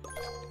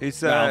 He's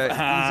Malf,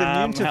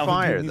 immune to Malf,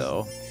 fire, he's-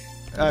 though.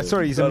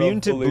 Sorry, he's Got immune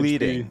up to full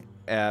bleeding,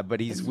 but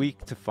he's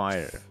weak to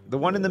fire. The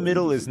one in the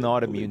middle is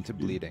not immune to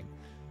bleeding.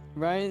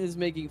 Ryan is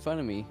making fun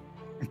of me.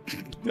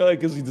 Yeah,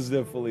 because he doesn't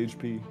have full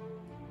HP.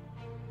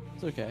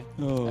 It's okay.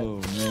 Oh,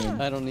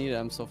 man. I don't need it.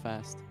 I'm so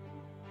fast.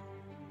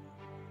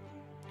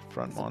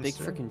 Front It's a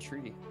monster. big freaking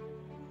tree.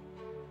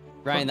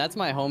 Ryan, that's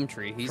my home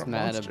tree. He's Front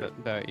mad monster.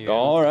 about you.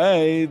 All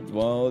right.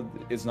 Well,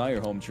 it's not your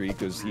home tree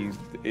because he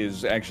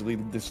is actually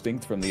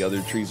distinct from the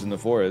other trees in the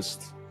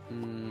forest.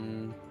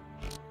 Mm.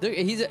 Look,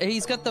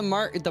 he's got the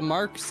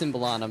mark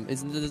symbol on him.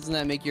 Doesn't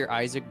that make your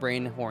Isaac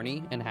brain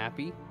horny and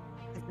happy?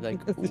 Like,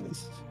 ooh.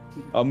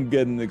 I'm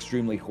getting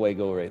extremely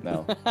juego right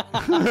now.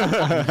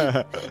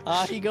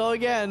 Ah, you go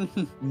again.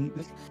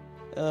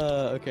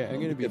 Okay, I'm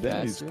gonna Look be at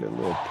that, he's faster. got a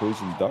little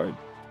poison dart.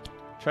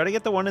 Try to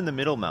get the one in the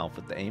middle, Malf,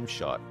 with the aim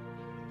shot.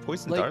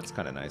 Poison Like- dart's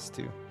kind of nice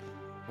too.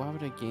 Why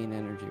would I gain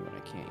energy when I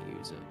can't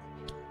use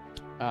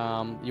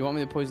it? You want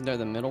me to poison dart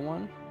the middle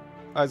one?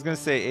 I was gonna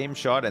say aim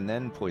shot and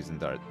then poison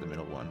dart, the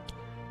middle one.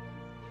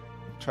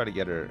 Try to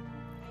get her.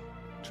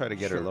 Try to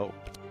get her Sure. low.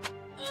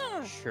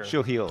 Sure.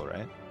 She'll heal,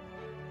 right?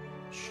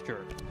 Sure.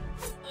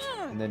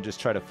 And then just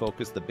try to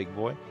focus the big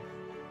boy.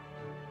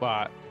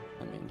 But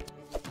I mean,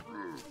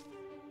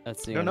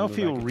 that's the. I don't know only if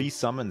move I he'll can-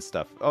 resummon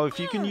stuff. Oh, if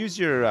you can use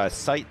your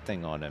sight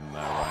thing on him,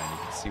 Ryan, you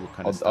can see what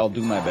kind of stuff. I'll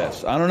do my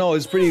best. I don't know.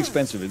 It's pretty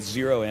expensive. It's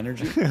 0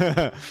 energy.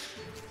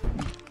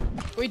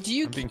 Wait, do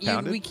you, I'm being we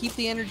pounded? keep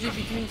the energy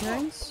between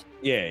turns?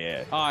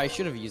 Yeah. Oh, I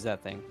should have used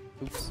that thing.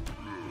 Oops.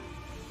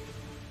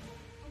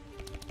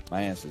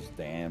 My ass is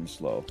damn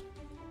slow.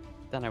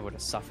 Then I would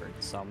have suffered.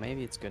 So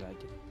maybe it's a good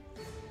idea.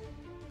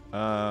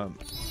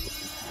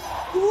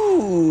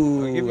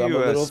 Ooh, I'll give I'm you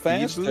a little speed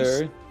faster.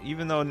 boost,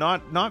 even though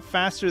not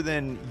faster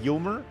than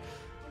Yulmer,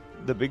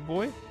 the big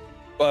boy.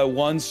 But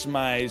once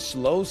my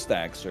slow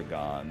stacks are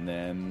gone,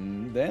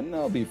 then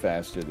I'll be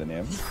faster than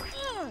him.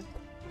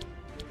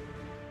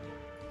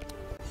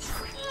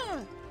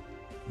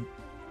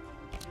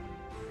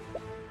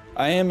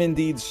 I am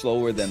indeed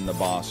slower than the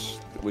boss,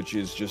 which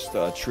is just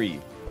a tree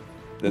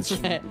that's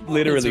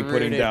literally It's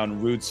putting rooted.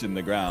 down roots in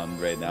the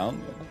ground right now.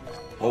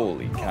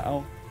 Holy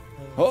cow.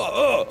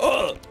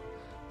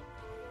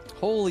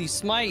 Holy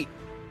smite!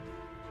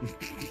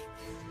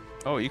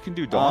 Oh, you can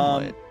do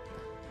Dawnlight.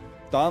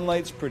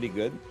 Dawnlight's pretty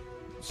good.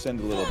 Send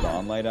a little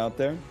Dawnlight out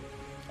there.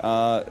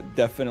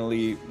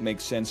 Definitely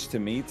makes sense to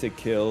me to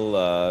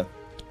kill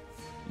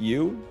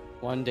you.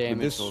 1 damage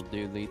this- will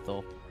do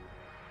lethal.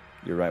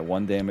 You're right,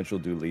 1 damage will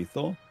do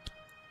lethal.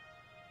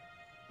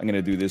 I'm going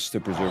to do this to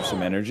preserve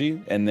some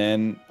energy. And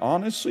then,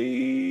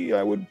 honestly,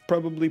 I would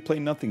probably play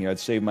nothing here. I'd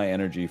save my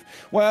energy.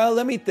 Well,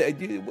 let me...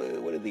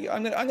 what are the...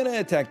 I'm gonna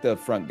attack the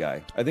front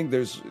guy. I think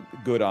there's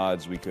good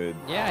odds we could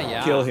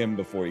Yeah. kill him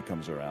before he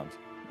comes around.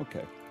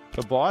 Okay.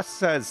 The boss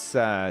has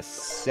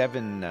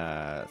 7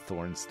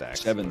 thorn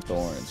stacks. 7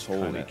 thorns.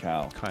 Holy Kinda-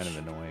 cow. Kind of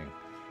annoying.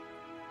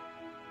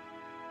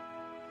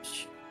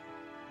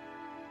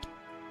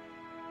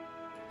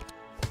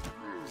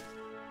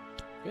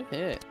 Good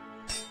hit.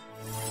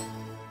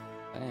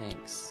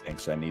 Thanks.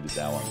 Thanks, I needed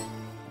that one.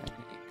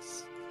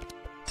 Thanks.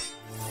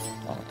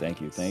 Oh,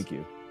 thank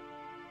you.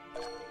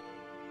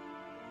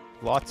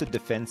 Lots of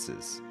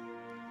defenses.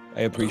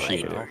 I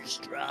appreciate it.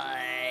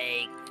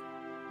 Strike.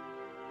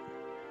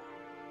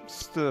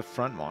 It's the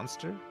front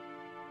monster.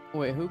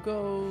 Wait, who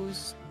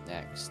goes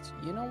next?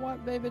 You know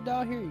what, baby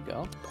doll? Here you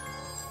go.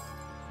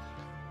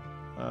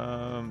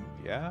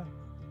 Yeah.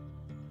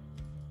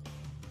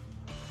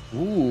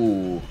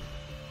 Ooh.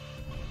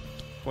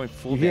 Going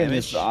full You hearing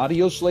damage. this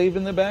audio slave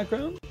in the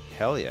background?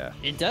 Hell yeah.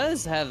 It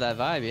does have that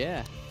vibe,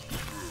 yeah.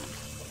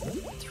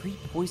 3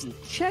 poison.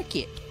 Check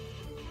it.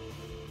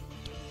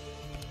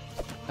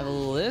 Have a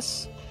little of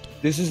this.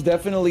 This is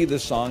definitely the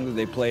song that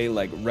they play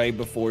like right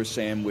before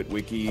Sam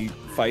Witwicky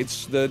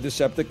fights the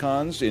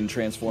Decepticons in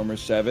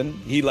Transformers 7.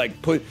 He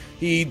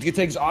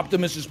takes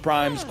Optimus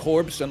Prime's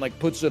corpse and like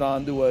puts it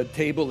onto a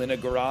table in a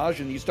garage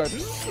and he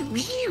starts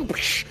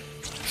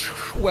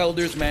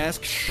welder's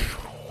mask.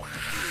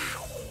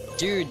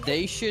 Dude,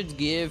 they should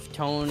give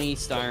Tony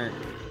Stark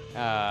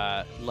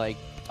like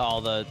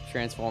all the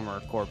Transformer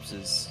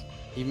corpses.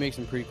 He makes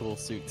some pretty cool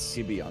suits,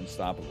 He'd be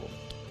unstoppable.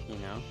 you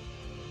know?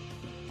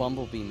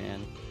 Bumblebee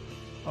Man.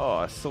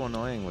 Oh, it's so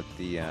annoying with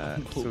the.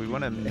 So we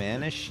want a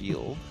mana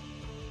shield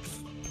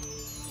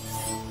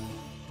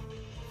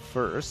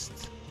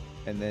first,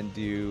 and then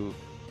do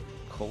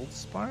cold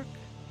spark,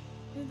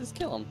 Yeah, just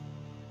kill him.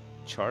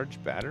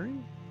 charge battery.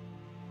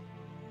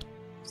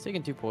 He's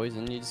taking 2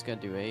 poison. You just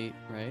gotta do 8,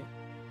 right?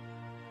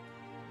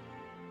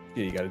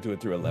 Yeah, you got to do it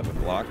through 11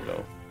 block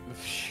though.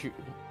 Shoot.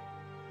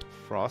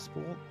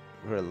 Frostbolt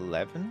for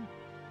 11.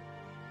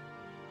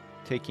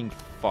 Taking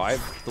 5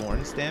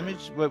 thorns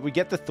damage. But we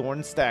get the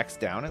thorn stacks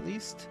down at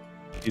least.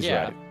 He's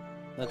Yeah. right.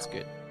 That's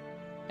good.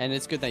 And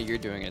it's good that you're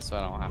doing it, so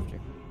I don't have to.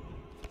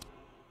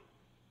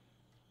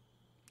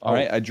 All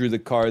right, I drew the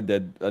card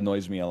that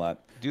annoys me a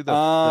lot. Do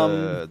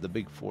the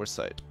big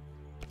foresight.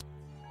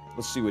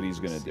 Let's see what he's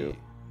gonna Let's do. see.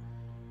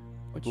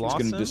 He's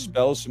Blossom, gonna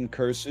dispel some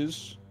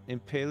curses.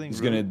 impaling.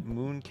 He's Root, gonna-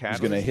 moon He's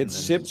catalyst. gonna hit and then-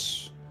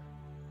 sips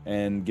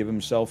and give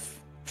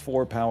himself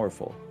 4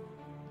 powerful.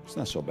 It's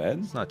not so bad.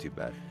 It's not too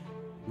bad.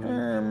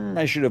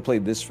 I should have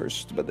played this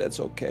first, but that's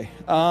okay.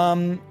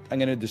 I'm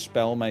gonna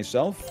dispel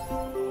myself.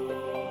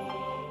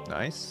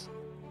 Nice.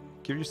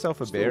 Give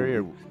yourself a Still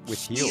barrier with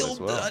heal as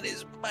well. Done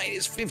is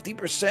minus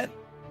 50%.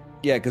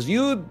 Yeah, because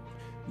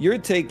you're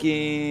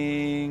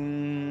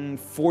taking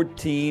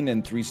 14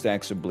 and 3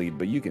 stacks of bleed,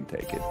 but you can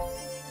take it.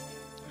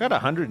 I got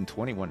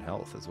 121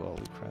 health as well.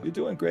 Holy crap. You're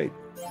doing great.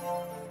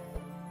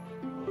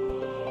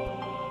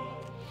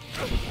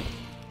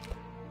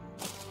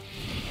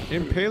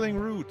 Impaling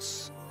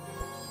roots.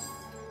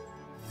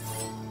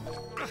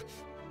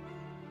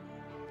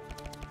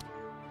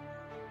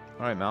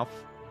 All right, Malf.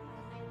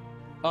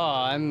 Oh,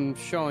 I'm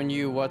showing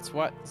you what's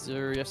what,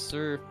 sir. Yes,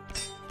 sir.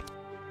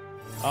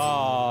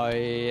 Oh,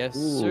 yes,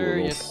 sir.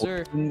 Ooh, Yes,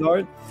 sir. poison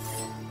dart.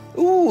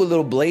 Ooh, a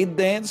little blade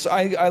dance.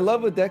 I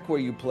love a deck where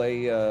you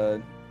play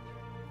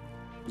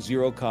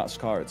 0 cost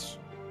cards.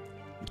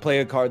 You play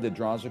a card that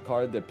draws a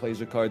card, that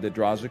plays a card that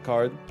draws a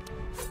card.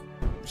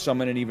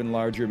 Summon an even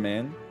larger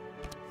man.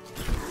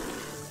 Is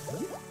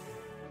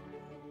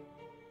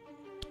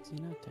he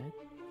not dead?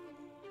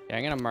 Yeah,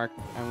 I'm gonna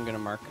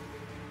mark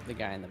the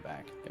guy in the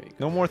back. There you go.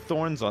 No more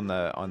thorns on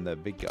the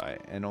big guy,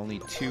 and only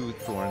 2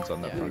 thorns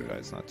on the Yeah. front guy.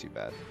 It's not too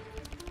bad.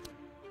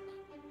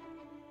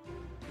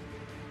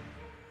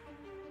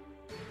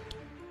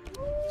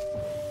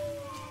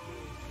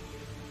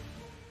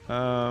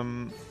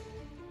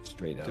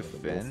 Straight out of the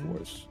Defend. Bull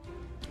Force.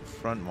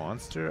 Front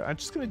monster. I'm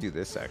just gonna do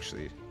this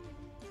actually.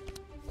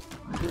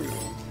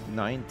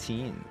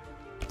 19.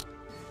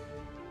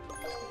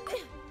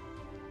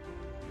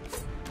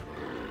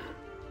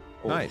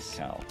 Holy Nice.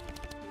 cow.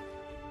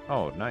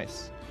 Oh,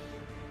 nice.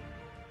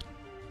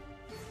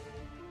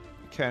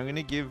 Okay, I'm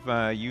gonna give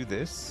you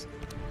this.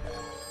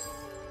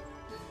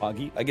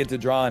 Foggy. I get to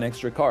draw an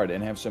extra card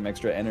and have some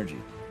extra energy.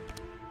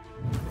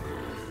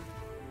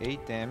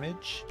 8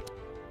 damage.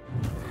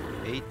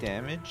 8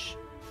 damage.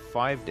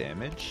 5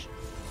 damage.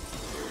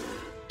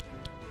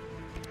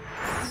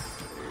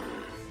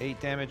 8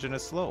 damage and a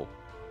slow.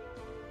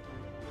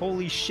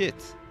 Holy shit.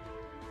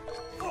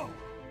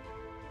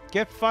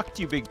 Get fucked,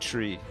 you big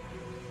tree.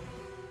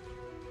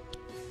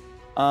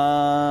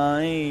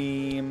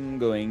 I'm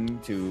going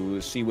to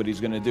see what he's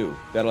going to do.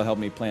 That'll help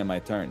me plan my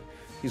turn.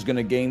 He's going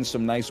to gain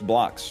some nice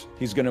blocks.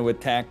 He's going to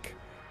attack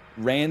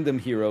random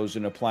heroes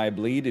and apply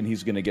bleed, and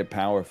he's going to get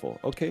powerful.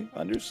 Okay, I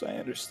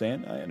understand.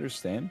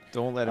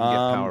 Don't let him get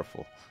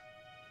powerful.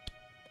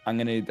 I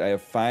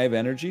have 5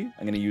 energy.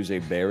 I'm going to use a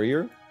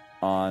barrier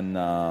on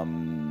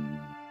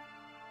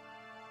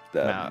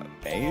the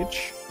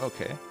mage.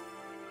 Okay.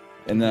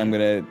 And then I'm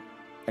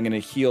going to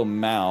heal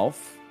Malf.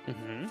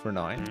 Mm-hmm. For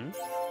 9. Mm-hmm.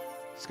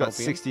 He's got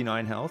Scorpion.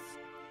 69 health.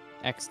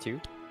 X2.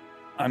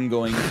 I'm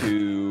going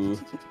to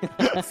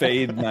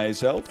fade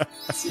myself.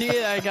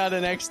 See, I got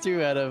an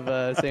X2 out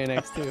of saying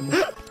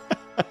X2.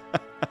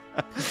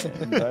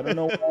 And I don't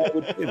know why I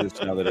would play this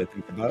now that I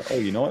think about it. Oh,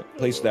 you know what?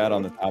 Place that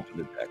on the top of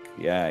the deck.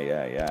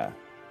 Yeah.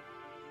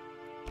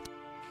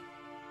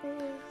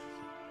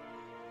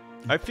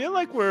 I feel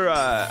like we're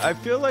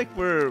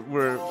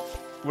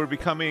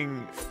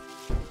becoming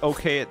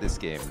okay at this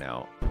game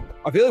now.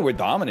 I feel like we're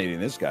dominating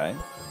this guy.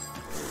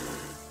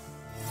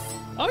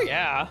 Oh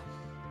yeah.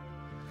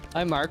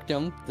 I marked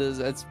him.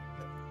 That's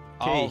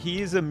Okay, oh,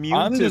 he's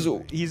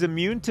immune he's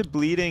immune to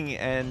bleeding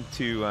and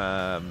to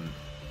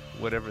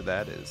whatever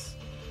that is.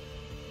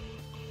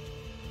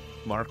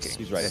 Marking.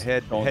 He's right. A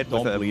head Don't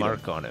with a bleed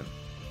mark him. on him.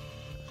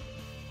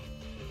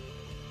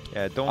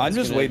 Yeah, don't. I'm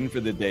just gonna- waiing for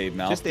the day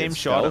Malf Just aim gets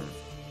shot stealth. him.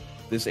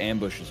 This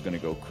ambush is going to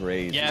go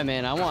crazy. yeah,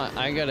 man.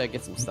 I gotta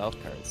get some stealth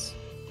cards.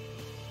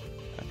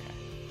 Okay.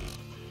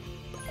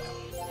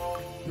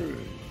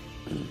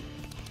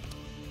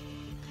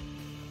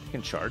 I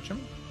can charge him,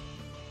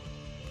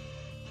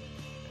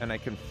 and I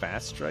can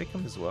fast strike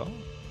him as well.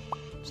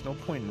 There's no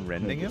point in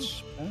rending him.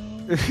 He's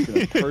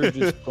going to purge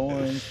his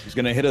thorns. He's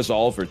going to hit us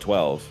all for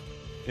 12.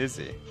 Is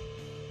he?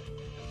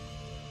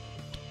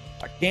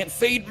 I can't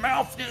fade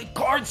Malf. The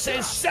card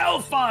says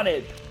self on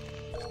it.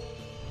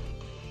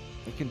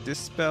 I can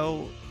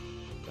dispel.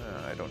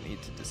 I don't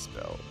need to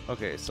dispel.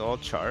 Okay, so I'll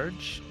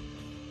charge.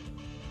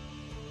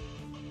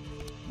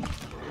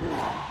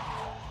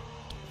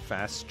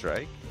 Fast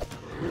strike.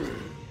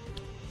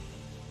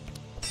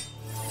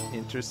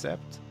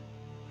 Intercept.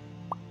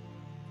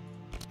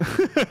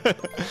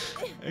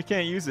 I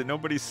can't use it.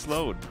 Nobody's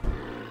slowed.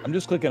 I'm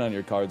just clicking on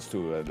your cards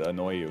to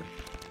annoy you.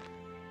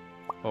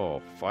 Oh,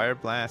 Fire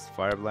Blast,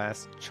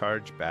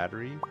 charge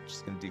battery.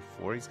 Just gonna do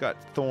 4. He's got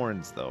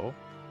thorns though.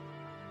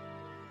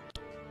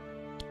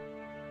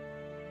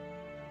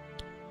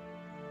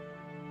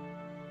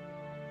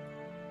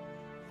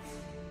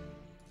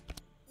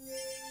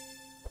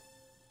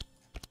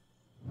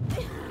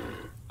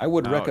 I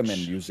would Ouch. recommend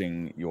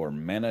using your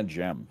mana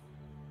gem.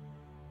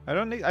 I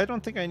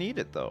don't think I need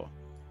it though.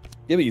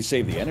 Yeah, but you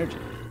save the energy.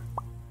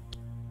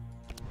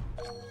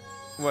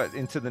 What,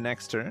 into the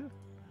next turn?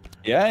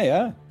 Yeah,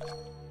 yeah.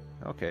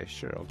 Okay,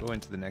 sure. I'll go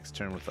into the next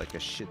turn with like a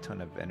shit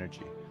ton of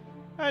energy.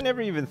 I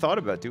never even thought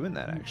about doing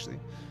that actually.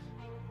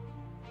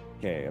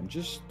 Okay, I'm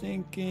just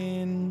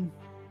thinking.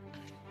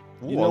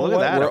 You Whoa, know look at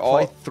what? that. We're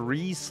Apply all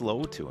 3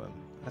 slow to him.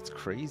 That's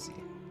crazy.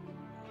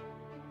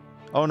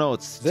 Oh no,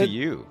 it's to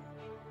you.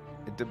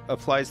 It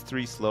applies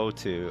 3 slow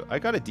to. I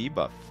got a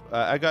debuff.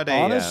 I got a.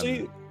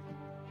 Honestly,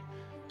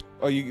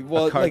 oh, you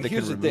well, a card like that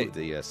here's can the remove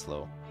thing. the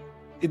slow.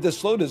 The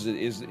slow is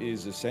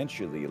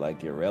essentially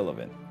like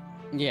irrelevant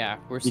Yeah,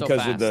 we're so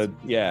because fast. of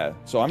the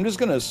So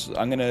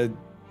I'm gonna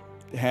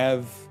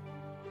have.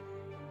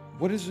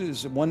 What is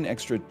this? 1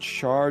 extra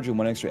charge and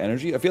 1 extra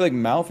energy. I feel like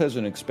Malf has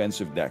an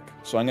expensive deck,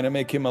 so I'm gonna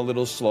make him a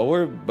little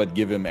slower, but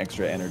give him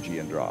extra energy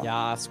and draw.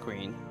 Yas,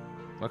 queen.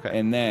 Okay.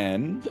 And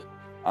then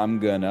I'm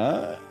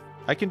gonna.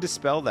 I can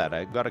dispel that.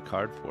 I got a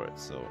card for it,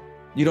 so.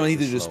 You don't need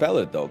to Slow. dispel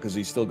it though, because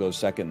he still goes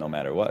second no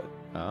matter what.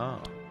 Oh.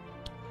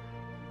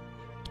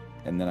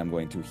 And then I'm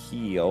going to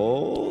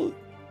heal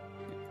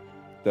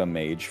the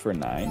mage for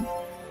 9.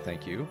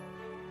 Thank you.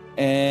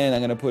 And I'm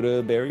going to put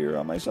a barrier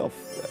on myself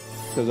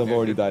because I've Yeah,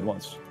 already good. died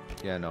once.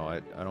 Yeah, no, I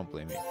don't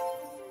blame you.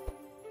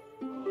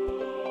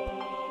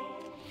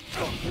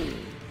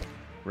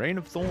 Rain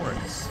of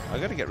Thorns. I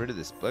gotta get rid of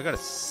this. I got a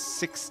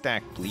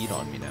 6-stack bleed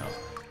on me now.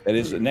 That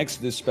is, next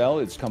to this spell,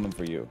 it's coming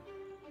for you.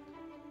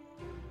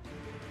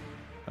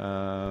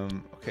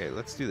 Okay,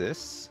 let's do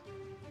this.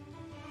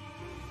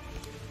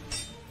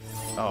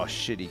 Oh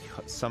shit, he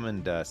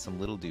summoned some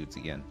little dudes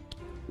again.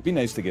 It'd be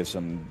nice to get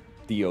some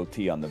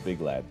DOT on the big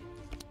lad.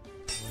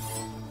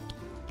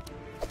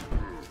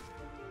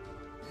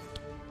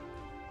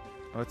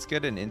 Let's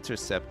get an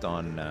intercept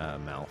on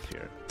Malf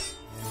here.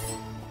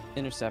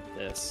 Intercept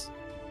this.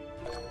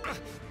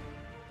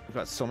 We've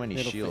got so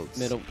many shields.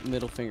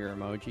 Middle finger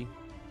emoji.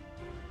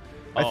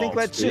 I think Oh,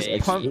 let's just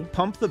big.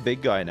 pump the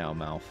big guy now,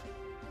 Malf.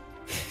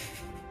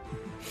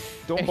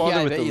 Don't bother Yeah,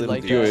 I with bet the you'd little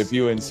like dudes. If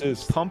you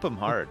insist. Pump him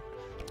hard.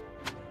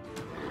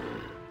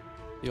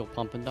 The old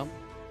pump and dump.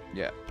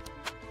 Yeah.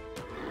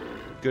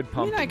 Good I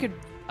pump. mean,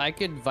 I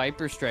could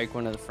Viper Strike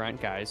one of the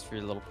front guys for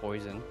a little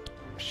poison.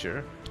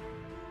 Sure.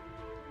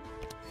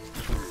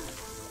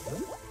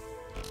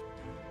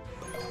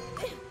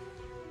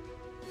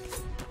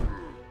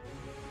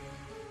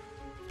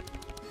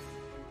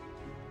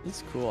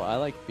 It's cool. I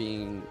like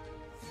being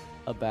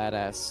a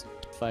badass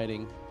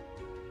fighting.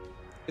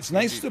 It's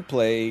nice to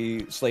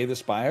play Slay the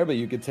Spire, but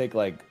you could take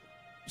like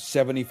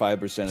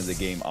 75% of the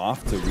game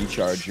off to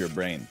recharge your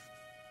brain.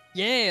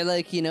 Yeah,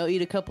 like, you know,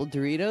 eat a couple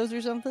Doritos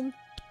or something.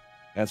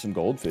 Got some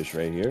goldfish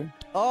right here.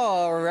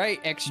 All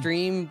right,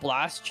 Extreme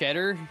Blast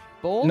Cheddar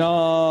Bowl.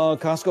 No,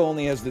 Costco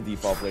only has the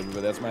default flavor,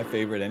 but that's my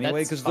favorite anyway.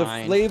 That's Because the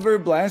fine. flavor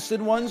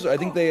blasted ones, I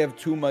think they have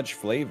too much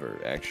flavor,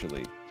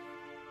 actually.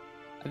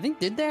 I think,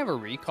 did they have a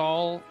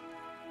recall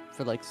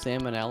for like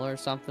salmonella or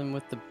something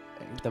with the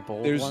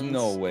bold There's ones?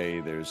 no way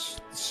there's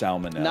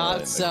salmonella. Not in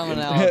the-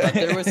 salmonella, but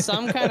there was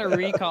some kind of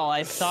recall.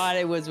 I thought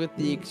it was with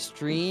the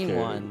extreme Okay.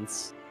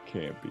 ones.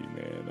 Can't be,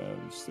 man.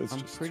 That's I'm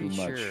just pretty too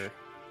much. sure.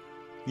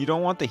 You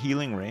don't want the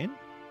healing rain?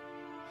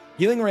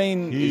 Healing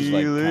Rain is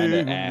like kind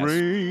of ass.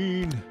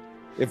 rain.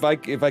 If I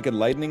could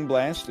Lightning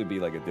Blast, it'd be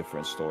like a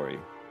different story.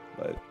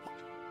 But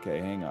okay,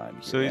 hang on.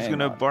 So here, he's hang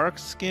gonna on. bark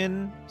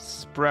skin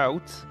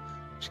sprout,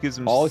 which gives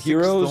him All 6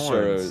 heroes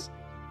thorns.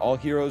 all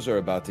heroes are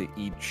about to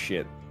eat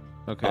shit.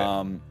 Okay.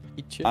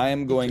 I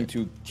am going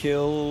to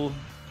kill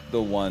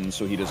the one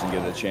so he doesn't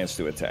get a chance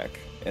to attack,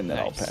 and then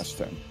I'll Nice. pass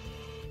turn.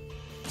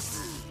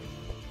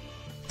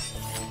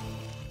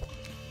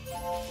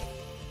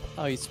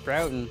 Oh, he's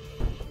sprouting.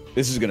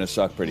 This is gonna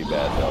suck pretty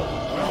bad though.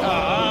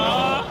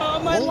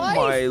 Oh, my life!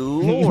 my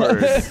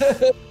lord!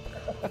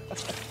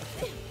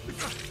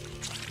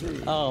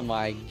 Oh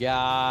my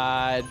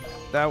god.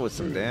 That was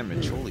some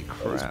damage. Holy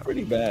That was crap!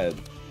 pretty bad.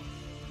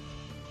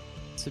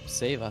 Sip,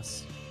 save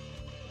us.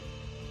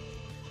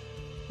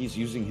 He's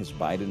using his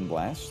Biden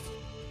Blast.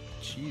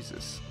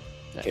 Jesus.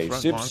 Okay,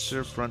 Front Sips.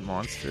 monster, front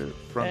monster,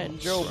 front. And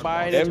Joe front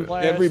Biden monster.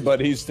 blast.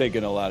 Everybody's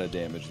taking a lot of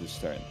damage this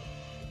turn.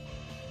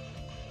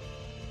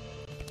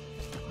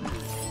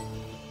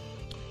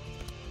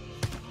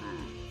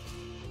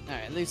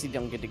 Alright, Lucy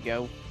don't get to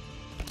go.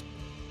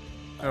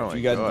 Oh If my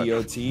you got God.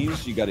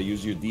 DOTs, you got to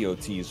use your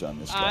DOTs on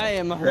this guy. I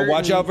am But hurting.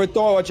 watch out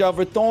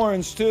for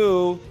thorns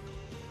too.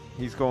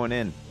 He's going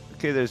in.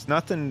 Okay, there's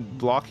nothing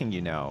blocking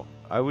you now.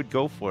 I would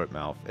go for it,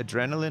 Malf.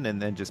 Adrenaline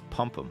and then just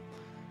pump him.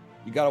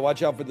 You got to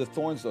watch out for the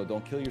thorns though.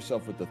 Don't kill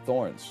yourself with the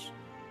thorns.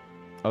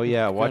 Oh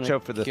yeah, watch Gonna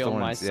out for the kill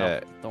thorns. myself Yeah,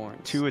 with the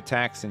thorns. 2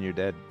 attacks and you're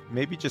dead.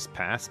 Maybe just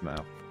pass,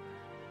 Malf.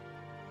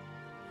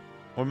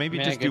 Or maybe I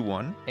mean, I just do could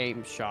 1.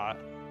 aim shot.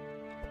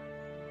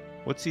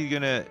 What's he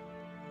gonna?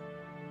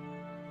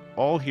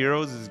 All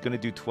heroes is gonna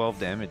do 12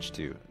 damage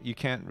to. You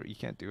can't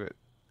do it.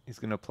 He's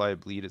gonna apply a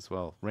bleed as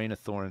well. Rain of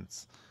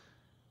Thorns.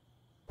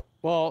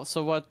 Well,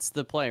 so what's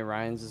the play?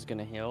 Ryan's is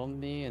gonna heal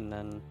me, and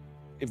then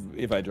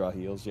If I draw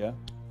heals, yeah.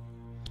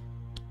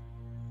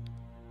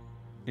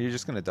 You're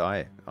just gonna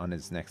die on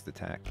his next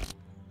attack.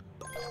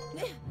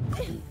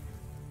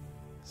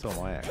 So am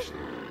I actually.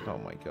 Oh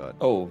my god.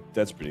 Oh,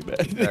 that's pretty bad.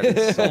 That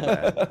is so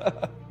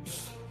bad.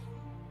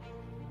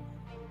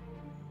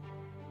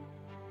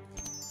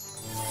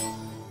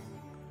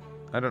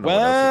 I don't know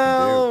what else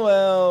I can do.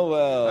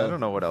 Well. I don't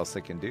know what else I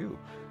can do.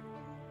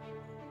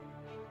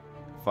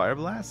 Fire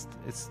Blast?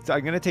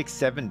 I'm gonna take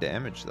 7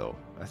 damage though.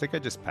 I think I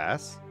just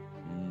pass.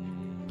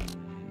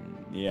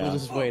 Yeah. we'll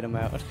just wait him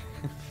out.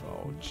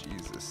 Oh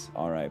Jesus.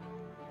 All right.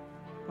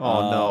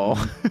 Oh no.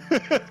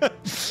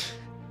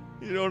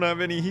 You don't have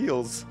any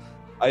heals.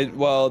 I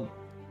You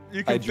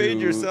can fade drew-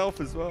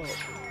 yourself as well.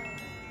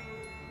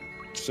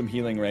 Some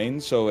healing rain,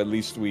 so at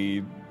least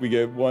we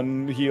get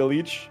 1 heal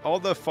each. All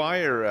the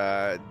fire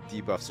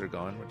debuffs are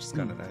gone, which is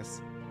kind of nice.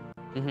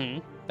 Mm-hmm.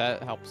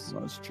 That helps.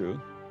 That's true.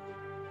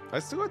 I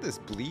still got this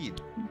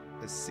bleed.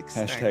 This 6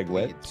 Hashtag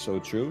bleed. wet. So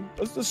true.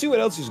 Let's see what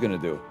else he's gonna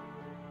do.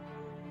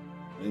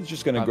 He's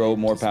just gonna Probably grow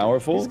more just-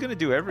 powerful. He's gonna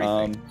do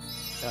everything.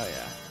 Oh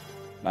yeah.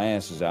 My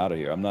ass is out of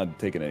here. I'm not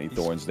taking any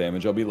thorns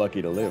damage. I'll be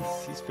lucky to live.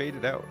 He's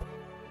faded out.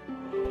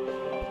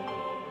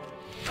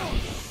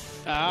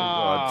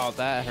 Oh,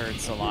 that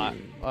hurts a lot.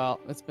 Well,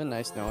 it's been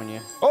nice knowing you.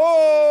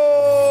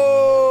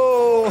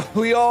 Oh,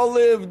 we all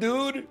live,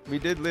 dude. We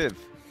did live.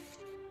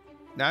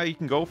 Now you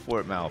can go for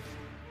it, Malf.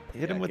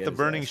 Hit him Yeah, with get the his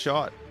burning ass.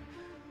 shot.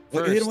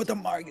 Hit him First. with the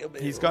mark.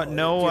 He's got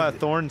no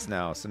thorns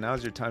now, so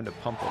now's your time to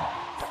pump him.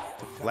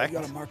 You Deflect.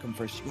 gotta mark him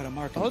first. You gotta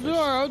mark him Hold first.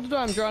 on,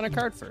 I'm drawing a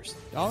card first.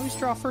 Always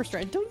draw first,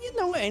 right? Don't you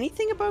know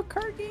anything about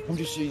card games? I'm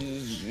just,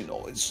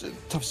 it's a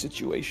tough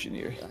situation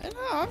here. I know,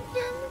 I'm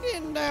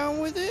getting down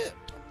with it.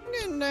 I'm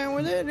getting down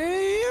with it.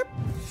 Yep.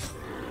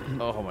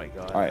 Oh my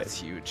god, All right.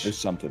 that's huge. There's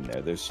something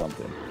there. There's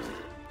something.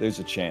 There's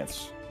a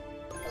chance.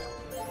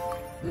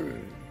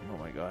 Oh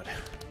my god.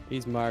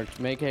 He's marked.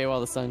 Make hay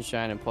while the sun's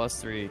shining.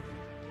 +3.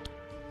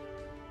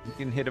 You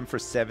can hit him for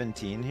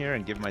 17 here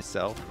and give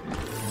myself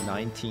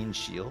 19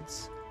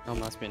 shields. Oh,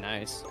 must be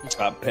nice.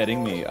 Stop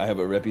petting me. I have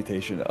a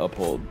reputation to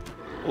uphold.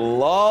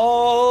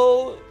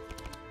 LOL.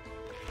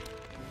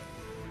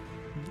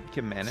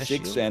 Can mana 6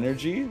 shield.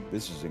 energy.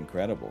 This is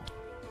incredible.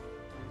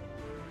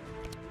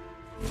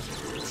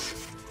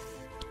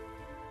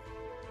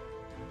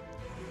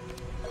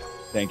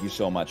 Thank you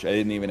so much. I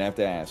didn't even have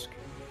to ask.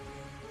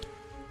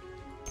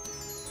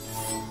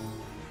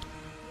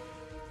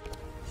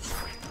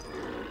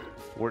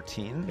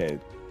 $14. Okay,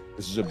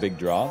 this is a big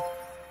draw.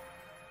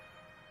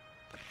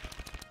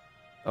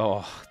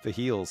 Oh, the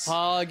heals.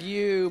 Pog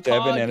you.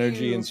 7 pog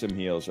energy you. and some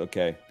heals.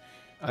 Okay.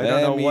 I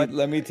don't know what.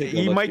 Let me take a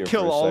He look might here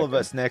kill for a all of second.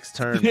 us next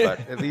turn, but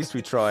at least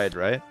we tried,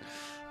 right?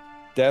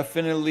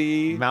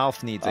 Definitely.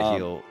 Mouth needs a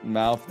heal.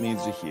 Mouth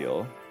needs a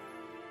heal.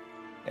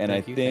 And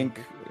Thank I you, think.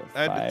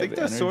 thank I think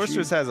the energy.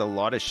 sorceress has a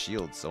lot of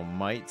shields, so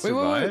might Wait,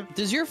 survive. wait.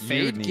 Does your You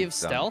fade need give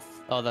some.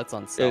 stealth? Oh, that's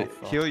on stealth.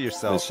 Oh. Heal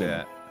yourself, Listen,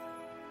 yeah.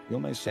 Heal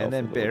myself. And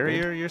then a little bit.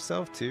 barrier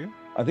yourself too.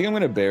 I think I'm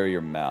gonna bury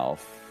your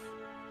mouth,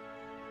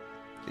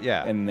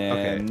 Yeah. and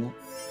okay. then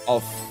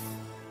I'll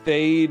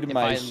fade If I-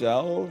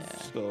 myself.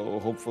 yeah. So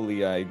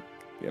hopefully I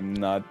am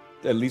not,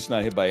 at least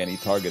not hit by any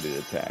targeted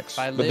attacks. If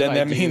I But live, then I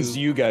that means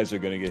do you guys are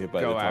gonna get hit by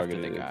the go after the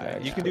targeted guy,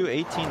 attacks. You can do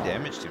 18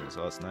 damage to him as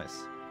well. It's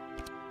nice.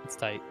 It's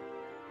tight.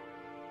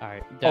 All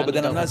right. Oh, down but to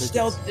then I'm not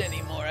double digits. stealthed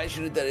anymore. I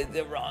should have done it in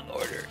the wrong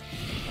order.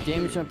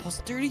 Damage on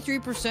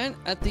 +33%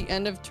 at the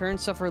end of turn.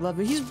 Suffer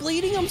 11. He's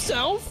bleeding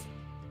himself.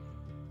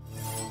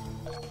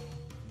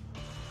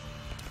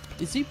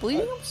 Is he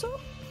bleeding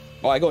himself?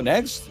 Oh, I go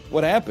next?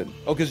 What happened?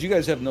 Oh, because you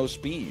guys have no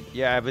speed.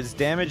 Yeah, but his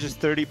damage is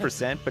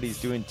 30%, but he's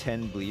doing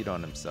 10 bleed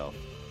on himself.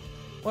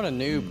 What a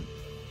noob.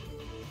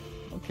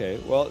 Okay,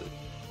 well,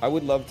 I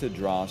would love to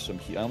draw some.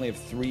 I only have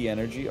 3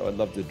 energy. I would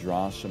love to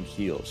draw some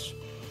heals.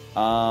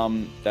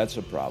 That's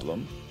a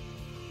problem.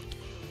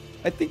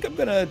 I think I'm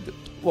gonna.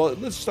 Well,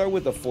 let's start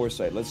with the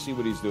foresight. Let's see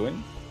what he's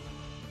doing.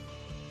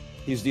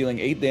 He's dealing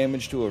 8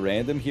 damage to a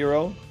random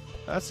hero.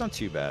 That's not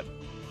too bad.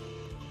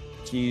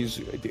 He's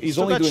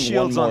Still only got doing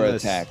shields one more on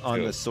attack. on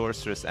too. the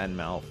sorceress and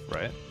Malf,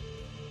 right?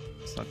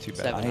 It's not too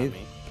bad. 7 on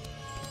me.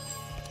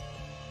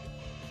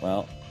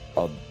 Well,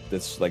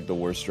 that's like the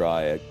worst draw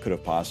I could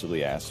have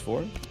possibly asked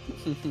for.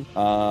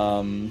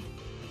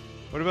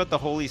 What about the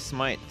Holy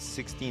Smite?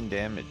 16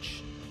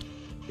 damage.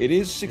 It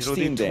is It'll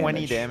 16 do 20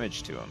 damage.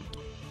 damage to him.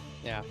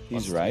 Yeah.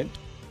 He's +2. right.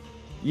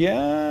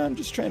 Yeah, I'm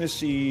just trying to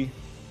see.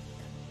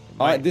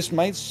 This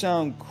might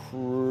sound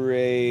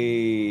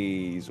crazy.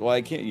 Well,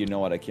 I can't. You know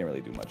what? I can't really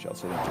do much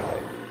else. I think you're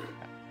right.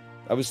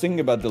 I was thinking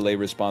about delay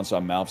response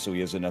on Malf, so he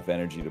has enough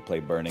energy to play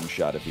Burning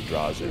Shot if he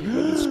draws it.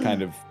 But it's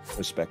kind of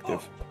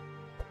perspective.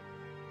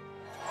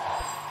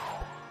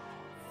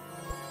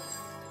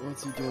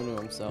 What's he doing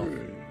to himself?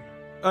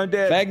 I'm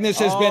dead. Magnus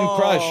has been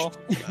crushed.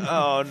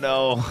 Oh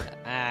no.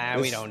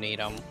 We don't need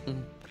him.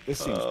 This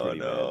seems pretty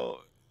bad.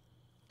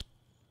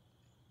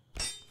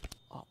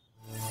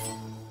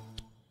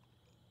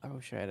 I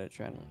wish I had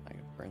adrenaline. I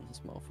could burn this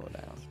mofo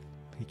down.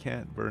 He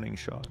can't. Burning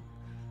Shot.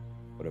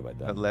 What have I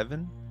done?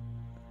 11.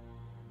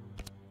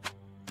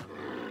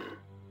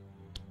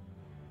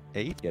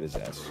 8. Get his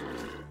ass.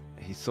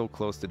 He's so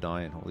close to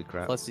dying. Holy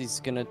crap. Plus, he's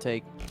gonna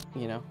take,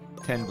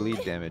 10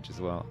 bleed damage as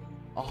well.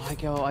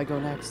 Oh, I go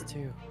next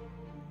too.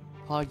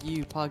 Pog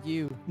you.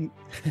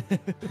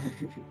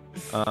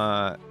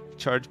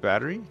 Charge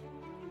battery.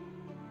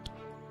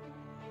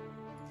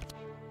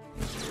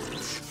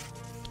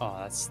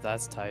 Oh,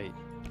 that's tight.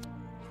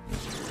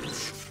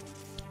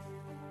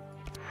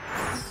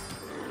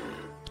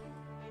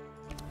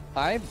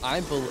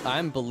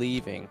 I'm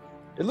believing.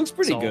 It looks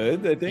pretty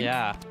good, I think.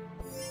 Yeah.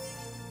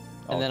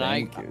 Oh, And then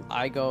thank you.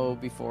 I go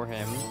before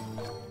him.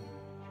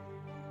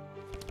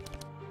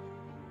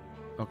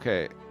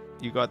 Okay,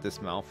 you got this,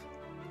 Malf.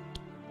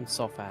 I'm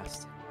so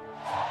fast.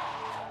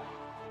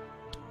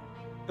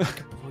 I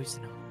can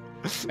poison him.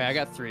 Okay, I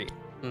got 3.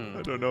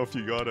 I don't know if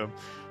you got him.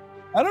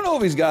 I don't know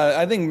if he's got.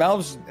 I think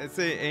Malf's. I'd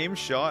say aim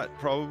shot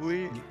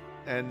probably,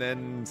 and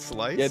then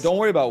slice. Yeah, don't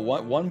worry about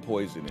one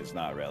poison is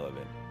not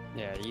relevant.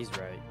 Yeah, he's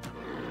right.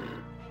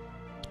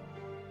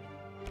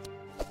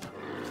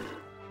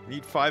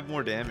 Need 5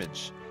 more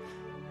damage.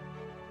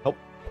 Help.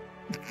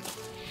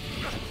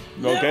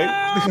 Okay.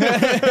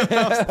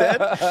 Malf's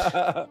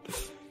dead.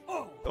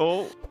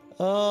 Oh.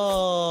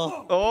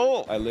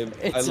 I live.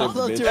 It's I live.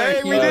 all bitch. to Hey,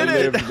 our we did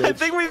live, it! I bitch.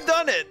 think we've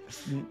done it.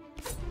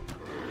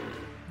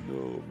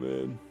 No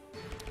man.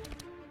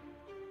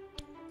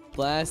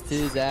 Blast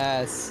his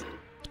ass.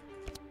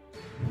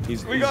 We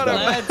He's got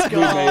done him. it. Let's We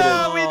go. made it.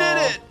 Oh, we did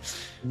it!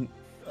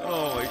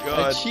 Oh my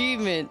god.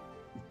 Achievement.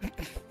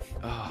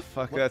 Oh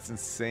fuck, that's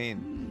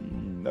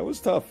insane. That was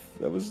tough.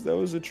 That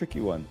was a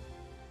tricky one.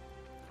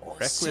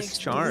 Reckless 6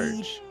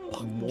 charge.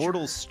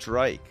 Mortal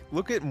strike.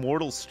 Look at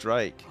Mortal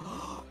strike.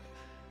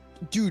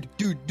 Dude,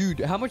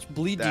 how much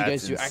bleed do you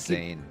guys That's do?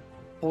 insane.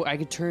 I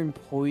could turn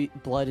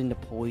blood into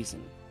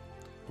poison.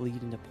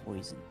 Bleed into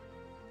poison.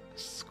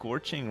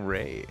 Scorching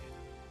ray.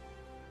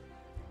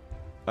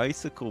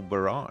 Icicle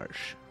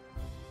barrage.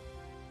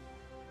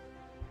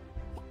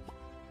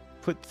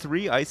 Put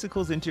 3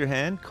 icicles into your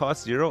hand,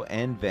 cost 0,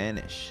 and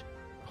vanish.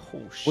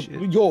 Oh shit.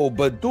 Yo,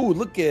 but dude,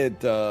 look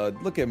at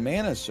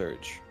mana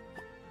search.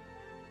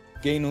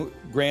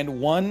 Grant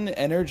 1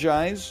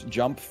 energize,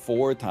 jump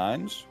 4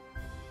 times.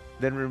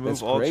 Then remove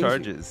That's all crazy.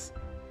 charges.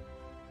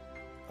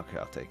 Okay,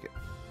 I'll take it.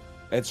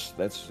 That's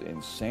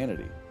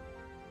insanity.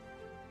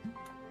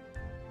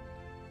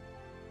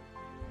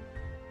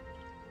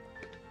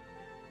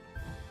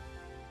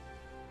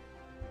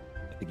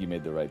 I think you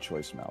made the right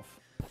choice, Malf.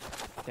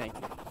 Thank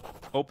you.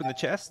 Open the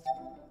chest.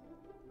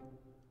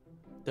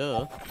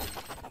 Duh.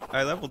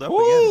 I leveled up again.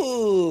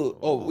 Ooh!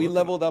 Oh, we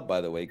leveled up,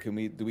 by the way. Can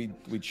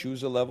we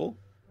choose a level?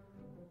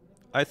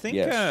 I think.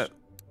 Yes.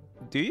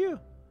 Do you?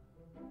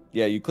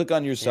 Yeah, you click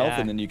on yourself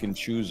Yeah. and then you can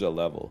choose a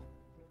level.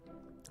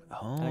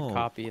 Oh. A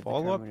copy of the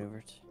follow up.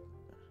 maneuvered.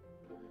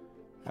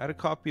 Add a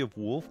copy of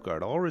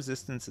Wolfguard. All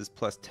resistance is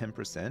plus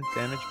 10%.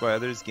 Damage by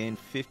others gain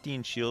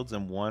 15 shields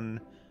and 1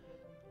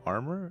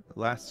 armor.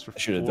 Lasts for I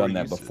should have 4 done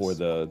that uses. before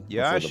the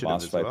Yeah, I before the should have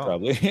boss as fight, well.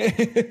 probably.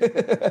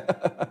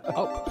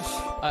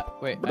 Oh,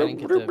 wait! I didn't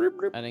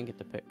get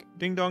to pick.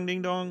 Ding dong,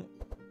 ding dong.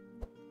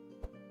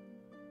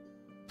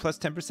 Plus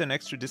 10%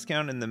 extra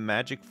discount in the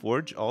Magic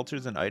Forge,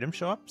 altars, and item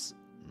shops.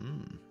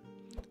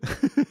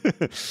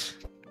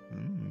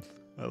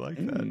 I like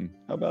that.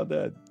 How about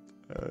that?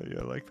 Yeah,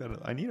 I like that.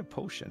 I need a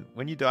potion.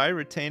 When you die,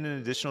 retain an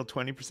additional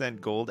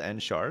 20% gold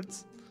and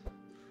shards.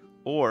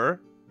 Or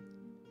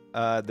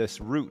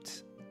this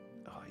root.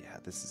 Oh yeah,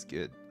 this is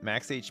good.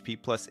 Max HP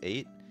plus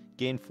 8.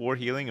 Gain 4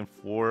 healing and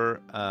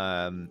 4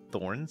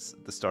 thorns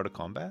at the start of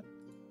combat.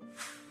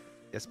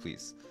 Yes,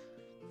 please.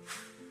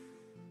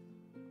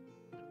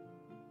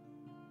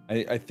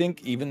 I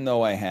think even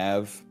though I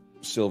have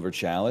Silver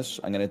Chalice,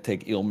 I'm going to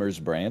take Ilmer's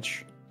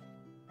Branch.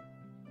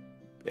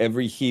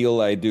 Every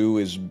heal I do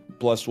is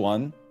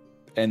 +1.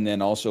 And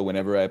then also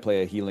whenever I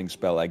play a healing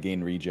spell, I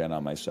gain regen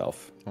on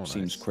myself. Oh,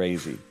 Seems nice.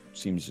 crazy.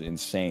 Seems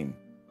insane.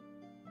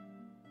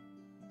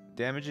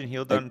 Damage and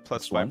heal done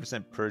plus plus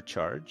 5% per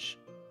charge.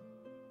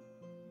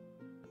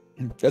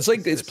 That's like,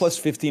 Is it's this plus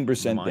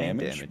 15% Mind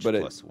damage. But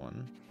plus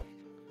 1.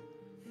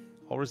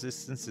 All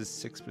resistance is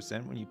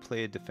 6% when you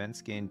play a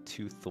defense gain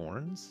 2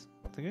 thorns.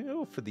 I think I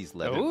go for these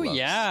leather Oh gloves.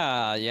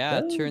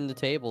 yeah, Oh. turn the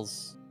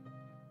tables.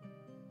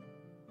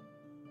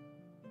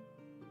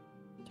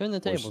 Turn the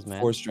tables,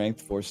 man. 4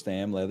 strength, 4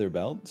 stam, leather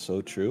belt.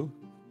 So true.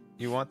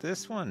 You want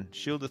this one?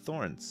 Shield of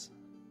Thorns.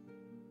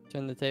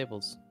 Turn the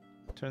tables.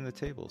 Turn the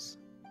tables.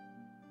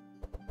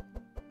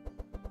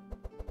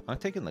 I'm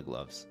taking the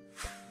gloves.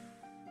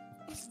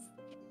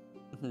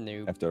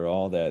 Noob. After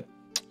all that.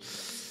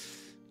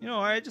 You know,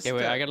 I just. Okay,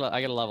 wait, I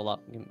gotta level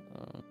up.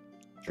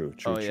 True.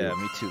 Oh yeah,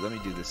 me too. Let me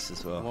do this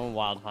as well. One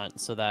wild hunt,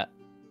 so that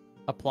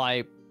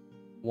apply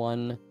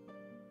one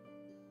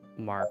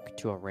mark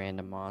to a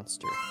random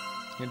monster.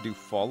 You gonna do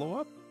follow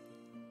up?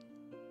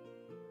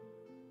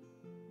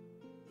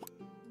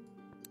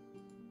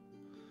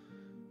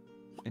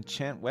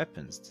 Enchant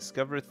weapons.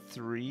 Discover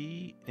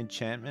 3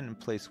 enchantment and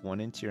place 1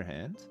 into your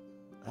hand.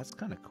 That's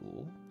kind of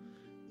cool.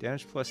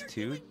 Damage plus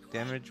 2.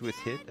 Damage with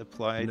hit.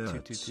 Apply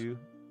 2/2/2.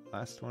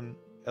 Last one.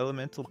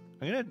 Elemental.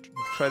 I'm gonna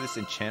try this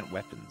enchant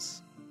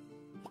weapons.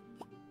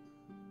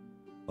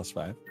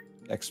 +5.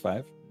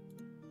 X5.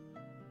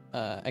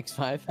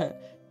 X5.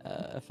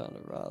 I found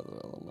it rather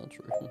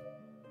elementary.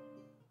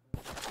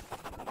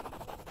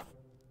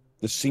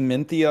 The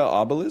Cementia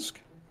Obelisk.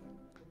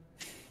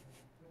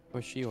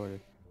 What's she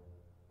ordered?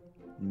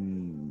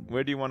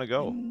 Where do you want to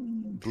go?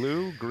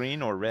 Blue,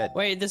 green, or red?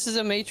 Wait, this is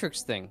a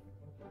Matrix thing.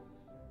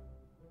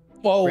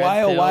 Well, Red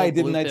why, oh, pill, why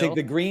blue didn't I pill? take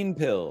the green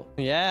pill?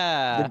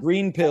 Yeah. The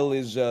green pill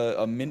is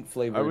a mint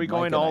flavor. Are we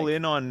going all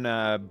in on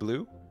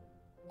blue?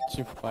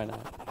 Why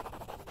not?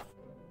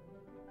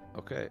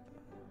 Okay.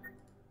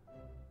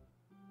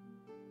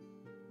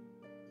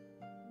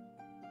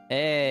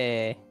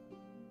 Hey.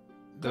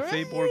 The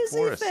Feyborg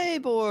Forest.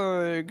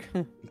 Feyborg.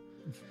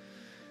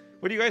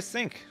 What do you guys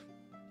think?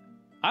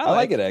 I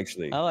like it,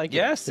 actually. I like it.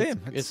 Yeah, same.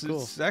 It's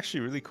cool. It's actually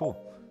really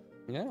cool.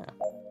 Yeah.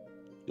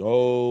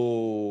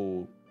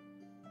 Oh.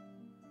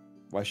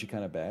 Why is she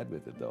kind of bad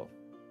with it, though?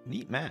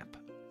 Neat map.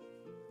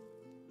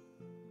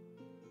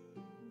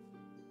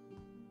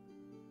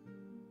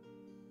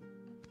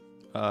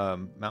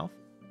 Malf?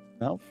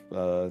 Malf,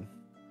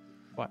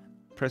 What?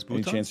 Press any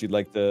bouton. chance you'd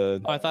like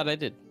to... Oh, I thought I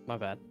did. My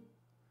bad.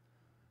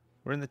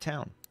 We're in the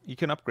town. You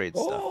can upgrade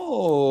stuff.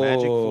 Oh!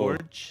 Magic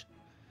Forge.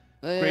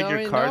 Upgrade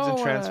your cards and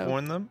uh,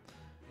 transform them.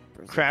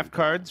 Craft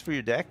cards for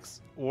your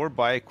decks, or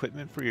buy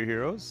equipment for your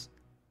heroes.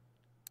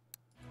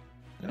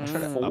 I'm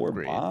trying to 4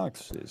 upgrade.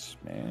 boxes,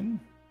 man.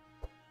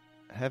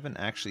 I haven't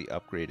actually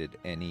upgraded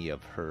any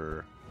of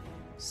her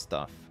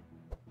stuff.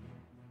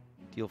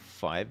 Deal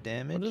 5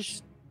 damage. What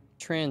does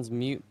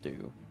transmute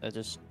do? That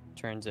just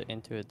turns it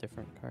into a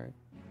different card.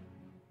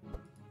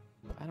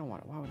 I don't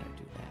want. Why would I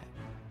do that?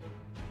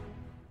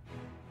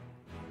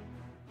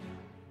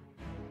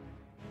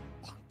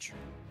 Launcher.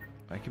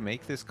 I can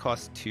make this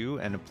cost 2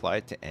 and apply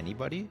it to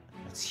anybody.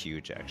 That's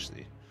huge,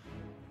 actually.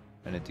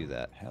 I'm gonna do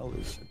that. Hell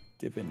is a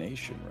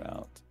divination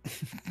route.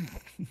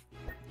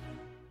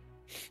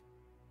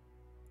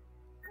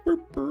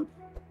 Burp, burp.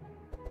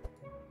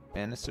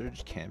 Mana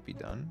Surge can't be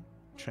done.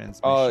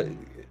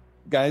 Transmission.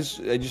 Guys,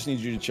 I just need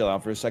you to chill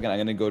out for a second. I'm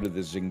gonna go to the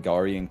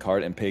Zingarian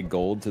cart and pay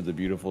gold to the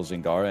beautiful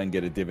Zingara and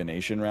get a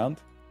divination round.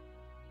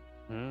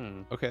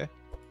 Okay.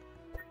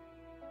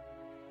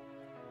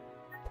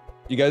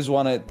 You guys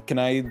want to? Can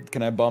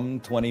I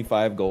bum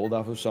 25 gold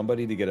off of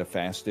somebody to get a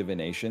fast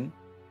divination?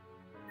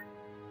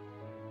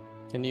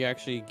 Can you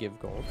actually give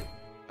gold?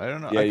 I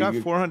don't know. Yeah, I got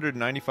you-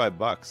 495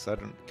 bucks. I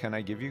don't. Can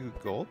I give you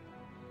gold?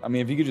 I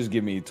mean, if you could just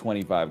give me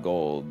 25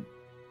 gold,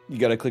 you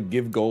gotta click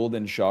give gold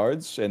and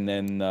shards, and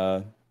then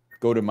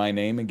go to my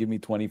name and give me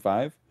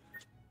 25.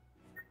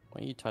 Why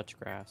don't you touch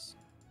grass?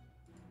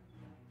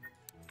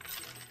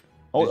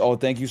 Oh,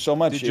 thank you so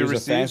much. Did you Here's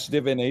receive? a fast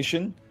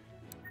divination.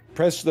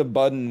 Press the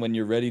button when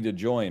you're ready to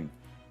join.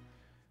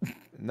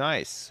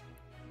 Nice.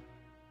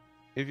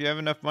 If you have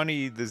enough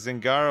money, the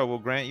Zingara will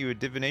grant you a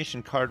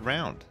divination card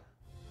round.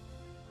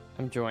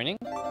 I'm joining.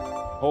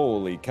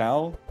 Holy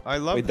cow! I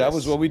love Wait, this. that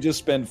was what we just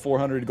spent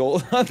 400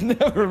 gold on.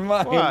 Never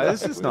mind. Wow,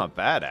 this is not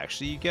bad,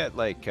 actually. You get,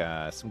 like,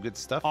 some good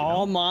stuff, you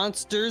All know?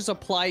 monsters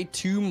apply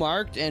 2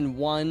 marked and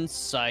 1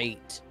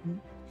 sight.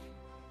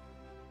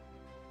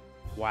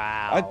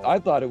 Wow. I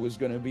thought it was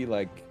gonna be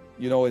like,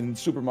 you know, in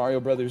Super Mario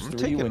Brothers I'm 3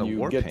 taking when the you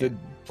war get to paint.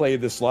 play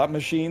the slot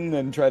machine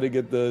and try to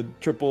get the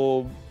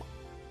triple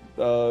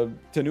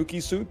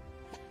Tanuki suit.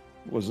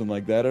 Wasn't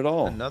like that at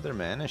all. Another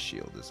mana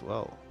shield as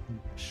well.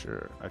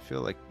 Sure. I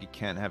feel like you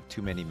can't have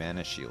too many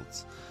mana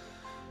shields.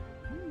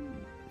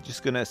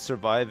 Just gonna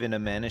survive in a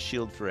mana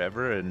shield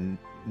forever and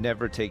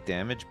never take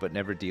damage, but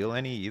never deal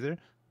any either.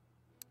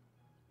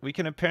 We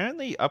can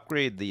apparently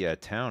upgrade the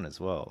town as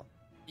well.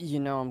 You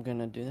know I'm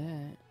gonna do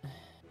that.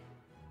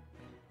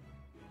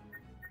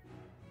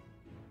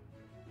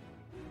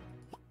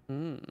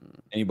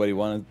 Anybody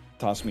want to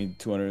toss me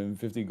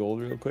 250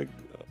 gold real quick?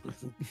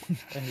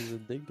 That is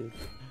addictive.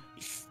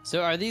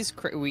 So are these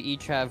we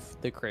each have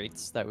the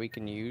crates that we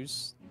can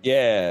use?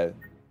 Yeah,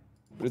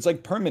 but it's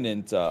like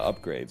permanent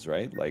upgrades,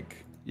 right? Like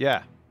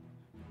Yeah.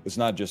 it's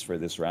not just for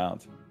this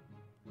round.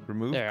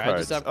 Remove There, I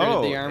cards. just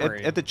upgraded the at,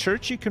 armory. at the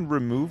church you can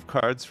remove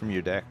cards from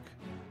your deck.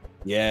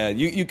 Yeah,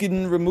 you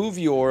can remove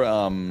your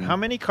How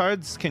many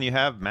cards can you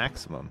have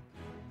maximum?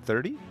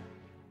 30?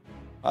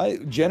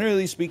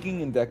 generally speaking,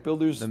 in deck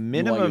builders, The you want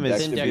minimum your is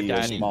decks to in be deck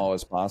as dining. small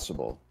as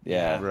possible.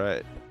 Yeah.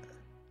 Right.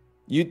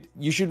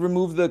 You should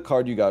remove the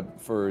card you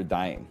got for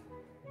dying.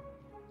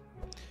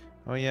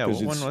 Oh yeah,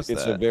 what one was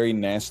it's that? a very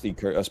nasty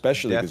card,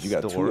 especially because you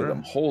got Death's 2 of Door?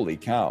 them. Holy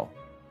cow!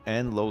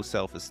 And low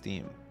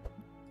self-esteem.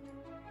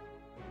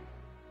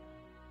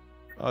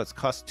 Oh, it's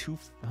cost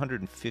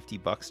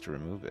 $250 to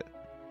remove it.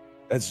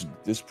 That's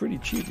pretty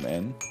cheap,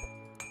 man.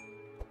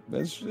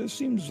 That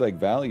seems like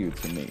value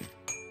to me.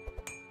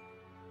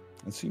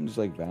 It seems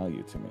like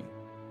value to me.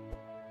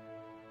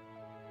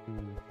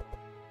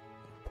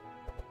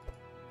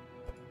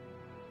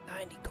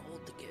 90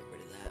 gold to get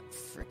rid of that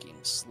freaking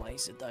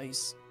slice of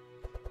dice.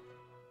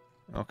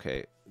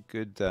 Okay,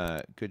 good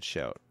good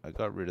shout. I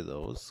got rid of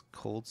those.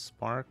 Cold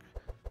Spark,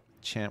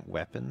 Chant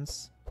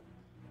Weapons.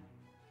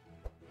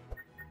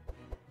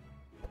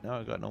 Now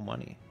I got no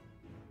money.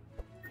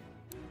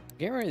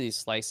 Get rid of these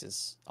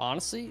slices.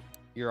 Honestly,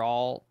 you're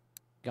all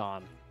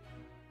gone.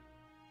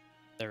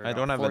 There we I go.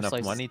 don't have 4 enough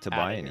slices money to outta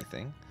buy here.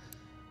 anything.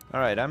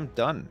 All right, I'm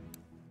done.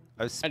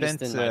 I've just spent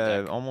didn't my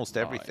deck. almost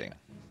Oh, everything. yeah.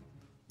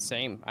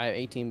 Same. I have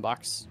 $18. I'm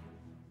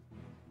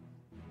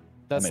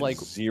That's at like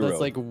 0. that's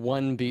like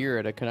 1 beer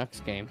at a Canucks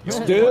game. You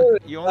only Dude,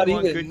 want, you not only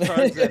want even. good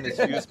cards and as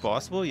few as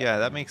possible? Yeah,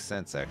 that makes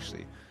sense,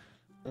 actually.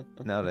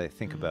 Now that I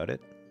think about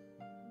it.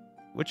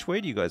 Which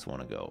way do you guys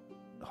want to go?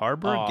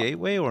 Harbor,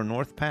 Gateway, or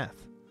North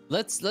Path?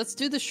 Let's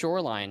do the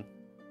shoreline.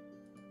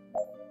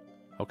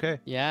 Okay.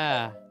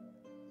 Yeah.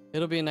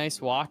 It'll be a nice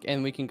walk,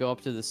 and we can go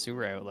up to the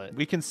sewer outlet.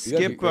 We can You guys are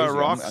skip crazy. I'm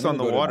rocks gonna on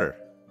the go to- water.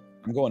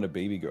 I'm going to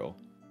Baby Girl.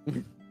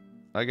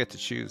 I get to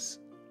choose.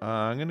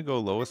 I'm going to go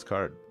lowest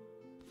card.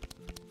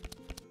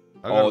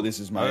 This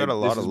is my I got a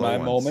lot this of is low my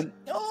ones. moment.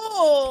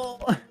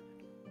 Oh,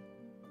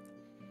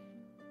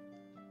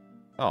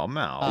 Oh,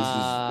 Mal.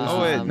 This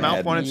Oh, wait, is Malf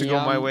mad. wanted to go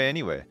my Yum. way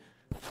anyway.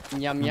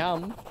 Yum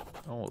yum.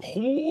 Oh,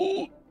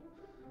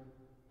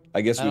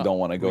 I guess we don't- don't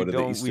want to go to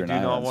the we Eastern do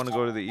Islands. not want to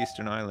go to the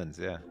Eastern Islands,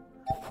 yeah.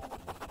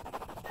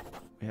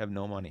 We have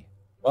no money.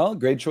 Well,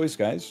 great choice,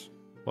 guys.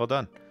 Well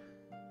done.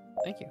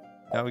 Thank you.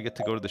 Now we get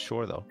to go to the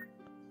shore, though.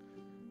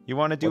 You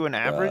want to do What an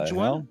average the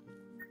one? hell?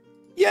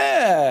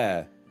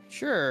 Yeah.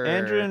 Sure.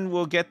 Andrin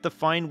will get the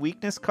Find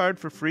Weakness card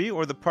for free,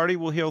 or the party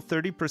will heal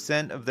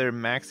 30% of their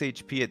max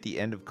HP at the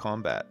end of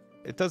combat.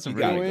 It doesn't You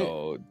gotta really...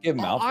 go. Give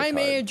him Malf the I'm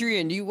card.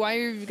 Adrian. Why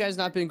have you guys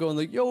not been going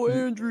like, yo,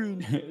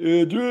 Adrian?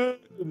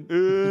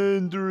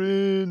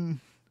 Andrin.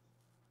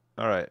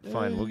 All right,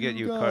 fine. We'll get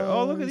you a card.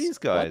 Oh, look at these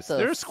guys. the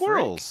They're frick?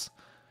 squirrels.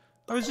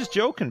 I was just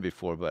joking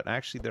before, but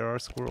actually there are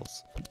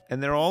squirrels.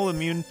 And they're all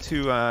immune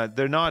to...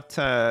 they're not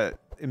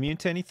immune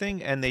to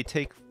anything, and they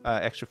take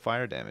extra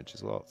fire damage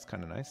as well. It's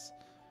kind of nice.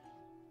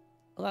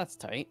 Well, that's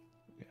tight.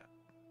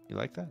 You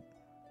like that?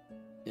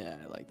 Yeah,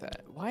 I like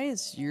that. Why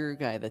is your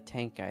guy, the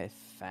tank guy,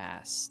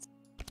 fast?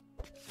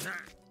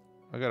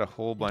 I got a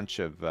whole bunch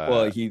of...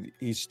 Well, he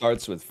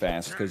starts with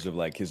fast because of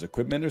like his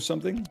equipment or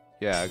something.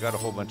 yeah, I got a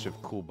whole bunch of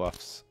cool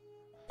buffs.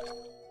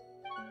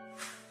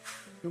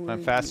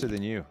 I'm faster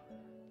than you.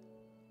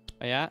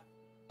 Oh, yeah?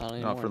 Not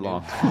Not for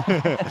anymore,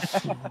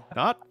 long.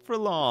 Not for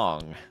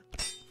long.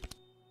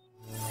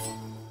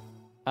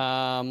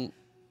 dude.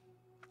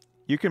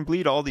 You can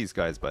bleed all these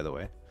guys, by the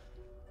way.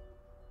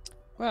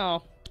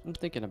 Well, I'm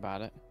thinking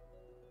about it.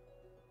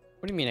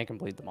 What do you mean I can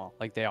bleed them all?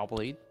 Like they all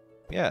bleed?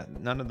 Yeah,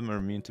 none of them are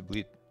immune to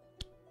bleed.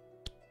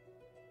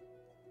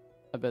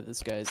 I bet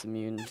this guy's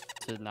immune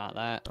to not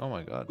that. Oh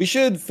my god. We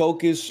should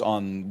focus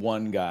on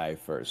one guy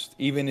first,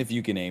 even if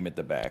you can aim at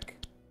the back.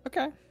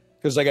 Okay.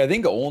 Because like I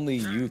think only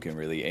you can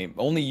really aim.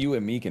 Only you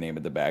and me can aim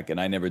at the back, and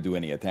I never do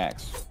any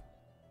attacks.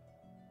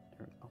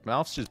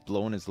 Malf's just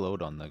blowing his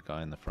load on the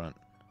guy in the front.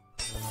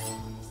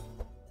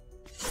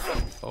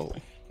 Oh,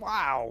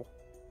 Wow.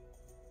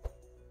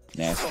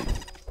 Nasty.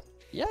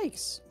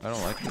 Yikes. I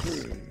don't like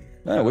this.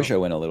 I wish I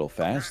went a little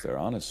faster,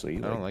 honestly.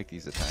 I don't like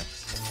these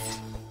attacks.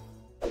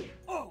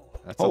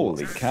 That's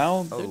Holy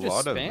cow! a They're just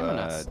lot of spamming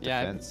us.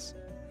 Yeah. defense.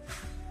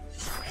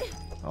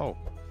 Oh,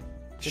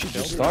 She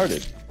just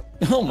started.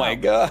 Oh my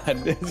god!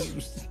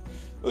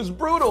 It was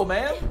brutal,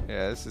 man.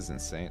 yeah, this is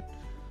insane.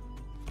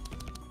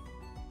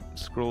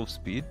 Scroll of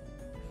speed.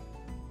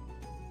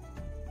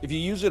 If you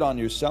use it on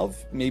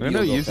yourself, maybe I'm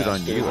gonna you'll go use it on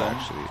faster you than-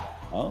 actually.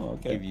 Oh,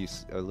 okay. Give you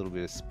a little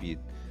bit of speed.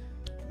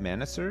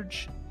 Mana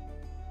surge.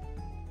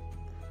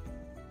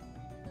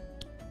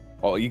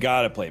 Oh, you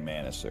gotta play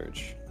Mana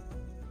Surge.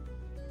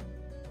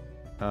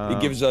 Um,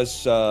 It gives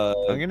us.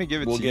 I'm gonna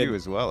give it we'll to get- you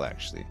as well,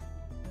 actually.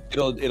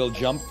 It'll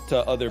jump to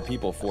other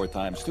people 4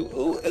 times too.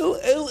 Ooh, ooh, ooh, ooh,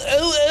 ooh.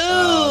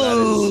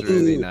 Oh, that is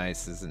really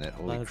nice, isn't it?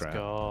 Holy Let's crap!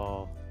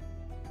 go.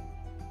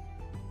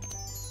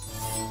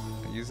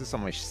 I use this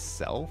on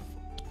myself.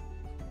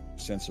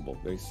 Sensible,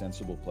 very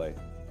sensible play.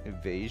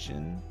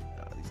 Evasion.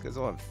 Oh, these guys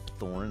all have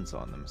thorns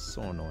on them.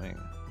 So annoying.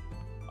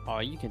 Oh,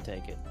 you can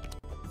take it.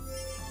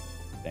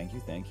 Thank you,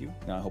 thank you.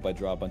 Now I hope I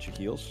draw a bunch of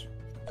heals.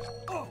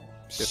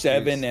 Just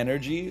 7 use-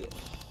 energy.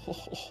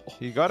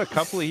 You got a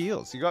couple of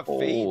heals. You got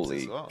fades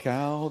Holy as well.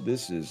 cow,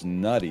 this is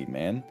nutty,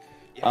 man.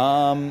 Yeah,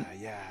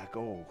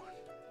 go.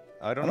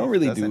 I I don't, don't know if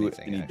really it does do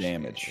anything, any actually.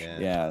 damage.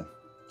 Yeah.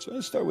 So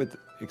let's start with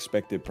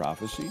Expected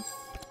Prophecy.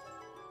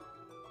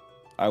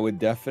 I would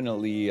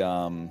definitely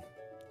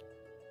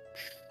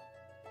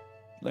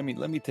Let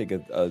me take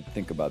a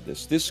think about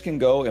this. This can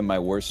go, and my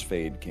worst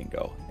fade can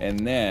go.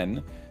 And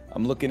then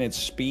I'm looking at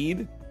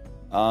speed.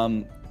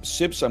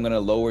 Sips, I'm gonna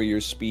lower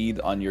your speed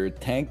on your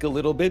tank a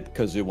little bit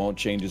because it won't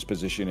change its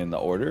position in the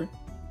order.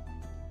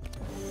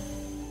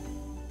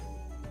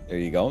 There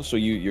you go. So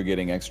you're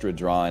getting extra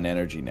draw and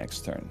energy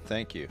next turn.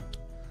 Thank you.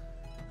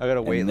 I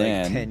gotta wait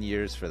then, like 10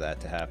 years for that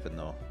to happen,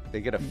 though.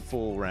 They get a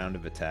full round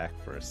of attack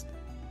first.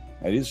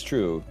 That is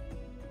true.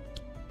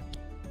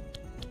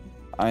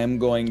 I am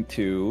going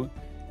to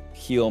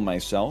heal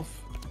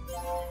myself.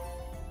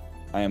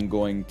 I am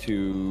going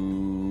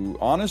to...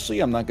 Honestly,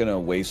 I'm not going to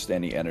waste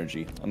any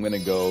energy. I'm going to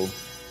go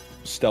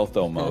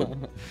stealtho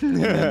mode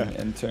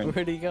and turn.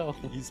 Where'd he go?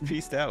 He's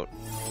pieced out.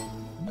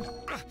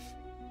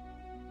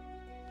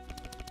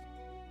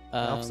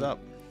 Malf's up.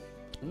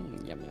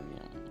 Yum, yum, yum.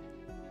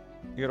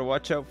 You gotta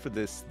watch out for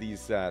this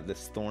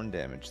thorn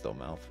damage, though,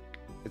 Malf.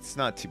 It's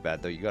not too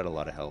bad, though. You got a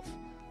lot of health.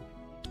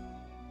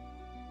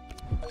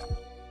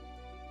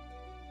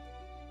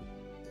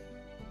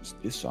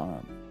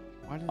 Disarm.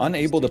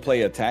 Unable to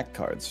play attack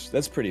cards.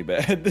 That's pretty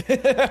bad.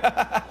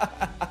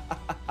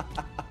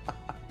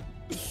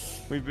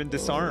 We've been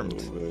disarmed.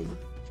 Oh,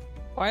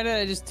 Why did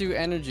I just do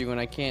energy when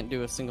I can't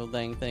do a single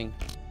dang thing?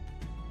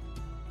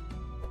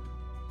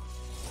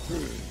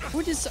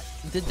 Who did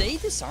they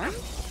disarm?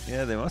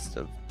 Yeah, they must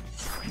have.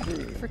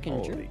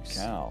 Freaking holy jerks.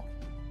 cow.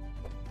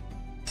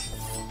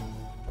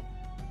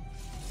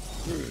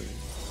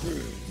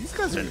 These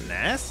guys are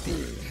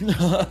nasty.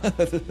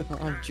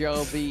 Oh,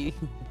 Joby.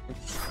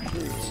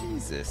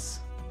 Jesus.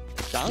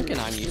 Dunking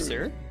on you,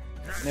 sir.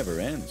 Never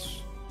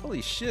ends.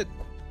 Holy shit.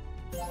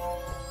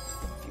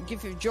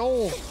 Give it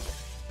Joel.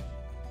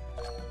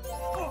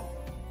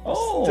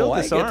 Oh, Still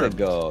I get to disarmed.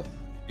 go.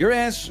 Your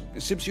ass,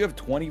 Sips, you have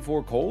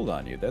 24 cold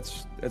on you.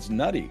 That's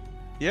nutty.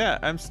 Yeah,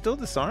 I'm still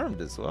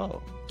disarmed as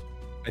well.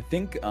 I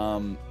think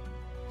I'm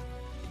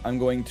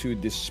going to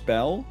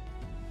dispel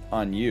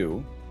on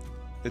you.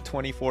 The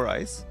 24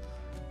 ice?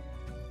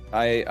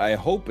 I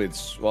hope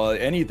it's, well,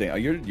 anything.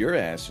 Your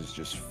ass is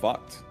just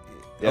fucked.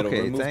 It'll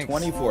Okay, remove thanks.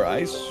 24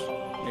 ice.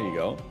 There you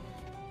go.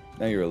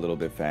 Now you're a little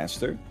bit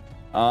faster.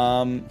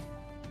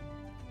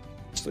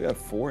 Still got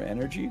 4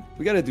 energy.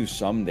 We got to do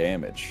some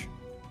damage.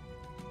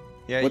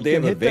 Yeah, But they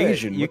have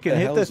evasion. You What can the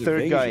hit hell the is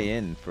third guy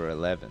evasion? in for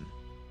 11.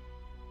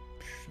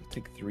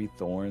 Take 3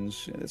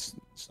 thorns. Yeah, it's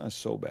not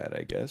so bad,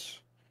 I guess.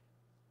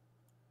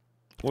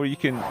 Or you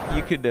could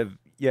have,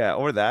 yeah,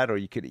 or that, or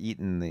you could have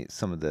eaten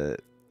some of the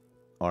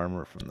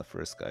armor from the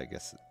first guy. I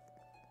guess it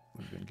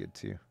would have been good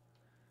too.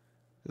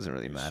 Doesn't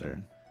really matter.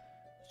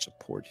 Some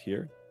support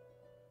here.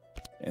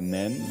 And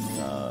then,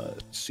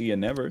 see ya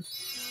never.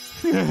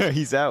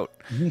 He's out.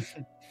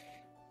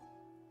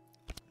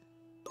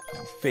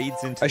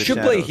 Fades into I the should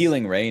play shadows.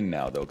 Healing Rain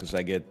now, though, because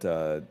I get,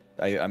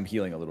 I'm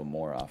healing a little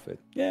more off it.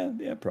 Yeah,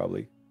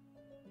 probably.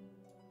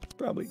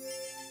 Probably.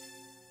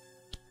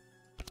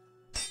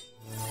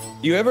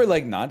 You ever,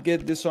 like, not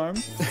get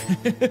disarmed?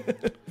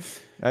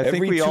 I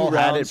think we all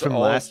had it from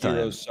last time.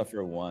 Heroes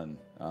suffer 1.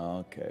 Oh,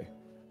 okay.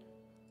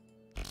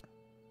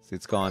 So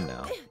it's gone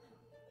now.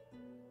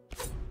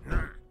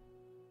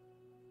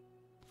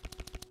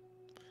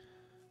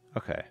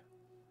 Okay.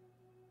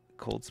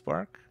 Cold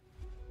Spark.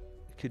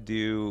 You could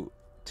do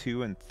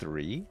 2 and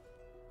 3.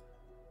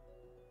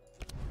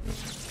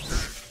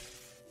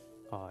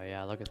 Oh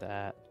yeah, look at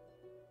that.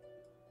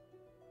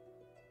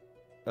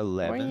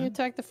 11. Why don't you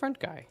attack the front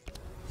guy?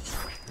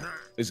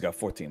 He's got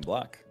 14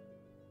 block.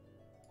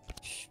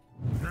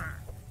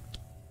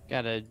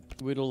 Gotta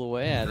whittle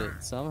away at it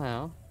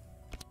somehow.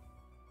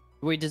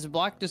 Wait, does the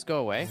block just go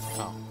away?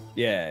 Oh,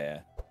 Yeah.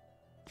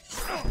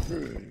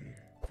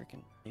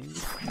 freaking.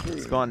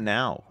 It's gone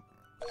now.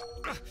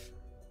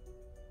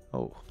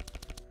 Oh.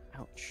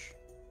 Ouch.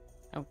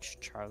 Ouch,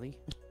 Charlie.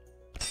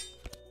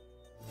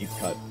 Deep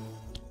cut.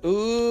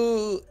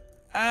 Ooh.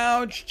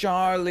 Ouch,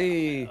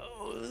 Charlie.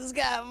 Oh, it's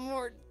got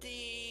more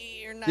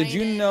D or Did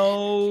you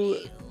know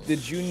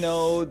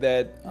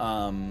that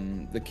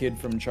the kid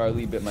from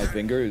Charlie Bit My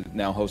Finger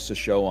now hosts a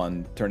show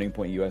on Turning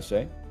Point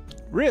USA?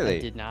 Really?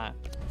 I did not.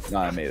 No,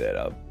 I made that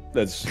up.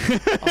 That's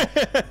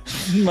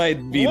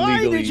might be Why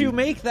legally did you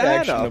make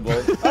that up? actionable.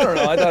 I don't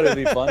know. I thought it'd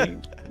be funny.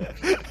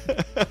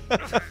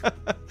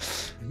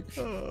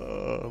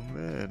 Oh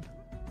man.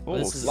 Well, Oh,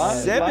 this is-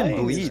 7 lying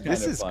is bleed. This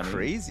kinda is funny.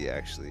 crazy,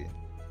 actually.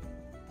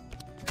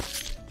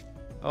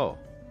 Oh.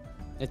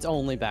 It's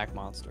only back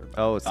monster.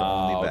 Oh, it's the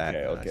only back.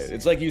 Okay, I okay. see.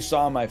 It's like you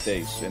saw my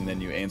face and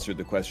then you answered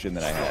the question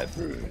that I had.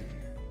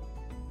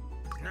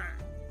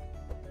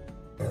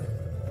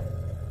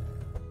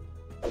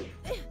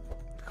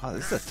 God,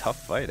 this is a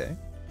tough fight, eh?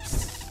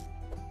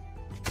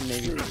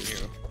 Maybe for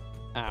you.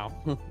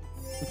 Ow.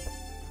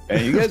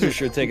 And you guys are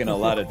sure taking a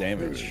lot of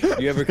damage. Do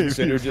you ever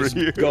consider just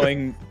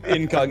going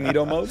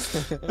incognito mode?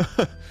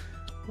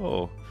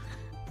 Oh.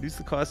 Use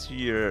the cost of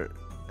your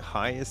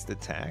highest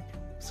attack.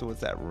 So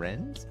what's that,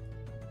 rend?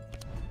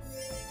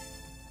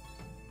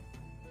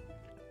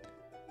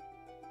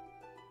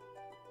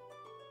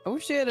 I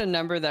wish they had a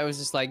number that was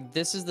just like,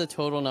 this is the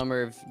total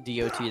number of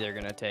DOT they're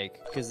gonna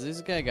take. Because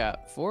this guy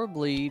got 4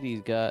 bleed,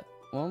 he's got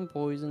 1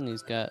 poison,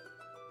 he's got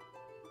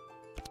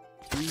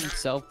 3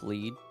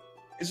 self-bleed.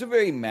 It's a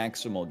very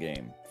maximal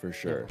game, for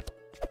sure.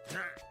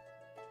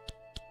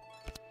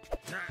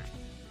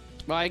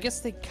 Well, I guess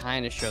they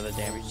kind of show the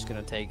damage it's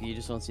gonna take. You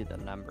just don't see the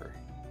number.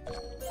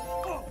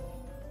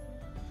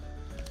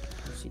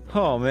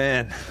 Oh,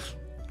 man.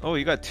 Oh,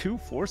 you got 2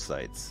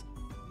 foresights.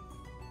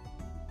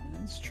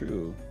 That's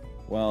true.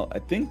 Well, I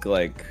think,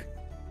 like...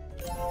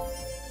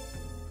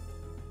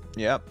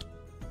 Yep.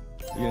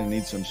 You're gonna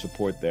need some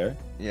support there.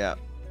 Yeah.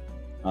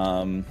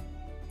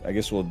 I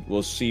guess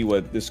we'll see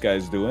what this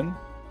guy's doing.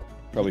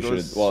 Probably should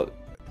have... Well,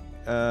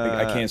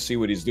 I can't see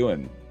what he's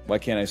doing. Why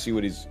can't I see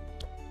what he's...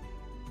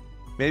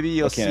 Maybe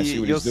you'll see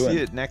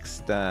it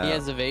next... He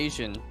has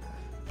evasion.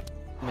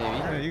 Maybe.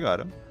 Yeah, you got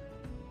him.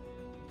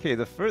 Okay,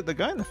 the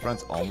guy in the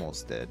front's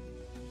almost dead.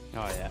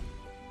 Oh, yeah.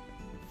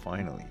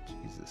 Finally,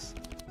 Jesus.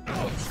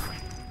 Oh,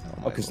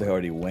 because they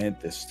already went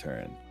this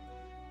turn.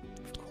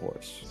 Of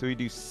course. So we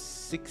do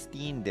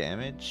 16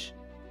 damage.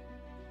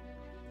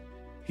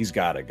 He's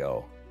gotta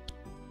go.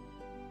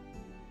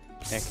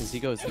 Yeah, because he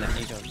goes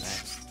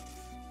next.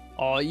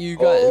 Oh, you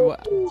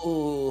got...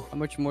 How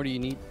much more do you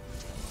need?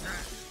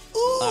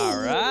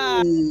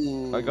 Alright!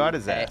 I got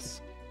his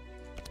ass.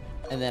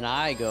 And then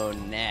I go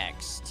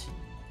next.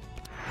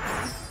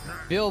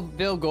 Bill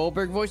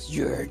Goldberg voice,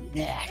 you're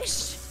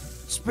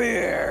next.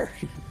 Spear!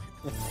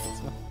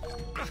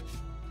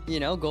 You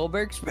know,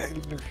 Goldberg Spear.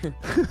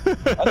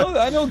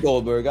 I know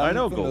Goldberg. I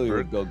know familiar Goldberg.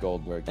 with Bill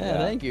Goldberg. Yeah,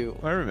 thank you.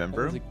 I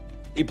remember him.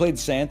 He played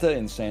Santa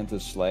in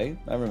Santa's Sleigh.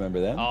 I remember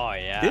that. Oh,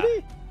 yeah. Did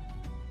he?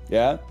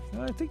 Yeah.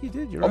 No, I think he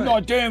did. You're I'm right.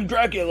 not damn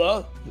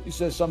Dracula. He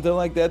says something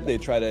like that. They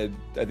try to.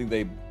 I think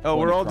they. Oh, point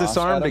we're all across at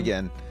disarmed him.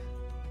 again.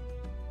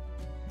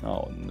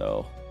 Oh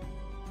no.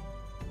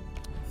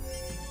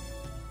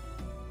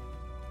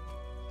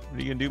 What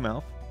are you gonna do,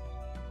 Malf?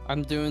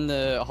 I'm doing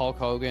the Hulk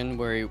Hogan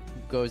where he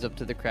goes up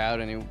to the crowd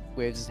and he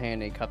waves his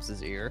hand and he cups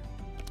his ear.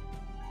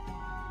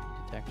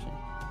 Detection.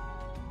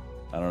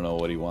 I don't know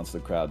what he wants the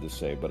crowd to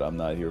say, but I'm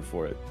not here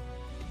for it.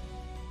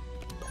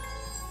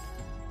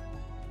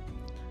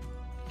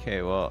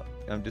 Okay, well,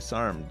 I'm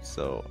disarmed,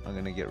 so I'm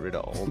gonna get rid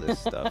of all this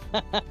stuff.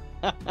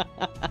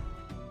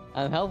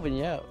 I'm helping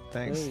you out.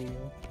 Thanks. There you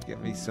go.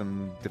 Get me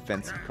some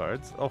defensive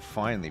cards. Oh,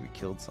 finally, we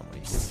killed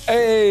somebody.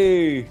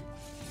 Hey!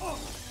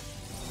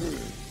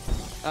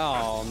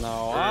 Oh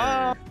no.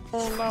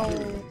 Oh no.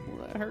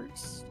 That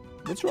hurts.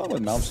 What's wrong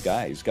with Malf's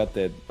guy? He's got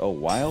that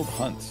wild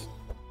hunt.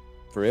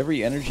 For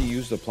every energy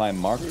used, apply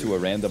mark to a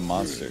random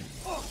monster.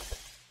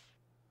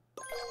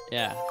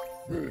 Yeah.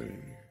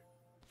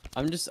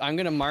 I'm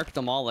gonna mark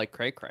them all like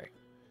Cray Cray.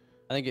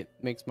 I think it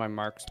makes my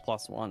marks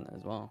 +1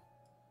 as well.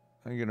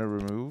 I'm gonna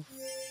remove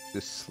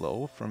this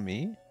slow from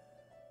me.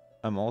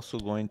 I'm also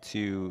going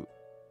to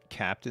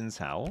Captain's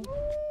Howl.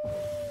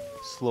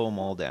 Slow them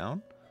all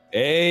down.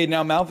 Hey,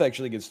 now Malf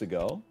actually gets to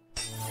go.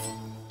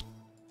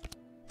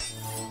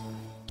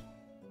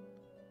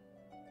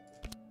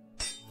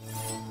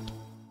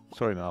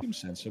 Sorry, Malf. Seems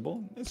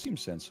sensible. That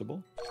seems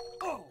sensible.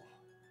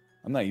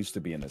 I'm not used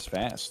to being this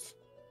fast.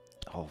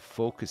 Oh,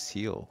 focus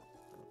heal.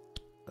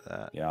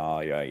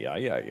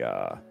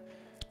 Yeah.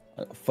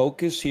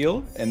 Focus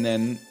heal, and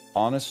then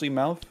honestly,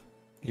 Malf,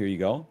 here you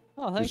go.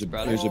 Oh, thanks,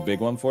 brother. Here's a big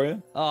one for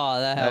you. Oh,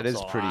 that helps. That is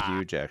a pretty lot.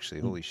 huge,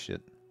 actually. Holy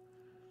shit.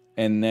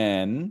 And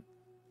then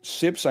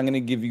Sips, I'm gonna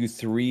give you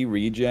 3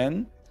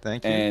 regen.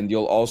 Thank you. And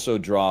you'll also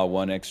draw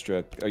 1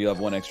 extra, or you'll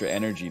have 1 extra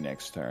energy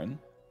next turn.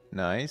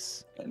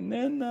 Nice. And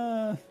then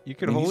You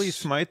could holy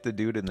smite the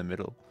dude in the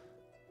middle.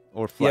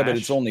 Or flash. yeah, but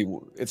it's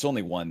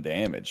only 1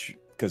 damage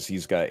because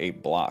he's got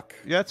 8 block.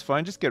 Yeah, it's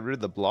fine. Just get rid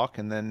of the block,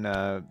 and then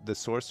the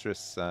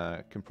sorceress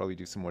can probably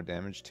do some more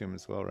damage to him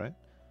as well, right?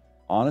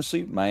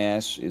 Honestly, my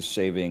ass is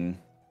saving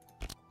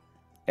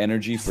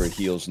energy for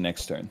heals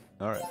next turn.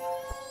 All right.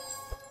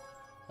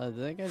 Did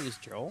that guy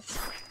just Joel?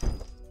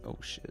 Oh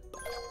shit.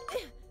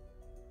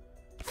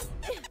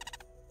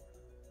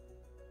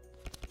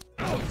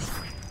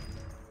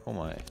 Oh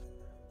my.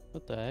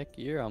 What the heck?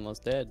 You're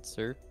almost dead,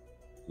 sir.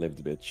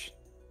 Lived, bitch.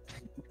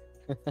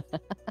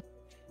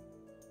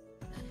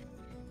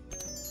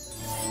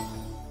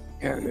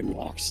 You're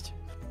next.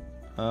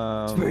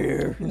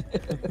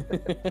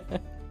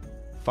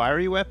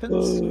 Fiery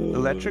weapons?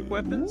 Electric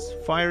weapons?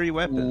 Fiery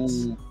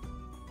weapons.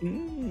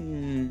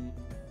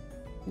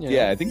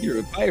 Yeah, I think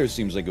your fire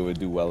seems like it would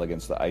do well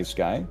against the ice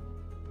guy.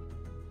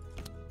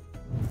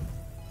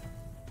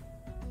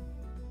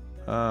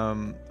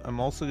 I'm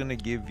also gonna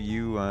give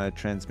you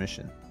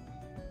transmission.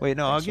 Wait,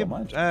 no, Thanks I'll give.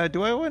 so much.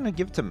 Do I want to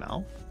give to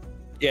Malf?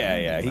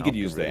 Yeah, he Malf could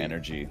use the really-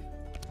 energy.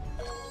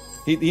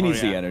 He needs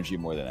the yeah. energy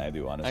more than I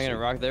do, honestly. I'm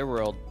gonna rock their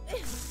world.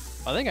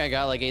 I think I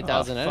got like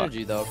 8,000 fuck.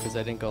 energy though, because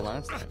I didn't go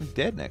last time. I'm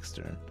dead next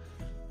turn.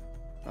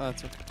 Oh,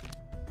 that's okay.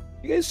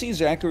 You guys see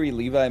Zachary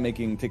Levi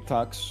making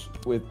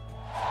TikToks with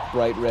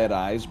bright red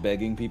eyes,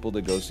 begging people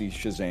to go see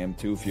Shazam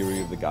 2: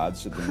 Fury of the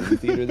Gods at the movie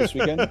theater this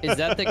weekend? Is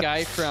that the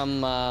guy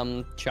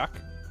from Chuck?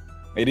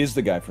 It is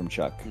the guy from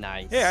Chuck.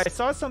 Nice. Yeah, I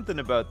saw something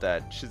about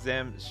that.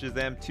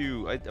 Shazam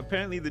 2.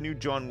 Apparently, the new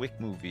John Wick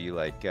movie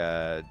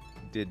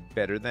did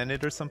better than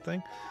it or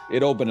something.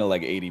 It opened at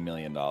like $80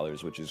 million,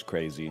 which is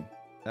crazy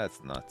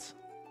That's nuts.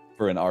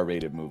 for an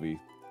R-rated movie.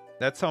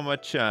 That's how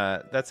much.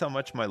 That's how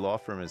much my law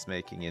firm is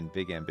making in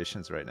Big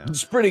Ambitions right now.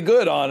 It's pretty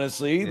good,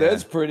 honestly. Yeah.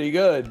 That's pretty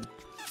good.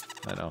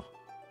 I know.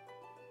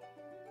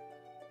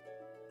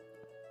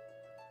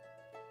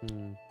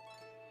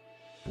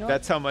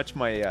 That's how much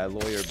my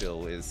lawyer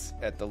bill is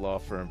at the law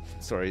firm.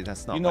 Sorry,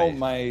 that's not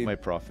my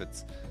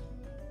profits.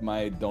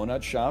 My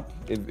donut shop.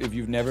 If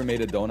you've never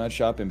made a donut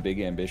shop in Big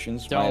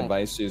Ambitions, my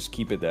advice is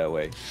keep it that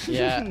way.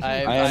 Yeah,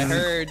 I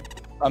heard.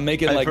 I'm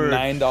making like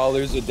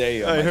 $9 a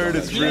day. I heard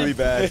it's really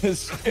bad.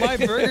 My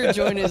burger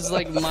joint is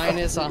like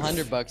minus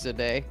 $100 a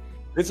day.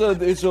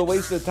 It's a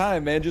waste of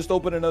time, man. Just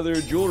open another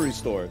jewelry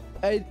store.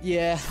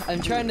 Yeah,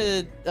 I'm trying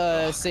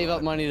to save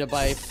up money to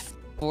buy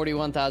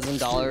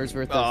 $41,000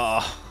 worth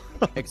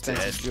of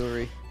expensive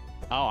jewelry.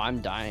 Oh,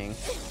 I'm dying.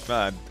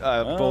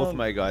 Both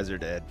my guys are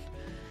dead.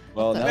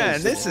 Well,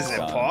 man, this is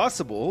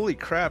impossible. Holy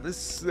crap!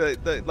 This the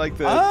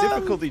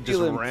difficulty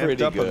just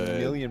ramped up good.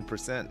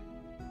 1,000,000%.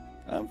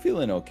 I'm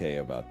feeling okay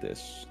about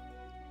this.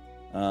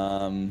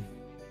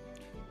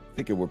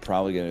 Thinking we're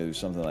probably gonna do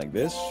something like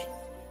this.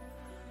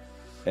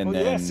 And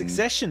then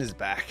Succession is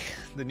back.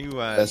 The new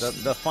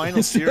the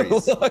final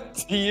series. Luck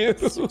to you.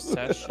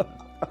 Succession.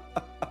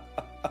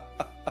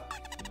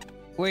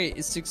 Wait,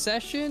 is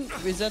Succession?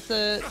 Is that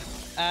the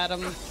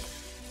Adam?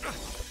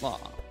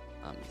 Well,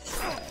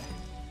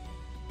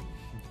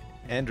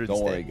 Andrew's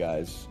Don't worry, dead.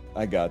 guys.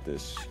 I got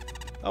this.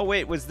 Oh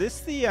wait, was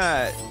this the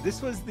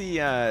this was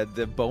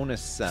the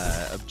bonus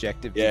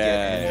objective to get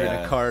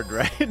Andrew a card,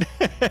 right?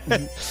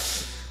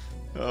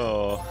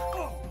 Oh.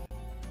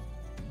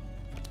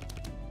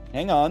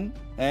 Hang on.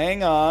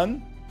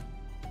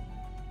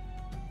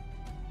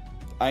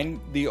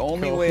 The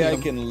only way I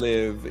can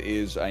live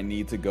is I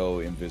need to go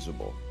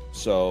invisible.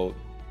 So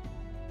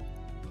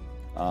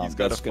that's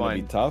gonna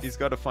be tough. He's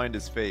got to find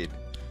his fade.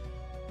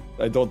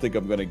 I don't think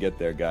I'm gonna get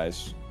there,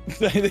 guys.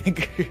 I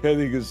think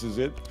this is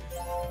it.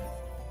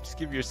 Just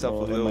give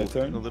yourself a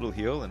little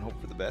heal and hope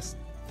for the best.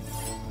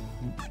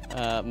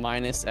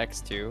 Minus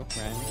X2,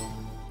 right?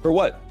 For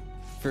what?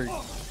 For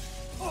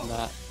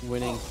not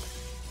winning.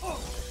 God,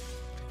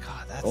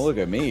 that's... Don't look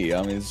at me.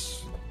 I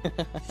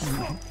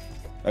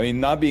mean,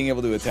 not being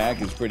able to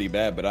attack is pretty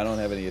bad, but I don't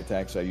have any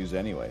attacks I use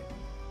anyway.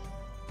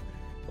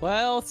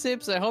 Well,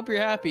 Sips, I hope you're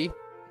happy.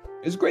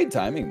 It's great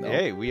timing, though.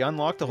 Hey, we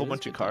unlocked a whole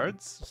bunch of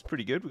cards. It's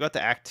pretty good. We got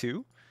to Act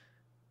 2.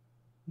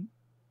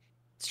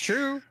 It's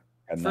true.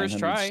 At First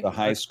try. A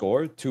high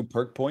score, 2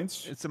 perk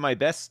points. It's my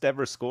best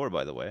ever score,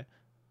 by the way.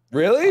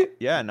 Really?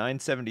 Yeah,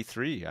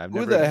 973.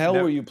 Who the hell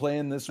were you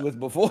playing this with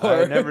before?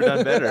 I've never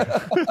done better.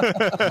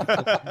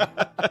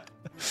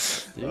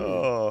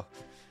 Oh.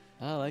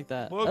 I like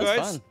that. Well, That's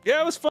guys, fun.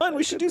 yeah, it was fun.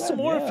 We should do some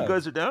more if you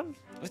guys are down.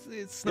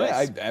 It's nice. Yeah,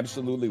 I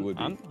absolutely would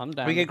be. I'm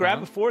down. We can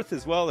grab a fourth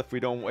as well if we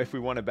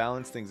want to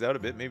balance things out a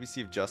bit. Maybe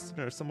see if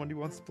Justin or somebody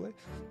wants to play.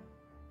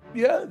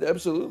 Yeah,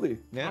 absolutely.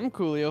 Yeah. I'm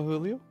Coolio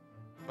Julio.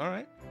 All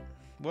right.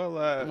 Well,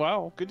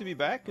 wow. Good to be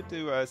back. Good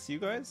to see you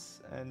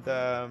guys. And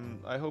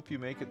I hope you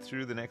make it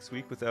through the next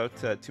week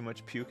without too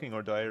much puking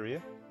or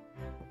diarrhea.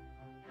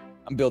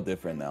 I'm built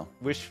different now.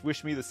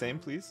 Wish me the same,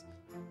 please.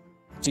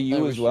 To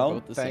you as well.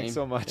 Thanks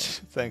so much.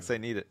 Yeah. Thanks, I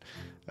need it.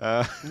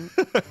 All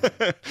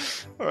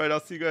right, I'll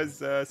see you guys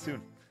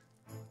soon.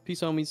 Peace,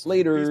 homies.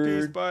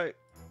 Later. Peace, bye.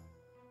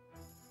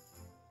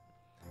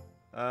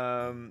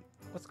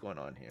 What's going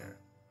on here?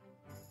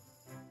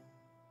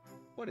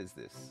 What is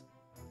this?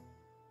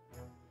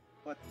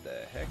 What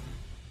the heck?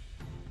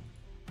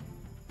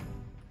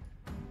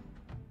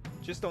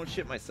 Just don't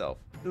shit myself.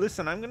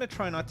 Listen, I'm gonna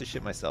try not to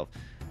shit myself.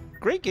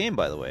 Great game,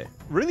 by the way.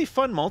 Really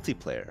fun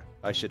multiplayer,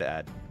 I should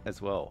add,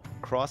 as well.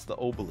 Across the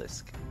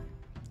Obelisk.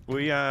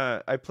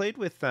 I played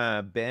with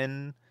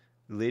Ben,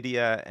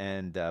 Lydia,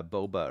 and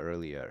Boba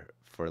earlier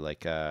for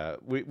like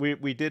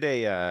we did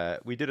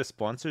a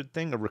sponsored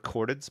thing, a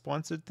recorded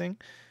sponsored thing,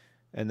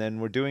 and then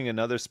we're doing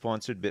another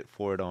sponsored bit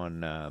for it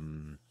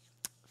on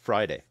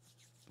Friday.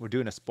 We're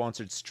doing a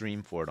sponsored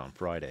stream for it on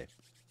Friday.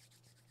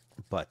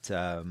 But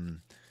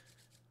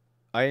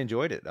I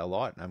enjoyed it a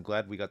lot. I'm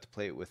glad we got to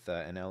play it with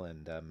NL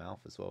and Malf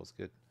as well. It was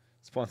good.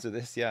 Sponsor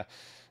this, yeah.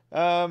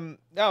 No,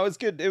 it was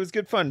good. It was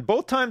good fun.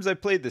 Both times I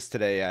played this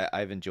today,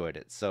 I've enjoyed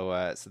it.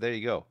 So there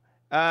you go.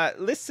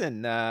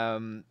 Listen,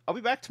 I'll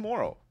be back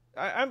tomorrow.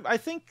 I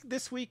think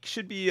this week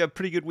should be a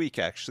pretty good week,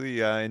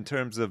 actually, in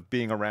terms of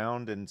being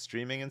around and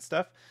streaming and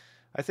stuff.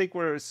 I think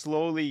we're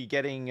slowly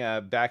getting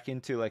back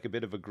into like a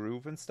bit of a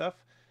groove and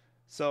stuff.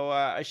 So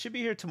I should be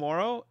here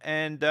tomorrow,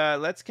 and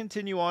let's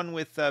continue on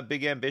with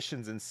big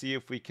ambitions and see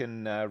if we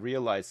can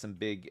realize some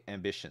big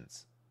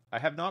ambitions. I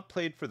have not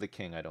played for the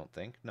king, I don't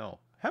think. No.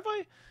 Have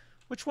I?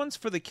 Which one's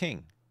for the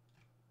king?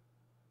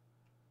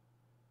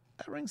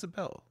 That rings a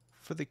bell.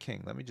 For the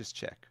king. Let me just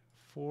check.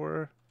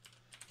 For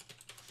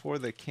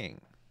the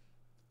king.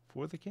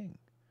 For the king.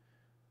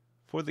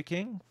 For the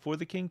king? For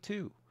the king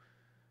too.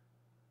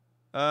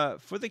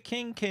 For the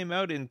King came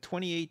out in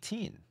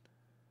 2018.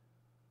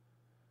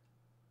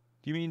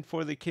 Do you mean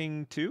For the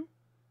King 2?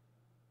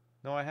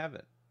 No, I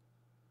haven't.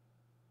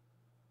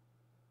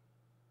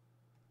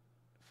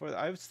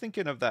 I was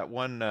thinking of that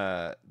one,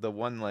 the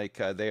one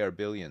like They Are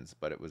Billions,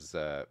 but it was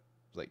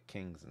like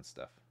kings and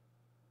stuff.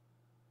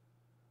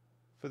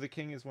 For the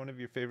King is one of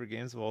your favorite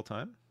games of all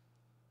time?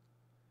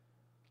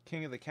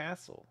 King of the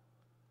Castle.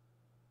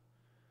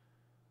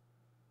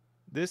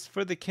 This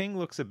For the King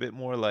looks a bit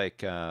more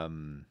like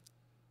Final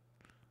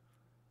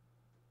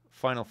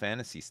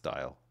Fantasy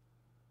style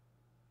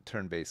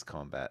turn-based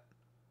combat.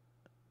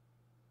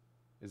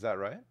 Is that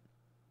right?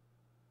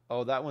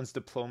 Oh, that one's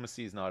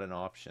Diplomacy is not an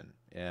option.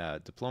 Yeah,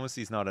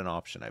 Diplomacy is not an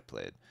option I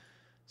played.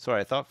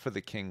 Sorry, I thought For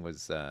the King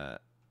was that,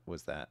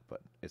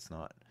 but it's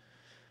not.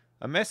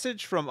 A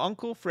message from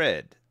Uncle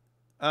Fred.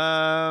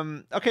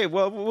 Okay,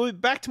 well, we'll be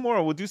back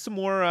tomorrow. We'll do some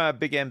more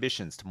Big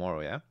Ambitions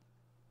tomorrow, yeah?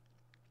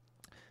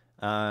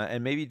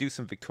 And maybe do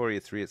some Victoria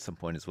 3 at some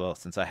point as well,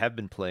 since I have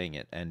been playing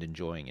it and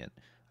enjoying it.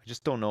 I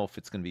just don't know if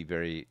it's going to be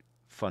very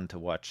fun to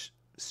watch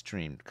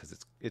streamed, because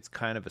it's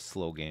kind of a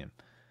slow game.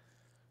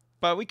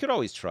 But we could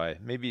always try.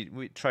 Maybe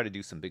we try to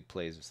do some big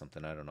plays or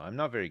something. I don't know. I'm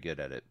not very good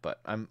at it, but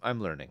I'm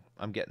learning.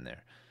 I'm getting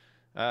there.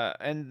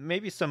 And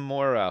maybe some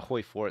more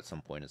Hoi 4 at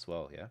some point as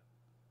well, yeah?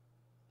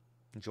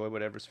 Enjoy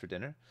whatever's for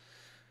dinner.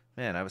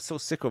 Man, I was so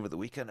sick over the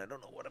weekend. I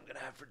don't know what I'm going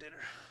to have for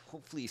dinner.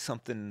 Hopefully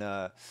something,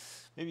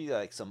 maybe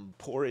like some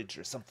porridge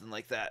or something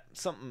like that.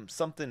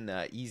 Something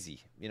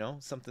easy, you know?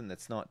 Something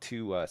that's not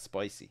too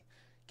spicy.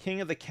 King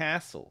of the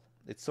Castle.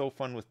 It's so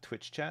fun with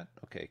Twitch chat.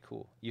 Okay,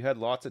 cool. You had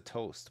lots of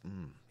toast.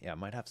 Yeah, I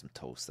might have some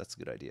toast. That's a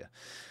good idea.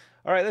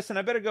 All right, listen,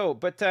 I better go.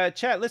 But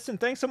chat, listen,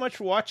 thanks so much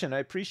for watching. I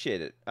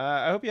appreciate it.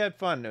 I hope you had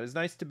fun. It was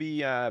nice to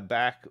be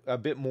back, a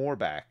bit more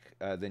back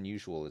than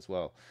usual as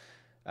well.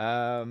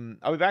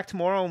 I'll be back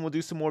tomorrow and we'll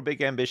do some more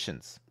Big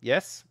Ambitions.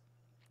 Yes?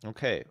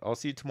 Okay, I'll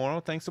see you tomorrow.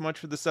 Thanks so much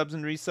for the subs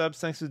and resubs.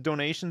 Thanks for the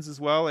donations as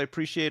well. I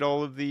appreciate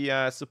all of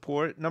the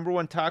support. Number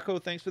One Taco,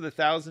 thanks for the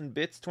 1,000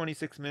 bits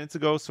 26 minutes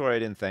ago. Sorry I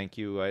didn't thank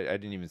you. I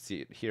didn't even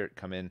hear it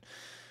come in.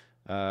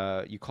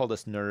 You called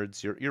us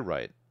nerds. You're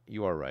right.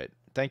 You are right.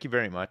 Thank you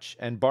very much.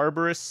 And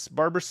Barbarous,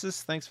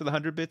 thanks for the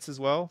 100 bits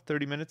as well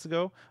 30 minutes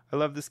ago. I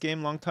love this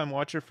game. Long time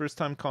watcher, first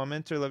time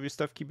commenter. Love your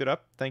stuff. Keep it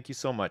up. Thank you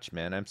so much,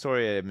 man. I'm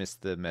sorry I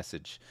missed the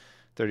message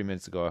 30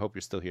 minutes ago. I hope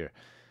you're still here.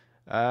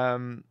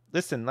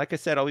 Listen, like I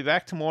said, I'll be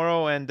back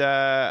tomorrow and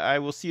I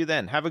will see you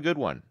then. Have a good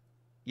one.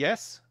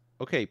 Yes?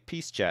 Okay,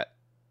 peace chat.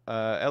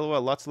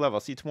 LOL, lots of love. I'll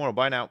see you tomorrow.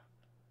 Bye now.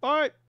 Bye.